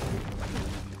people.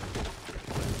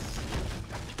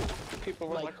 People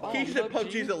were like, oh, He said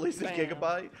PUBG's PUBG's at least a banned.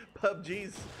 gigabyte.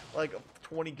 PUBG's like a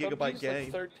 20 gigabyte PUBG's game.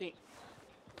 like 13.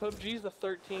 PUBG's the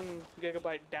 13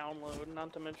 gigabyte download,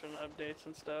 not to mention updates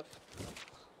and stuff.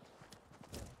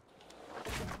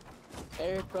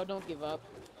 Eric, bro, don't give up.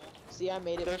 See, I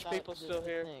made it. There's without people this still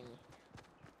here. thing.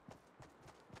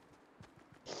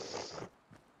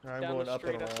 Alright, I'm Down going the up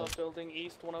street, and I saw around. building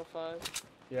east 105.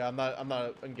 Yeah, I'm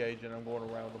not engaging. I'm going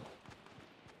around them.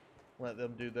 Let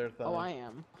them do their thing. Oh, I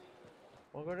am.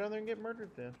 Well, go down there and get murdered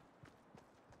then.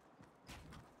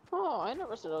 Oh, I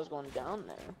never said I was going down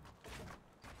there.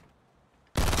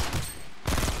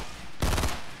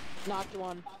 Knocked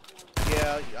one.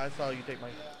 Yeah, I saw you take my.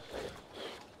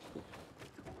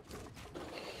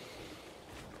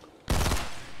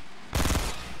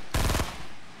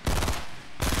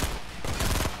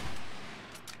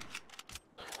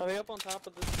 Are they up on top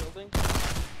of this building?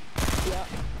 Yeah.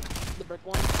 The brick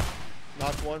one.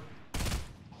 Knocked one.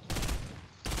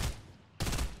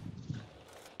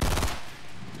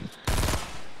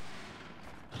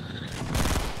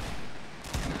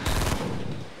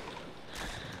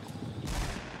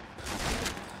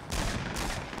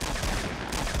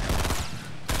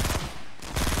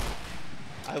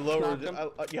 I lowered.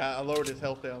 I lowered his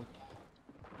health down.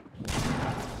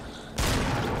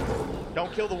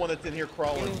 Don't kill the one that's in here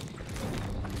crawling.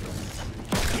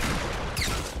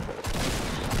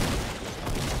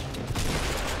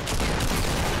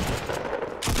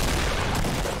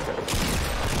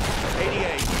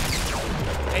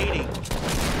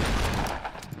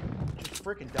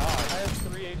 Freaking die. I have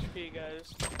 3 HP,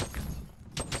 guys.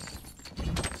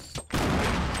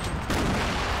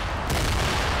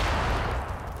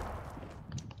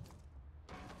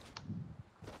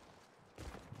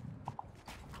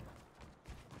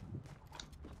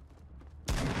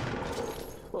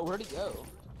 Well, where'd he go?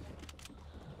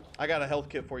 I got a health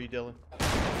kit for you, Dillon.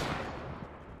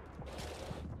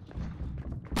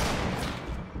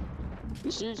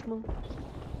 You serious, man?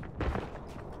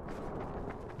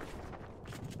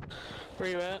 Where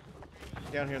you at?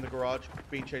 Down here in the garage,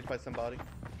 being chased by somebody.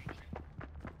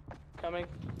 Coming.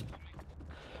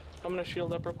 I'm gonna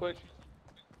shield up real quick.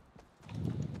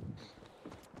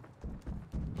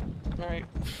 Alright,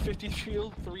 50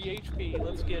 shield, 3 HP,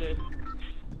 let's get it.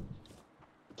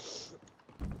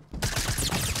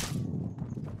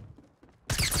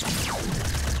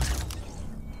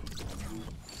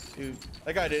 Dude,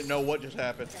 that guy didn't know what just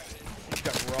happened. He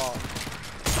got rocked.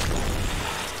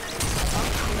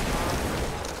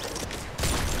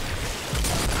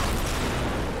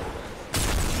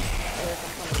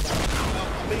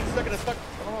 I'm being stuck in a stuck.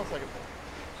 Hold on a second.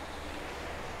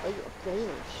 Are you okay?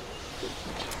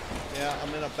 Yeah,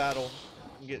 I'm in a battle.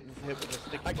 I'm getting hit with a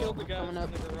sticky I killed the bomb. guy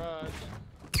in the garage.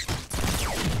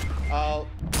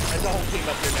 There's a whole team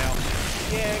up here now.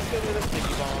 Yeah, kill me with a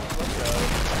sticky bomb. Let's go.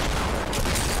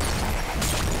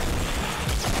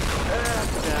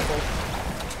 Snapple.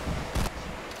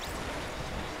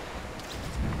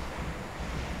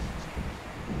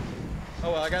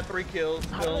 Oh well, I got 3 kills.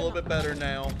 Feeling a little bit better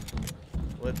now.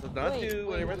 Let's not do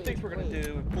what everyone thinks we're gonna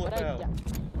do and flip out.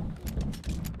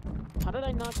 How did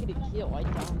I not get a kill? I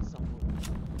downed someone.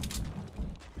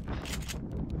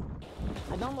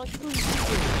 I downed like 3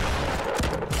 people.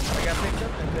 I got picked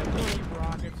up and then 20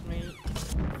 rockets, mate.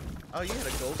 oh, you had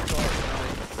a gold star.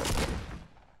 Nice.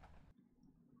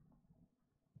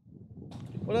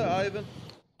 What up, Ivan?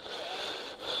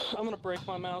 I'm gonna break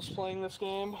my mouse playing this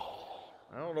game.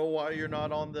 I don't know why you're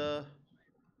not on the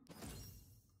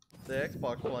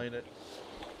Xbox playing it.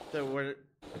 Then we're,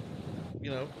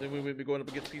 you know, then we would be going up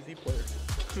against PC players.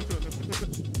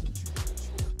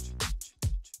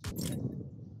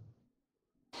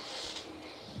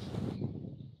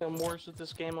 I'm worse at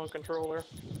this game on controller.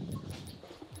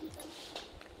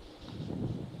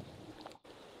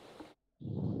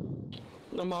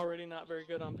 I'm already not very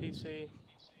good on PC.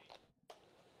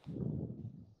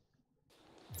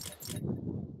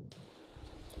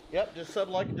 Yep, just sub,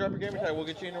 like, and drop your gamer tag. We'll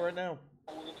get you in right now.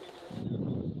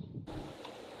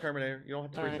 Terminator, you don't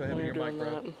have to breathe so heavy in your mic,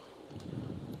 bro.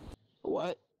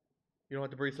 What? You don't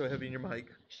have to breathe so heavy in your mic.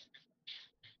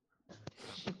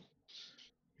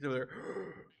 He's over there.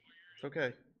 It's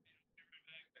okay.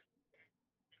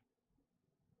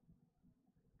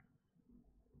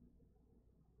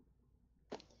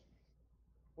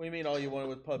 What do you mean all you wanted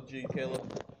was PUBG,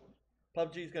 Caleb?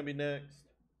 PUBG's gonna be next.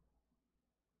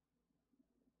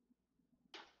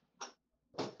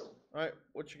 Alright,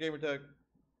 what's your gamer tag?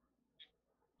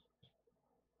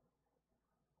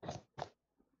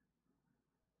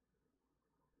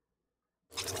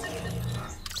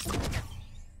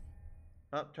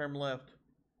 Up, turn left.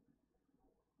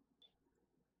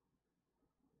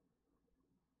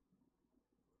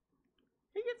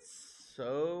 He gets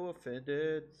so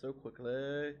offended so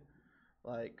quickly.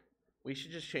 Like, we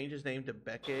should just change his name to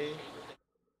Becky.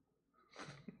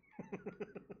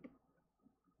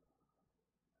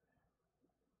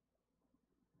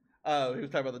 Oh, he was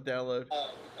talking about the download.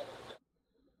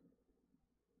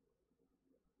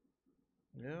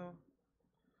 Yeah.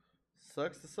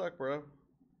 Sucks to suck, bro.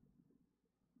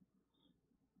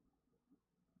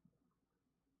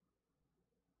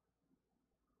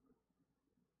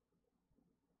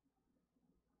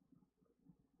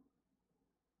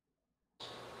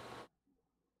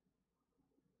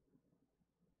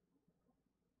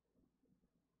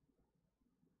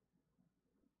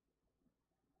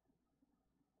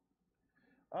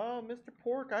 Oh, Mr.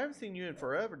 Pork, I haven't seen you in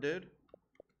forever, dude.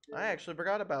 I actually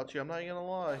forgot about you, I'm not even gonna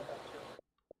lie.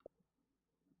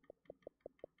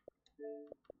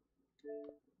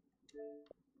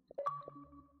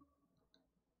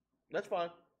 That's fine.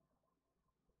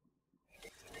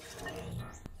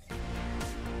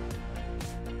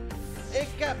 It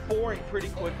got boring pretty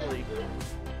quickly.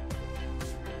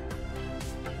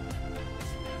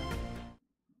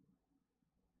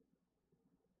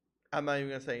 I'm not even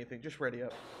gonna say anything, just ready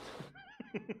up.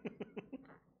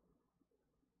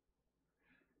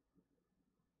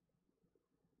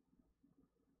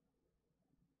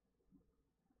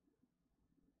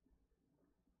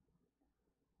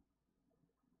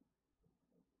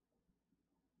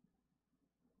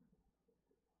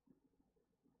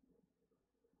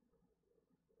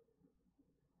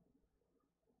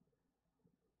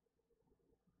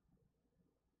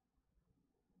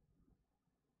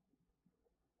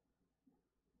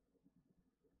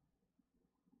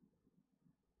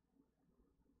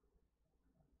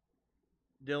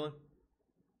 Dillon?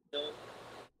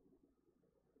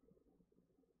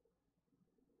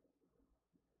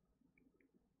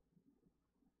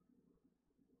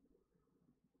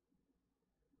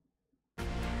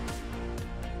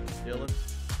 Dillon?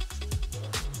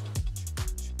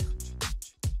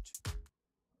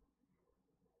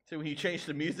 So when you change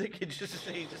the music, he just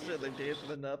sit there dancing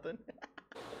to nothing.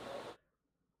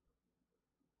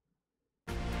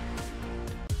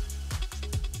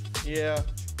 Yeah,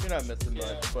 you're not missing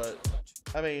much, but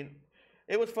I mean,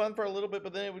 it was fun for a little bit,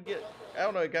 but then it would get, I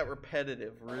don't know, it got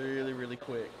repetitive really, really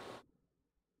quick.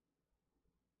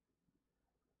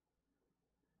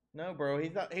 No, bro,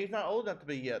 he's not old enough to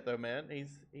be yet, though, man.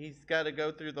 He's got to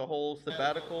go through the whole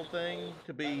sabbatical thing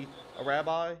to be a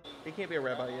rabbi. He can't be a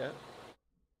rabbi yet.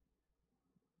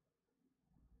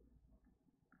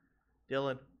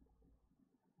 Dillon.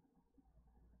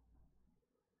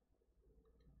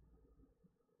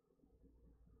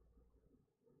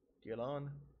 Dillon.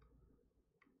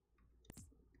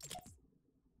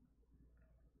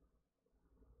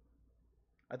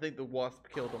 I think the wasp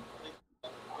killed him.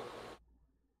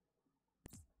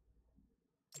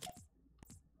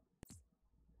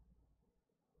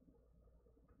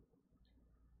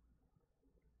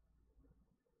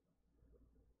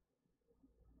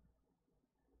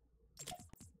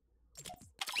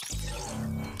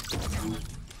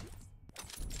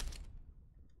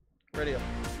 Ready up.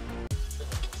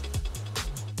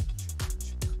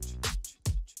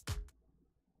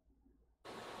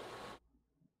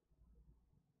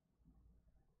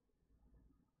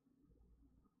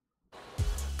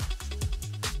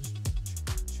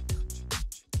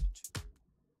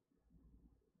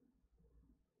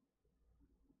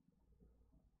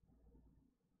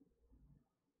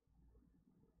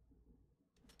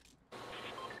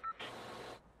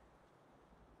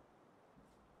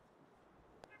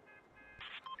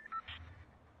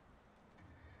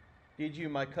 Did you,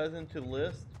 my cousin, to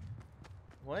list?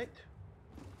 What?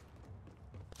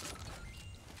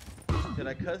 Did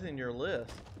I cousin your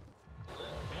list? I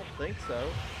don't think so.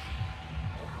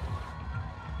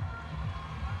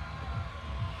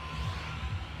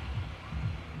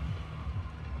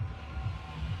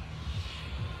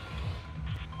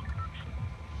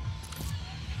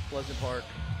 Pleasant Park.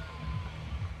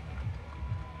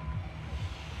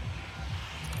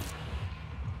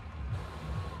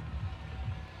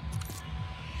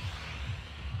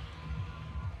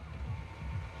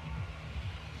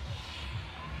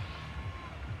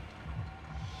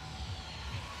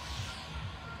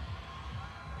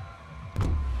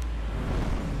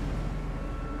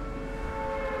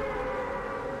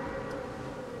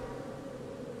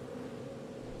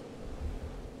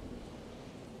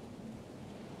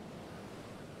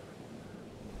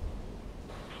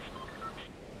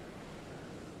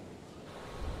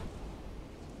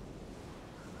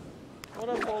 What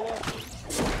up, Bola?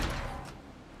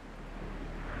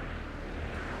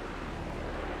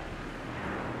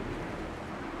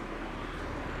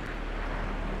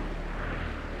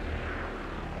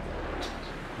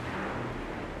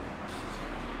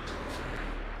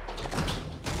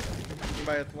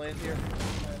 Anybody have to land here?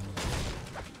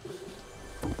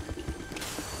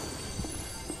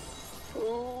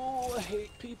 Oh, I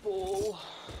hate people.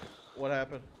 What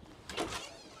happened?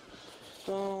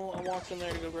 Oh, I walked in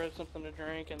there to go grab something to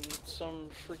drink, and some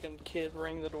freaking kid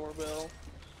rang the doorbell.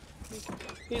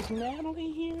 Is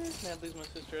Natalie here? Natalie's my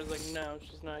sister. I was like, no,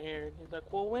 she's not here. He's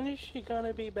like, well, when is she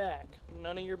gonna be back?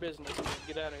 None of your business.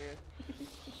 Get out of here.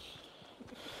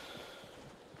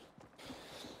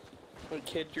 Well,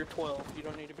 kid, you're 12. You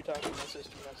don't need to be talking to my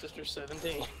sister. My sister's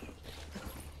 17.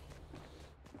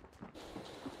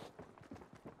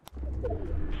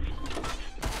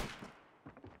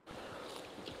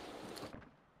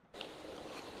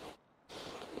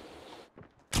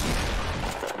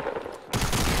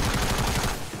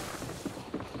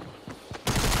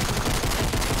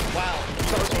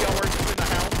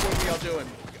 Doing?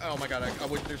 Oh my god, I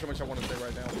wish there's so much I want to say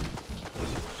right now.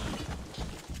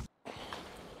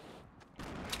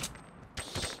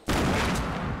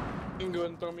 You can go ahead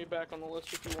and throw me back on the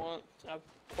list if you want. I've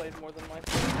played more than my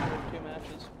 2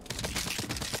 matches.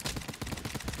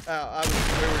 I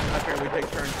figured we'd take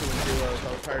turns doing duos.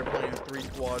 I was tired of playing 3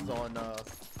 squads on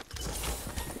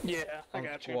yeah, I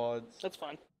got squads. You. That's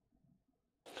fine.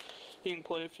 You can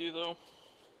play a few though.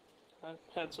 I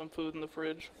had some food in the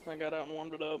fridge. I got out and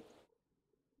warmed it up.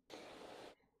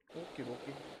 Okay.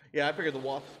 Yeah, I figured the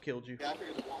wasps killed you.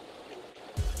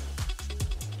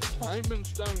 I ain't been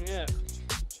stung yet.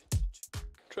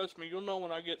 Trust me, you'll know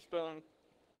when I get stung.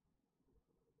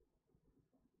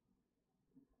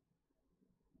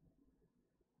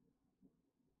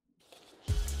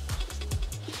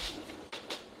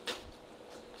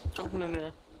 I went in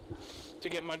there to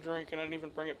get my drink and I didn't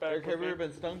even bring it back. Have you ever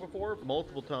been stung before?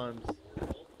 Multiple times.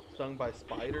 Stung by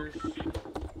spiders,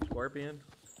 scorpion,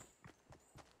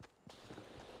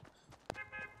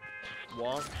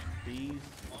 wasps, bees,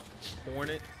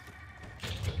 hornets.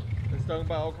 Been stung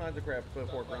by all kinds of crap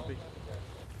before, Grumpy.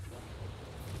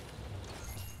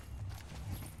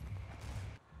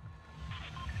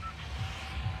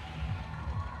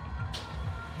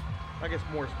 I guess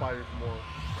more spiders, more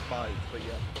bites, but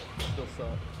yeah, still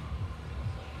suck.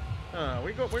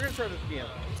 We're gonna try this again.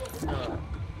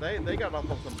 They got off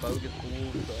on some bogus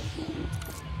bull stuff.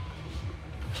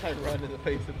 I run in the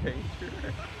face of danger.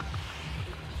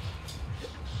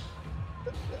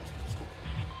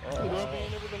 You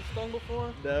ain't never been stung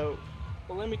before? No.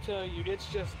 Well, let me tell you, it's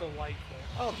just delightful.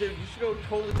 Oh, dude, you should go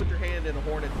totally put your hand in a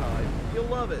hornet's hide. You'll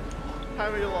love it.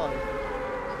 Time of your life.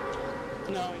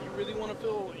 No, you really want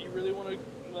to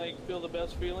like feel the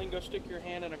best feeling. Go stick your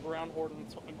hand in a ground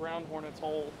hornet's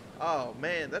hole. Oh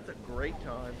man, that's a great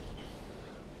time.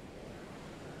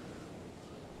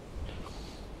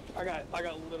 I got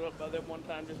lit up by them one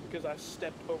time just because I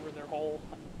stepped over their hole.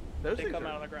 Those they things come are,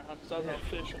 out of the ground, so I was out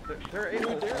fishing. They're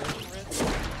able to.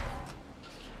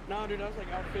 No, dude, I was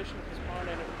like out fishing at this pond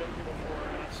I'd never been here before,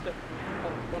 and I stepped a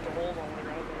bunch of holes on the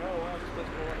ground. I was like, oh wow, this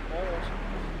doesn't look like holes.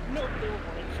 Nope, they were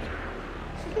hornets.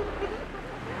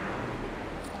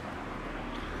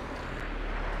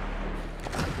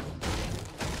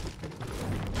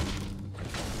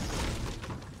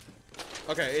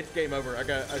 Okay, it's game over. I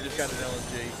just got an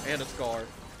LMG and a scar.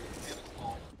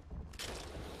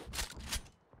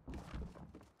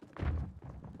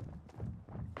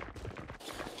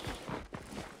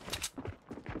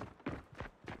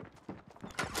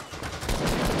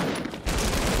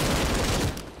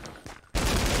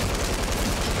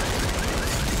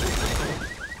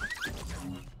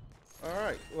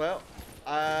 Alright, well,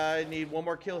 I need one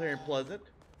more kill here in Pleasant.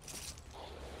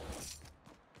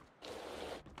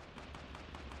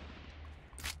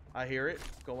 I hear it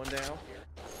going down.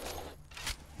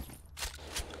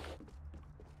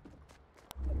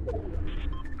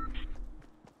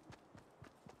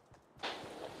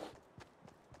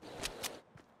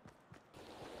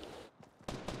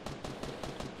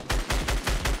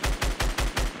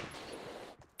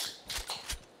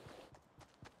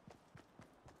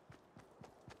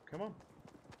 Come on.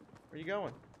 Where you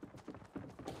going?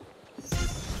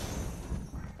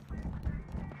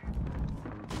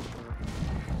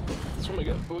 Somebody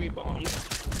got boogie bombed.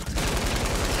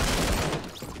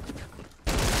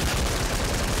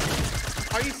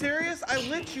 Are you serious? I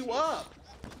lit you up.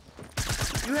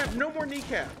 You have no more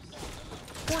kneecaps.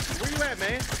 Porky, where you at,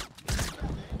 man?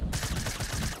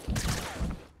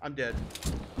 I'm dead.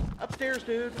 Upstairs,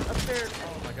 dude. Upstairs.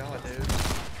 Oh my god, dude.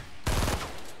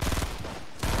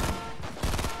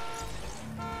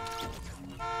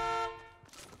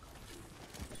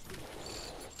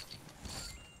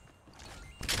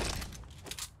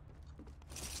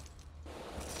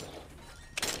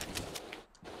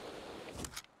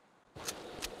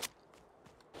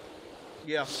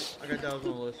 Yeah, I got that on the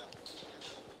list.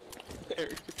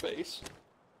 Eric, your face.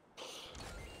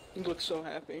 You look so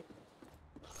happy.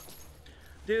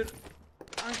 Dude,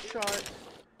 I shot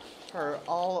her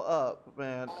all up,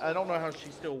 man. I don't know how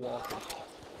she's still walking.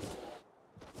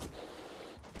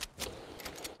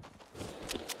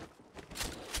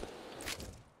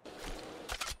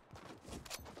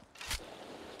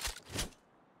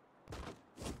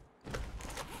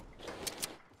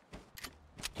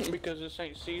 Because this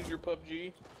ain't Siege or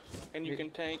PUBG, and you can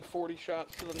tank 40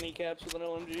 shots to the kneecaps with an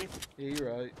LMG. Yeah,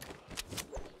 you're right.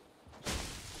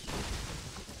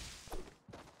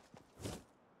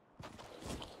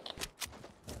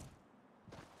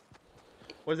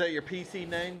 Was that your PC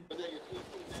name?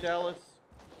 Dallas?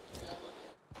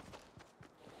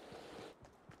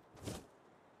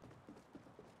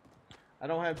 I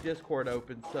don't have Discord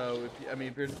open, so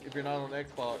if you're not on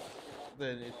Xbox,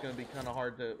 then it's gonna be kind of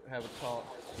hard to have a talk.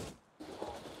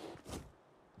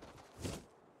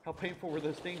 How painful were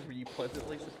those things? Were you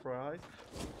pleasantly surprised?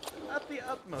 Not the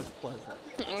utmost pleasant.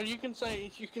 Well, you can say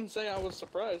I was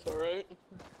surprised, all right?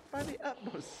 By the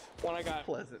utmost When I got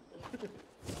pleasant.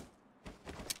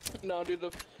 No,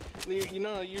 dude, you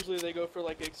know, usually they go for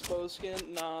like exposed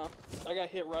skin. Nah, I got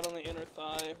hit right on the inner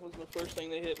thigh. Was the first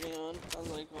thing they hit me on. I was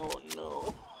like, oh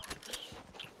no.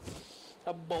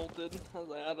 I bolted. I was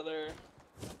like, out of there.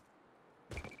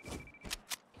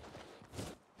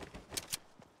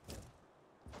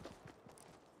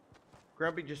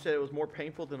 Grumpy just said it was more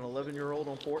painful than an 11-year-old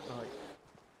on Fortnite.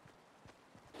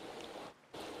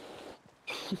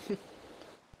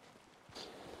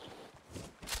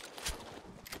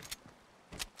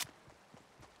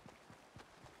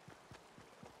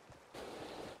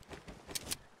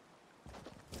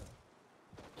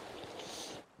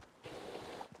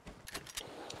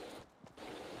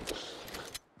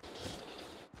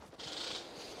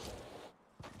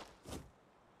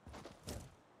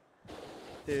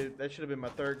 Dude, that should have been my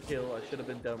third kill. I should have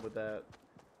been done with that.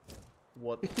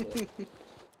 What the flip?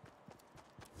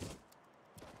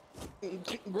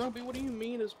 Grumpy, what do you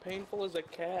mean as painful as a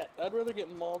cat? I'd rather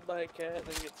get mauled by a cat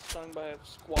than get stung by a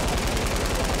squat.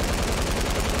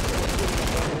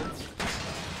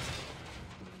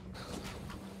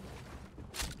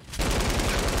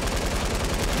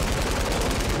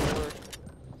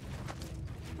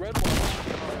 Red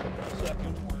one,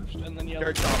 second worst, and then yellow.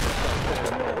 Dirt daubers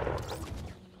suck.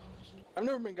 I've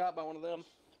never been got by one of them.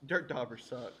 Dirt daubers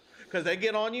suck. Because they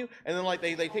get on you, and then like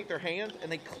they take their hands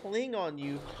and they cling on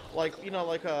you like, you know,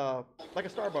 like a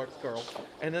Starbucks girl,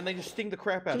 and then they just sting the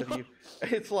crap out of you.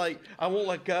 It's like, I won't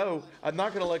let go. I'm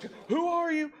not gonna let go. Who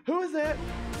are you? Who is that?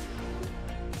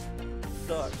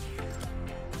 Sucks.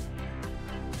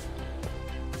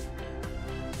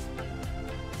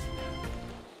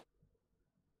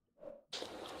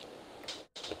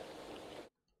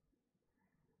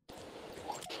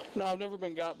 No, I've never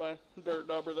been got by dirt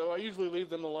dauber though. I usually leave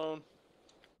them alone.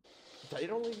 They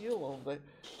don't leave you alone.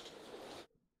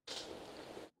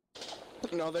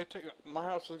 No, they take. My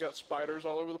house has got spiders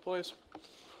all over the place,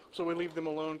 so we leave them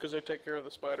alone because they take care of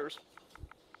the spiders.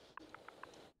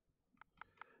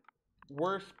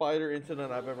 Worst spider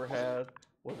incident I've ever had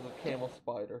was a camel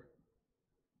spider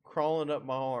crawling up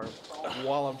my arm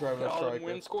while I'm driving a All them striker.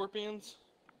 wind scorpions,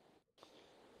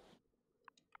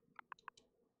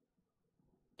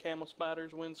 camel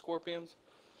spiders, wind scorpions.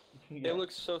 Yeah. They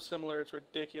look so similar. It's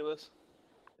ridiculous.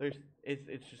 It's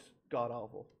just god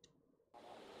awful.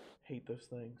 Hate those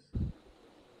things.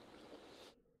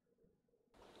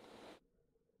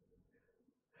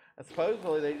 And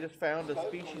supposedly they just found a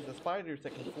species of spiders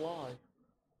that can fly.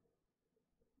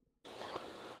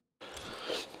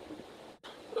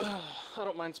 I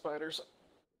don't mind spiders.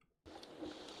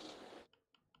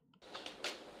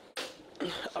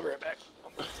 I'll be right back.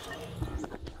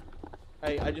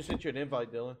 Hey, I just sent you an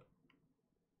invite, Dillon.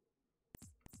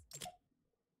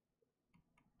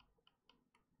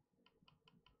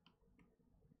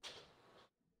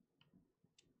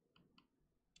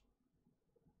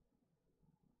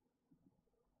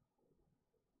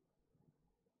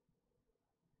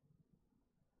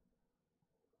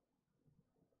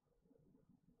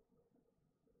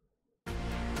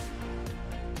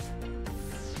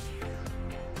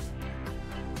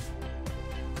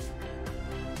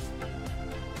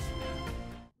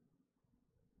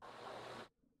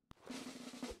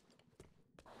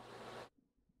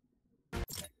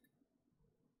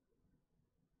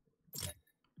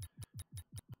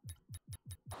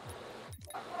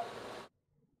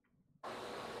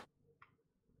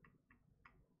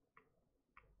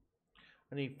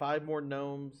 I need 5 more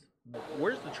gnomes.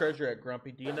 Where's the treasure at,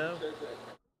 Grumpy? Do you know?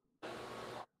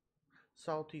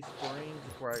 Salty Springs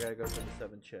is where I gotta go for the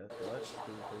 7 chests. Well, that's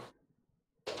stupid.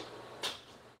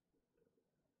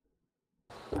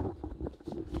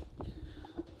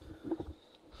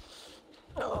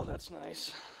 Oh, that's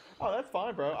nice. Oh, that's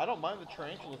fine, bro. I don't mind the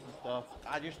tarantulas and stuff.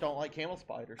 I just don't like camel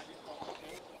spiders.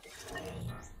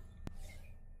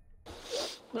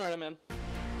 Alright, I'm in.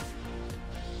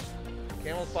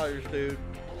 Camel spiders, dude.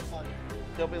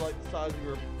 They'll be like the size of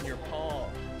your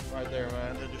palm right there,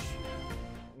 man. They're just...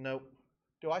 Nope.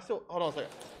 Do I still... Hold on a second.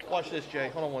 Watch this, Jay.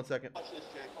 Hold on 1 second.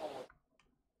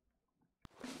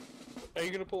 Are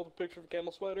you gonna pull up a picture of a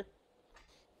camel spider?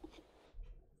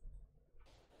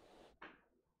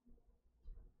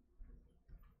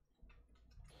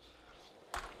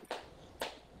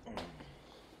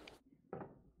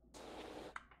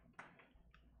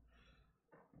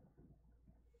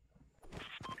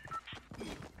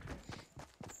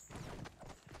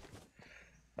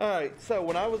 Alright, so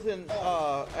when I was in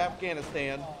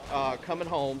Afghanistan, coming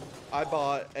home, I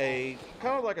bought a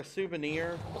kind of like a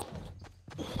souvenir.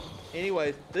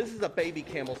 Anyways, this is a baby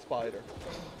camel spider.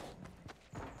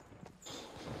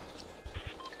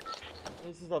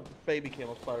 This is a baby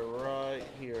camel spider right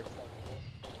here.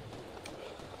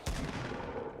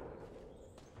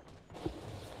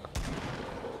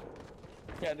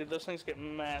 Yeah, dude, those things get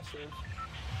massive.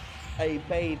 A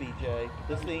baby, Jay.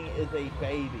 This thing is a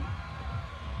baby.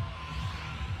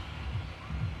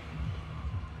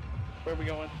 Where are we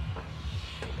going?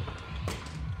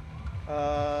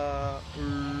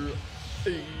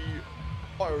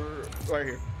 Right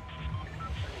here.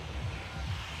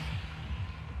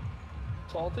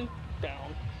 Salty?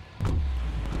 Down.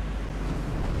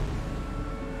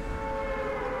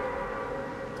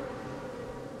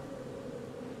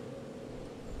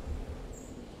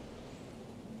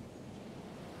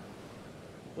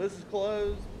 This is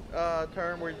closed.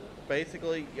 Turn. We're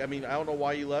basically, I mean, I don't know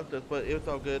why you left us, but it's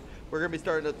all good. We're gonna be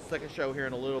starting at the second show here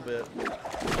in a little bit. I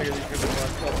figure these are gonna be the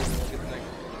last couple, and we'll get the next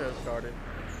show started.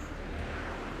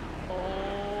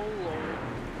 Oh lord.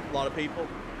 A lot of people.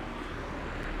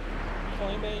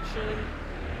 Claymation.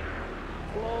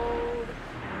 Load.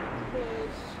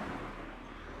 This.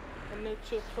 And it's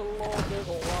just a load. There's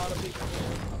a lot of people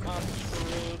here. I'm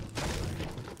screwed.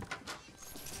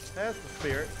 That's the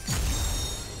spirit.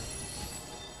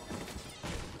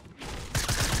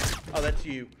 Oh, that's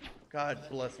you. God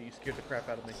bless you. You scared the crap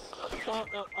out of me. Oh,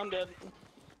 no, I'm dead.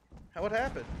 What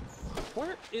happened?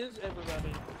 Where is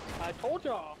everybody? I told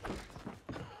y'all.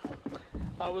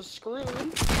 I was screwed.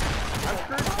 I'm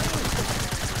screwed.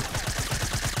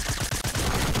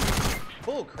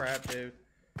 Bull crap, dude.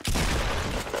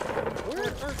 Where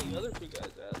are the other 2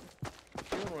 guys at?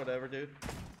 Doing whatever, dude.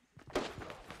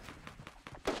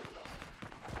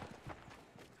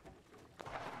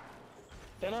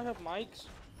 They don't have mics,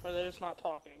 or they're just not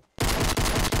talking.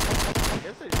 I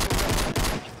guess they still got...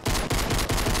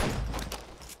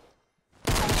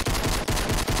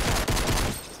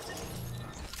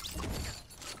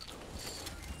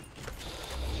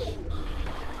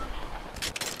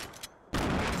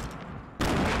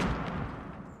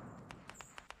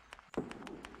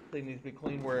 Thing needs to be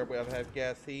clean where we have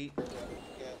gas heat.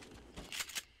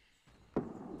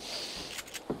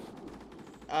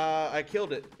 I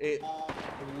killed it. It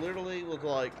literally was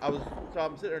like I'm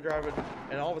sitting there driving,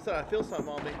 and all of a sudden I feel something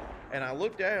on me, and I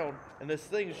look down, and this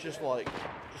thing is just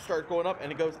starts going up,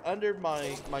 and it goes under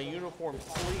my uniform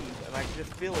sleeve, and I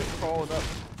just feel it crawling up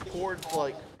towards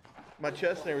like my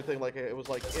chest and everything. Like it was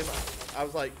like I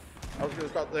was gonna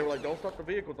stop. They were like, "Don't stop the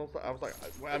vehicle. Don't stop." I was like,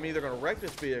 "I'm either gonna wreck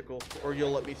this vehicle, or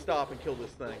you'll let me stop and kill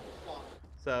this thing."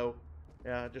 So,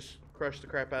 yeah, just crushed the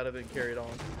crap out of it and carried on.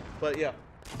 But yeah,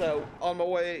 so on my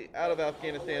way out of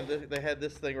Afghanistan, they had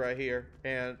this thing right here,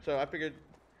 and so I figured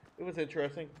it was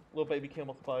interesting. Little baby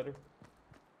camel spider.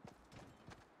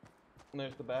 And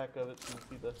there's the back of it, so you can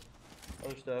see the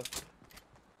other stuff.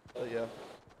 But yeah,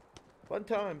 fun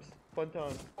times. Fun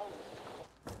times.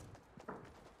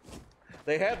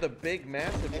 They had the big,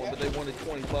 massive one, but they wanted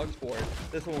 $20 for it.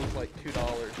 This one was like $2.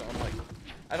 I'm like,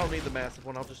 I don't need the massive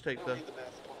one. I'll just take the.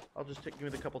 Give me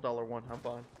the couple dollar one. I'm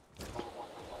fine.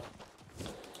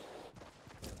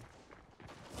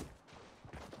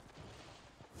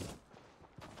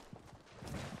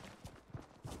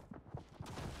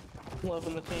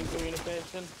 Loving the team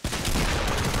communication.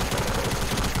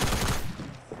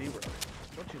 0.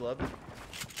 Don't you love it?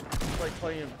 It's like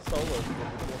playing solos with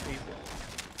 4 people.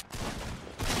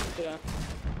 Yeah.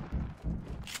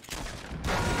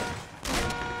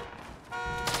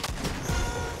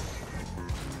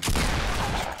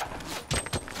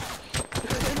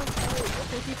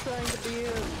 trying to be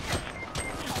in.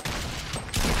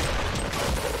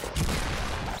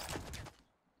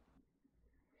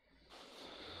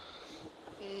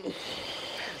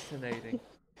 Fascinating.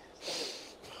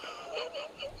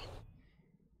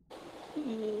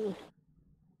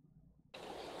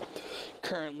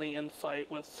 Currently in fight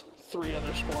with 3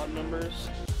 other squad members.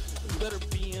 Better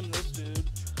be in this dude.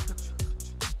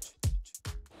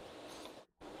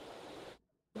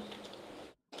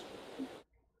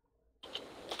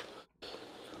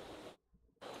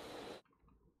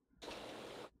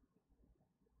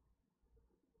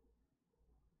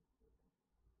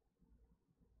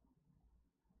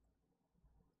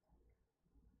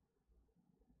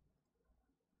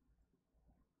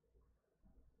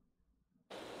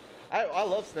 I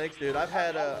love snakes, dude. I've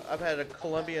had a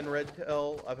Colombian red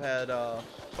tail. I've had a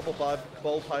couple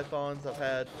bowl pythons.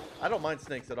 I don't mind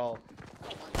snakes at all.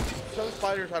 Some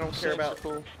spiders I don't care about.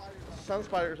 Some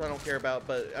spiders I don't care about,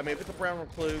 but I mean if it's a brown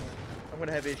recluse, I'm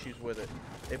gonna have issues with it.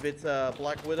 If it's a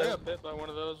black widow, I got bit by one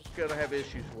of those. Gonna have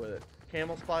issues with it.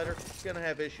 Camel spider, gonna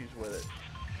have issues with it.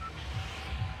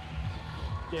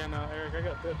 Yeah, no, Eric, I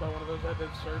got bit by one of those. I did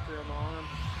surgery on the arm.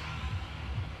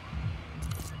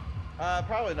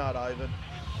 Probably not, Ivan.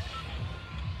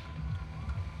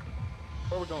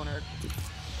 Where are we going, Eric?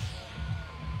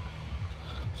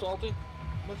 Salty?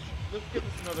 Let's give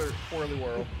this another swirly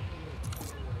whirl.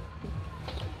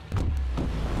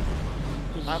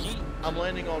 I'm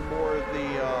landing on more of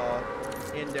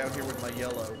the end down here with my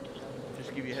yellow. Just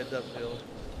to give you a heads up, Dillon.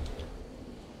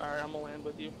 Alright, I'm gonna land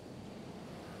with you.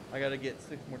 I gotta get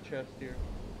 6 more chests here.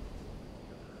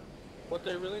 What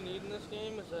they really need in this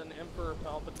game is an Emperor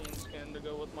Palpatine skin to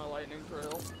go with my lightning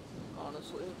trail,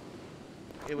 honestly.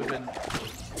 It would've been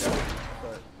dope,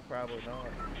 but probably not.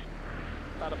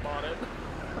 I'd have bought it.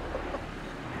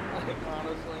 Like,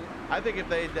 honestly. I think if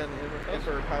they had done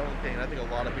Emperor Palpatine, I think a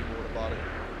lot of people would have bought it.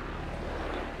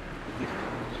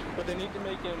 But they need to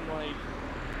make him like,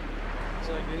 it's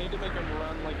like they need to make him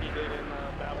run like he did in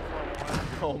Battlefront 1.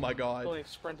 Oh my god. When he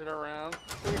sprinted around.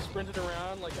 When he sprinted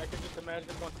around, like I could just imagine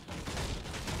him going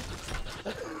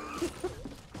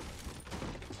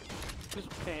just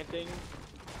panting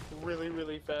really,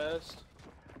 really fast.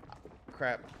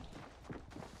 Crap.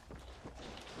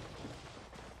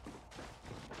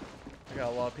 I got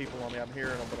a lot of people on me. I'm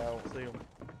hearing them, but I don't see them.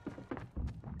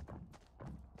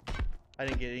 I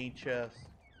didn't get any chests.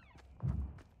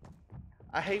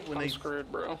 I hate when I'm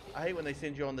screwed, bro. I hate when they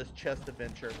send you on this chest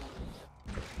adventure.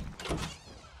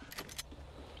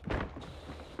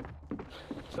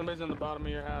 Somebody's in the bottom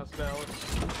of your house, Dallas.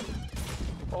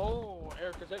 Oh,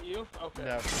 Eric, is that you? Okay.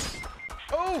 No.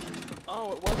 Oh!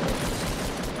 Oh, it wasn't.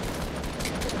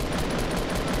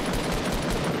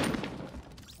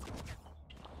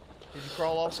 Did you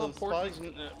crawl off those spikes?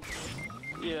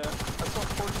 Yeah, I saw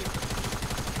Porky.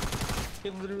 He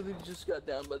literally just got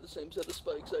down by the same set of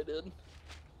spikes I did.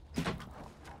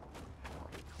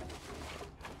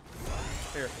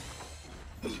 Here.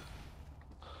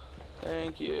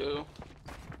 Thank you.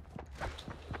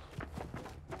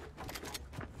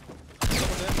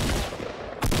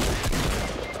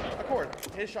 Of course,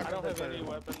 his shotgun. I don't have any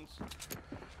weapons.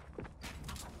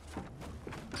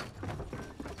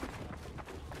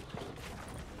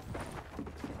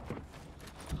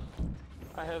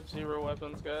 I have 0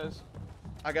 weapons, guys.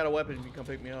 I got a weapon. You can come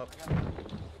pick me up.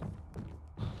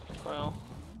 Well,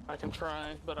 I can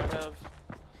try, but I have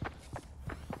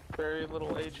very little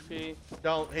HP.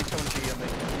 Don't. He's coming to you, me.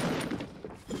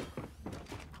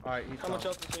 Alright, he's How much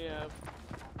else does he have?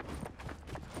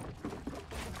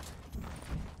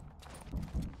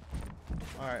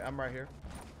 Alright, I'm right here.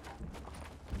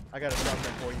 I got a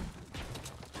shotgun for you.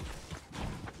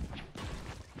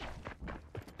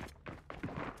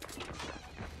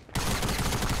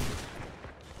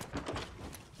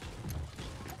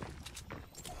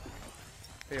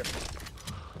 Here.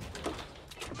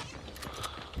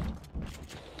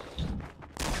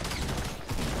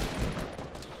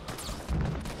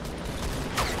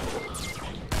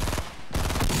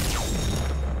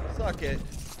 Suck it.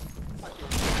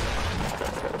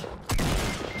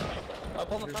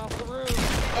 Up on the top of the roof.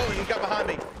 Oh, he got behind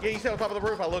me. Yeah, he's on top of the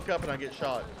roof. I look up and I get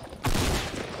shot.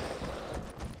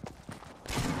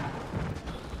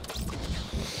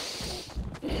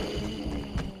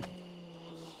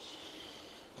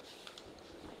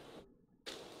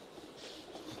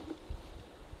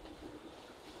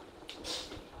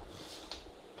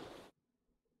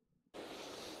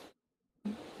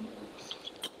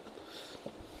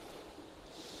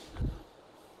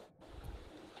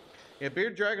 Yeah,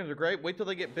 bearded dragons are great. Wait till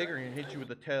they get bigger and hit you with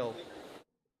the tail.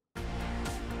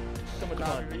 So much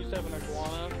fun. I used to have an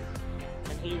iguana,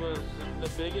 and he was the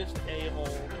biggest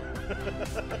a-hole.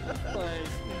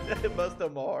 Like, Most of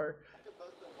them are.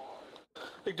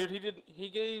 like, dude, he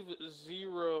gave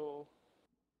 0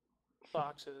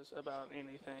 boxes about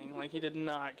anything. Like, he did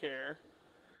not care.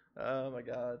 Oh my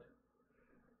god.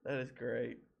 That is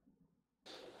great.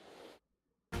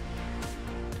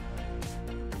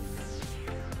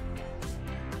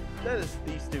 That is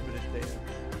the stupidest dance.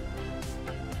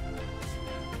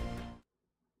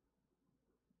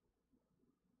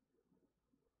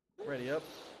 Ready up.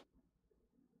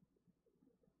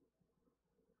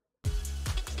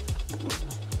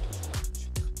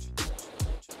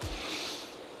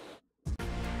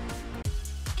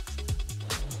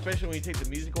 Especially when you take the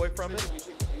music away from it.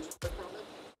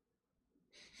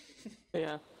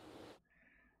 Yeah.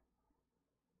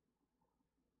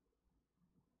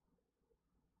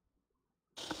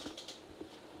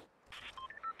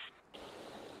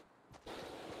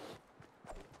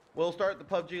 We'll start the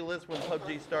PUBG list when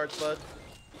PUBG starts, bud.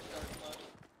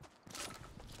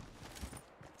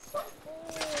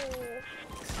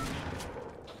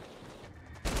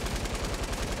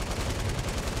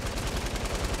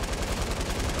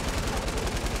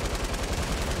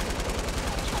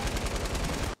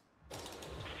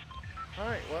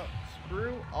 Alright, well,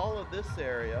 screw all of this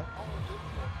area.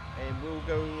 And we'll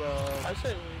go, I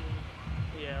say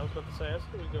we... Yeah, I was about to say, I say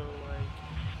we go,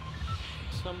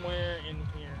 like, somewhere in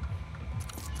here.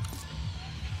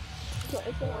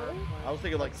 I was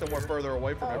thinking like somewhere further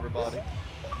away from everybody.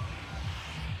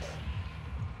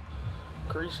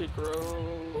 Greasy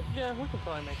Grove. Yeah, we can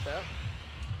probably make that.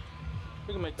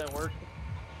 We can make that work.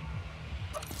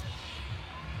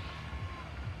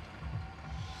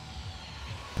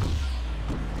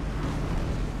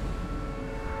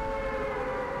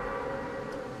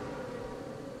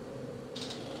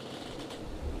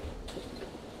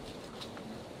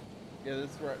 Yeah, this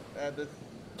right. This.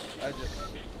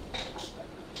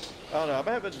 I don't know. I'm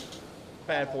having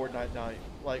bad Fortnite night.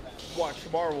 Like, watch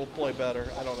tomorrow we'll play better.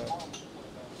 I don't know.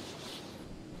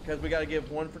 Because we got to give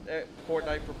one for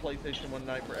Fortnite for PlayStation, one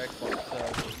night for Xbox.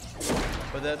 So,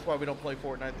 but that's why we don't play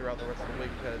Fortnite throughout the rest of the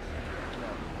week. Because, you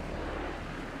know.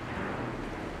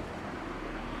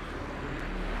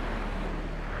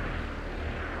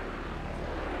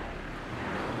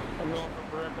 I'm going for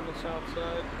Brett on the south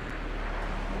side.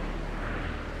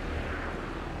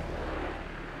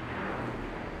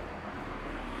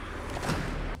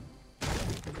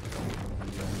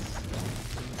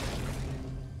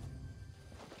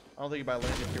 I don't think anybody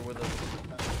landed here with us.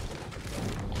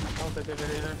 I don't think they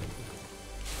did either.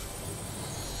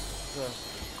 So,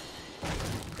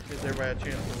 gives everybody a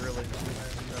chance to really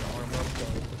arm up. So.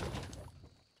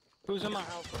 Who's in my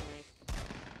house with me?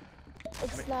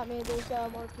 It's not me, there's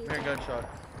more people. Hearing gunshot.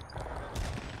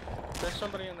 There's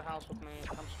somebody in the house with me.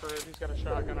 I'm screwed. He's got a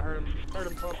shotgun. I heard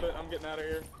him pump it. I'm getting out of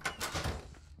here.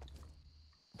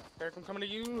 Eric, I'm coming to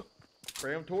you.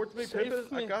 Bring him towards me, Save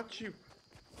Pippin. me. I got you.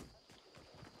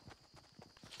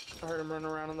 I heard him running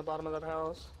around in the bottom of that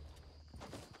house.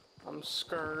 I'm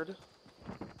scared.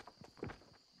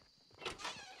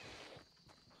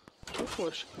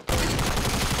 Push.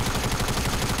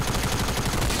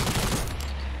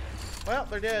 Well,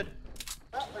 they're dead.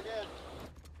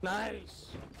 Nice.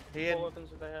 He had, What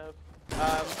weapons do they have?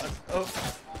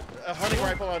 a hunting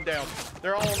rifle on down.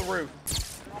 They're all on the roof.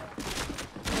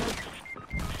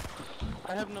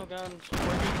 I have no guns. Where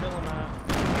are you Dillon at?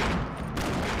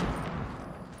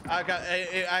 I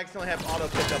accidentally have auto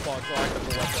pickup on, so I can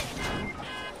the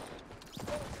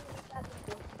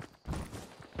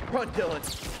weapon. Run, Dillon.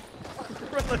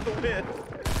 Run like the wind.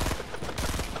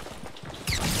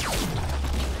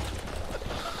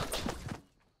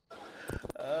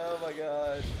 Oh my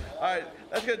god. Alright,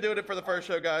 that's gonna do it for the first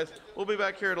show, guys. We'll be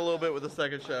back here in a little bit with the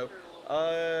second show.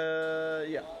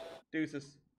 Yeah. Deuces.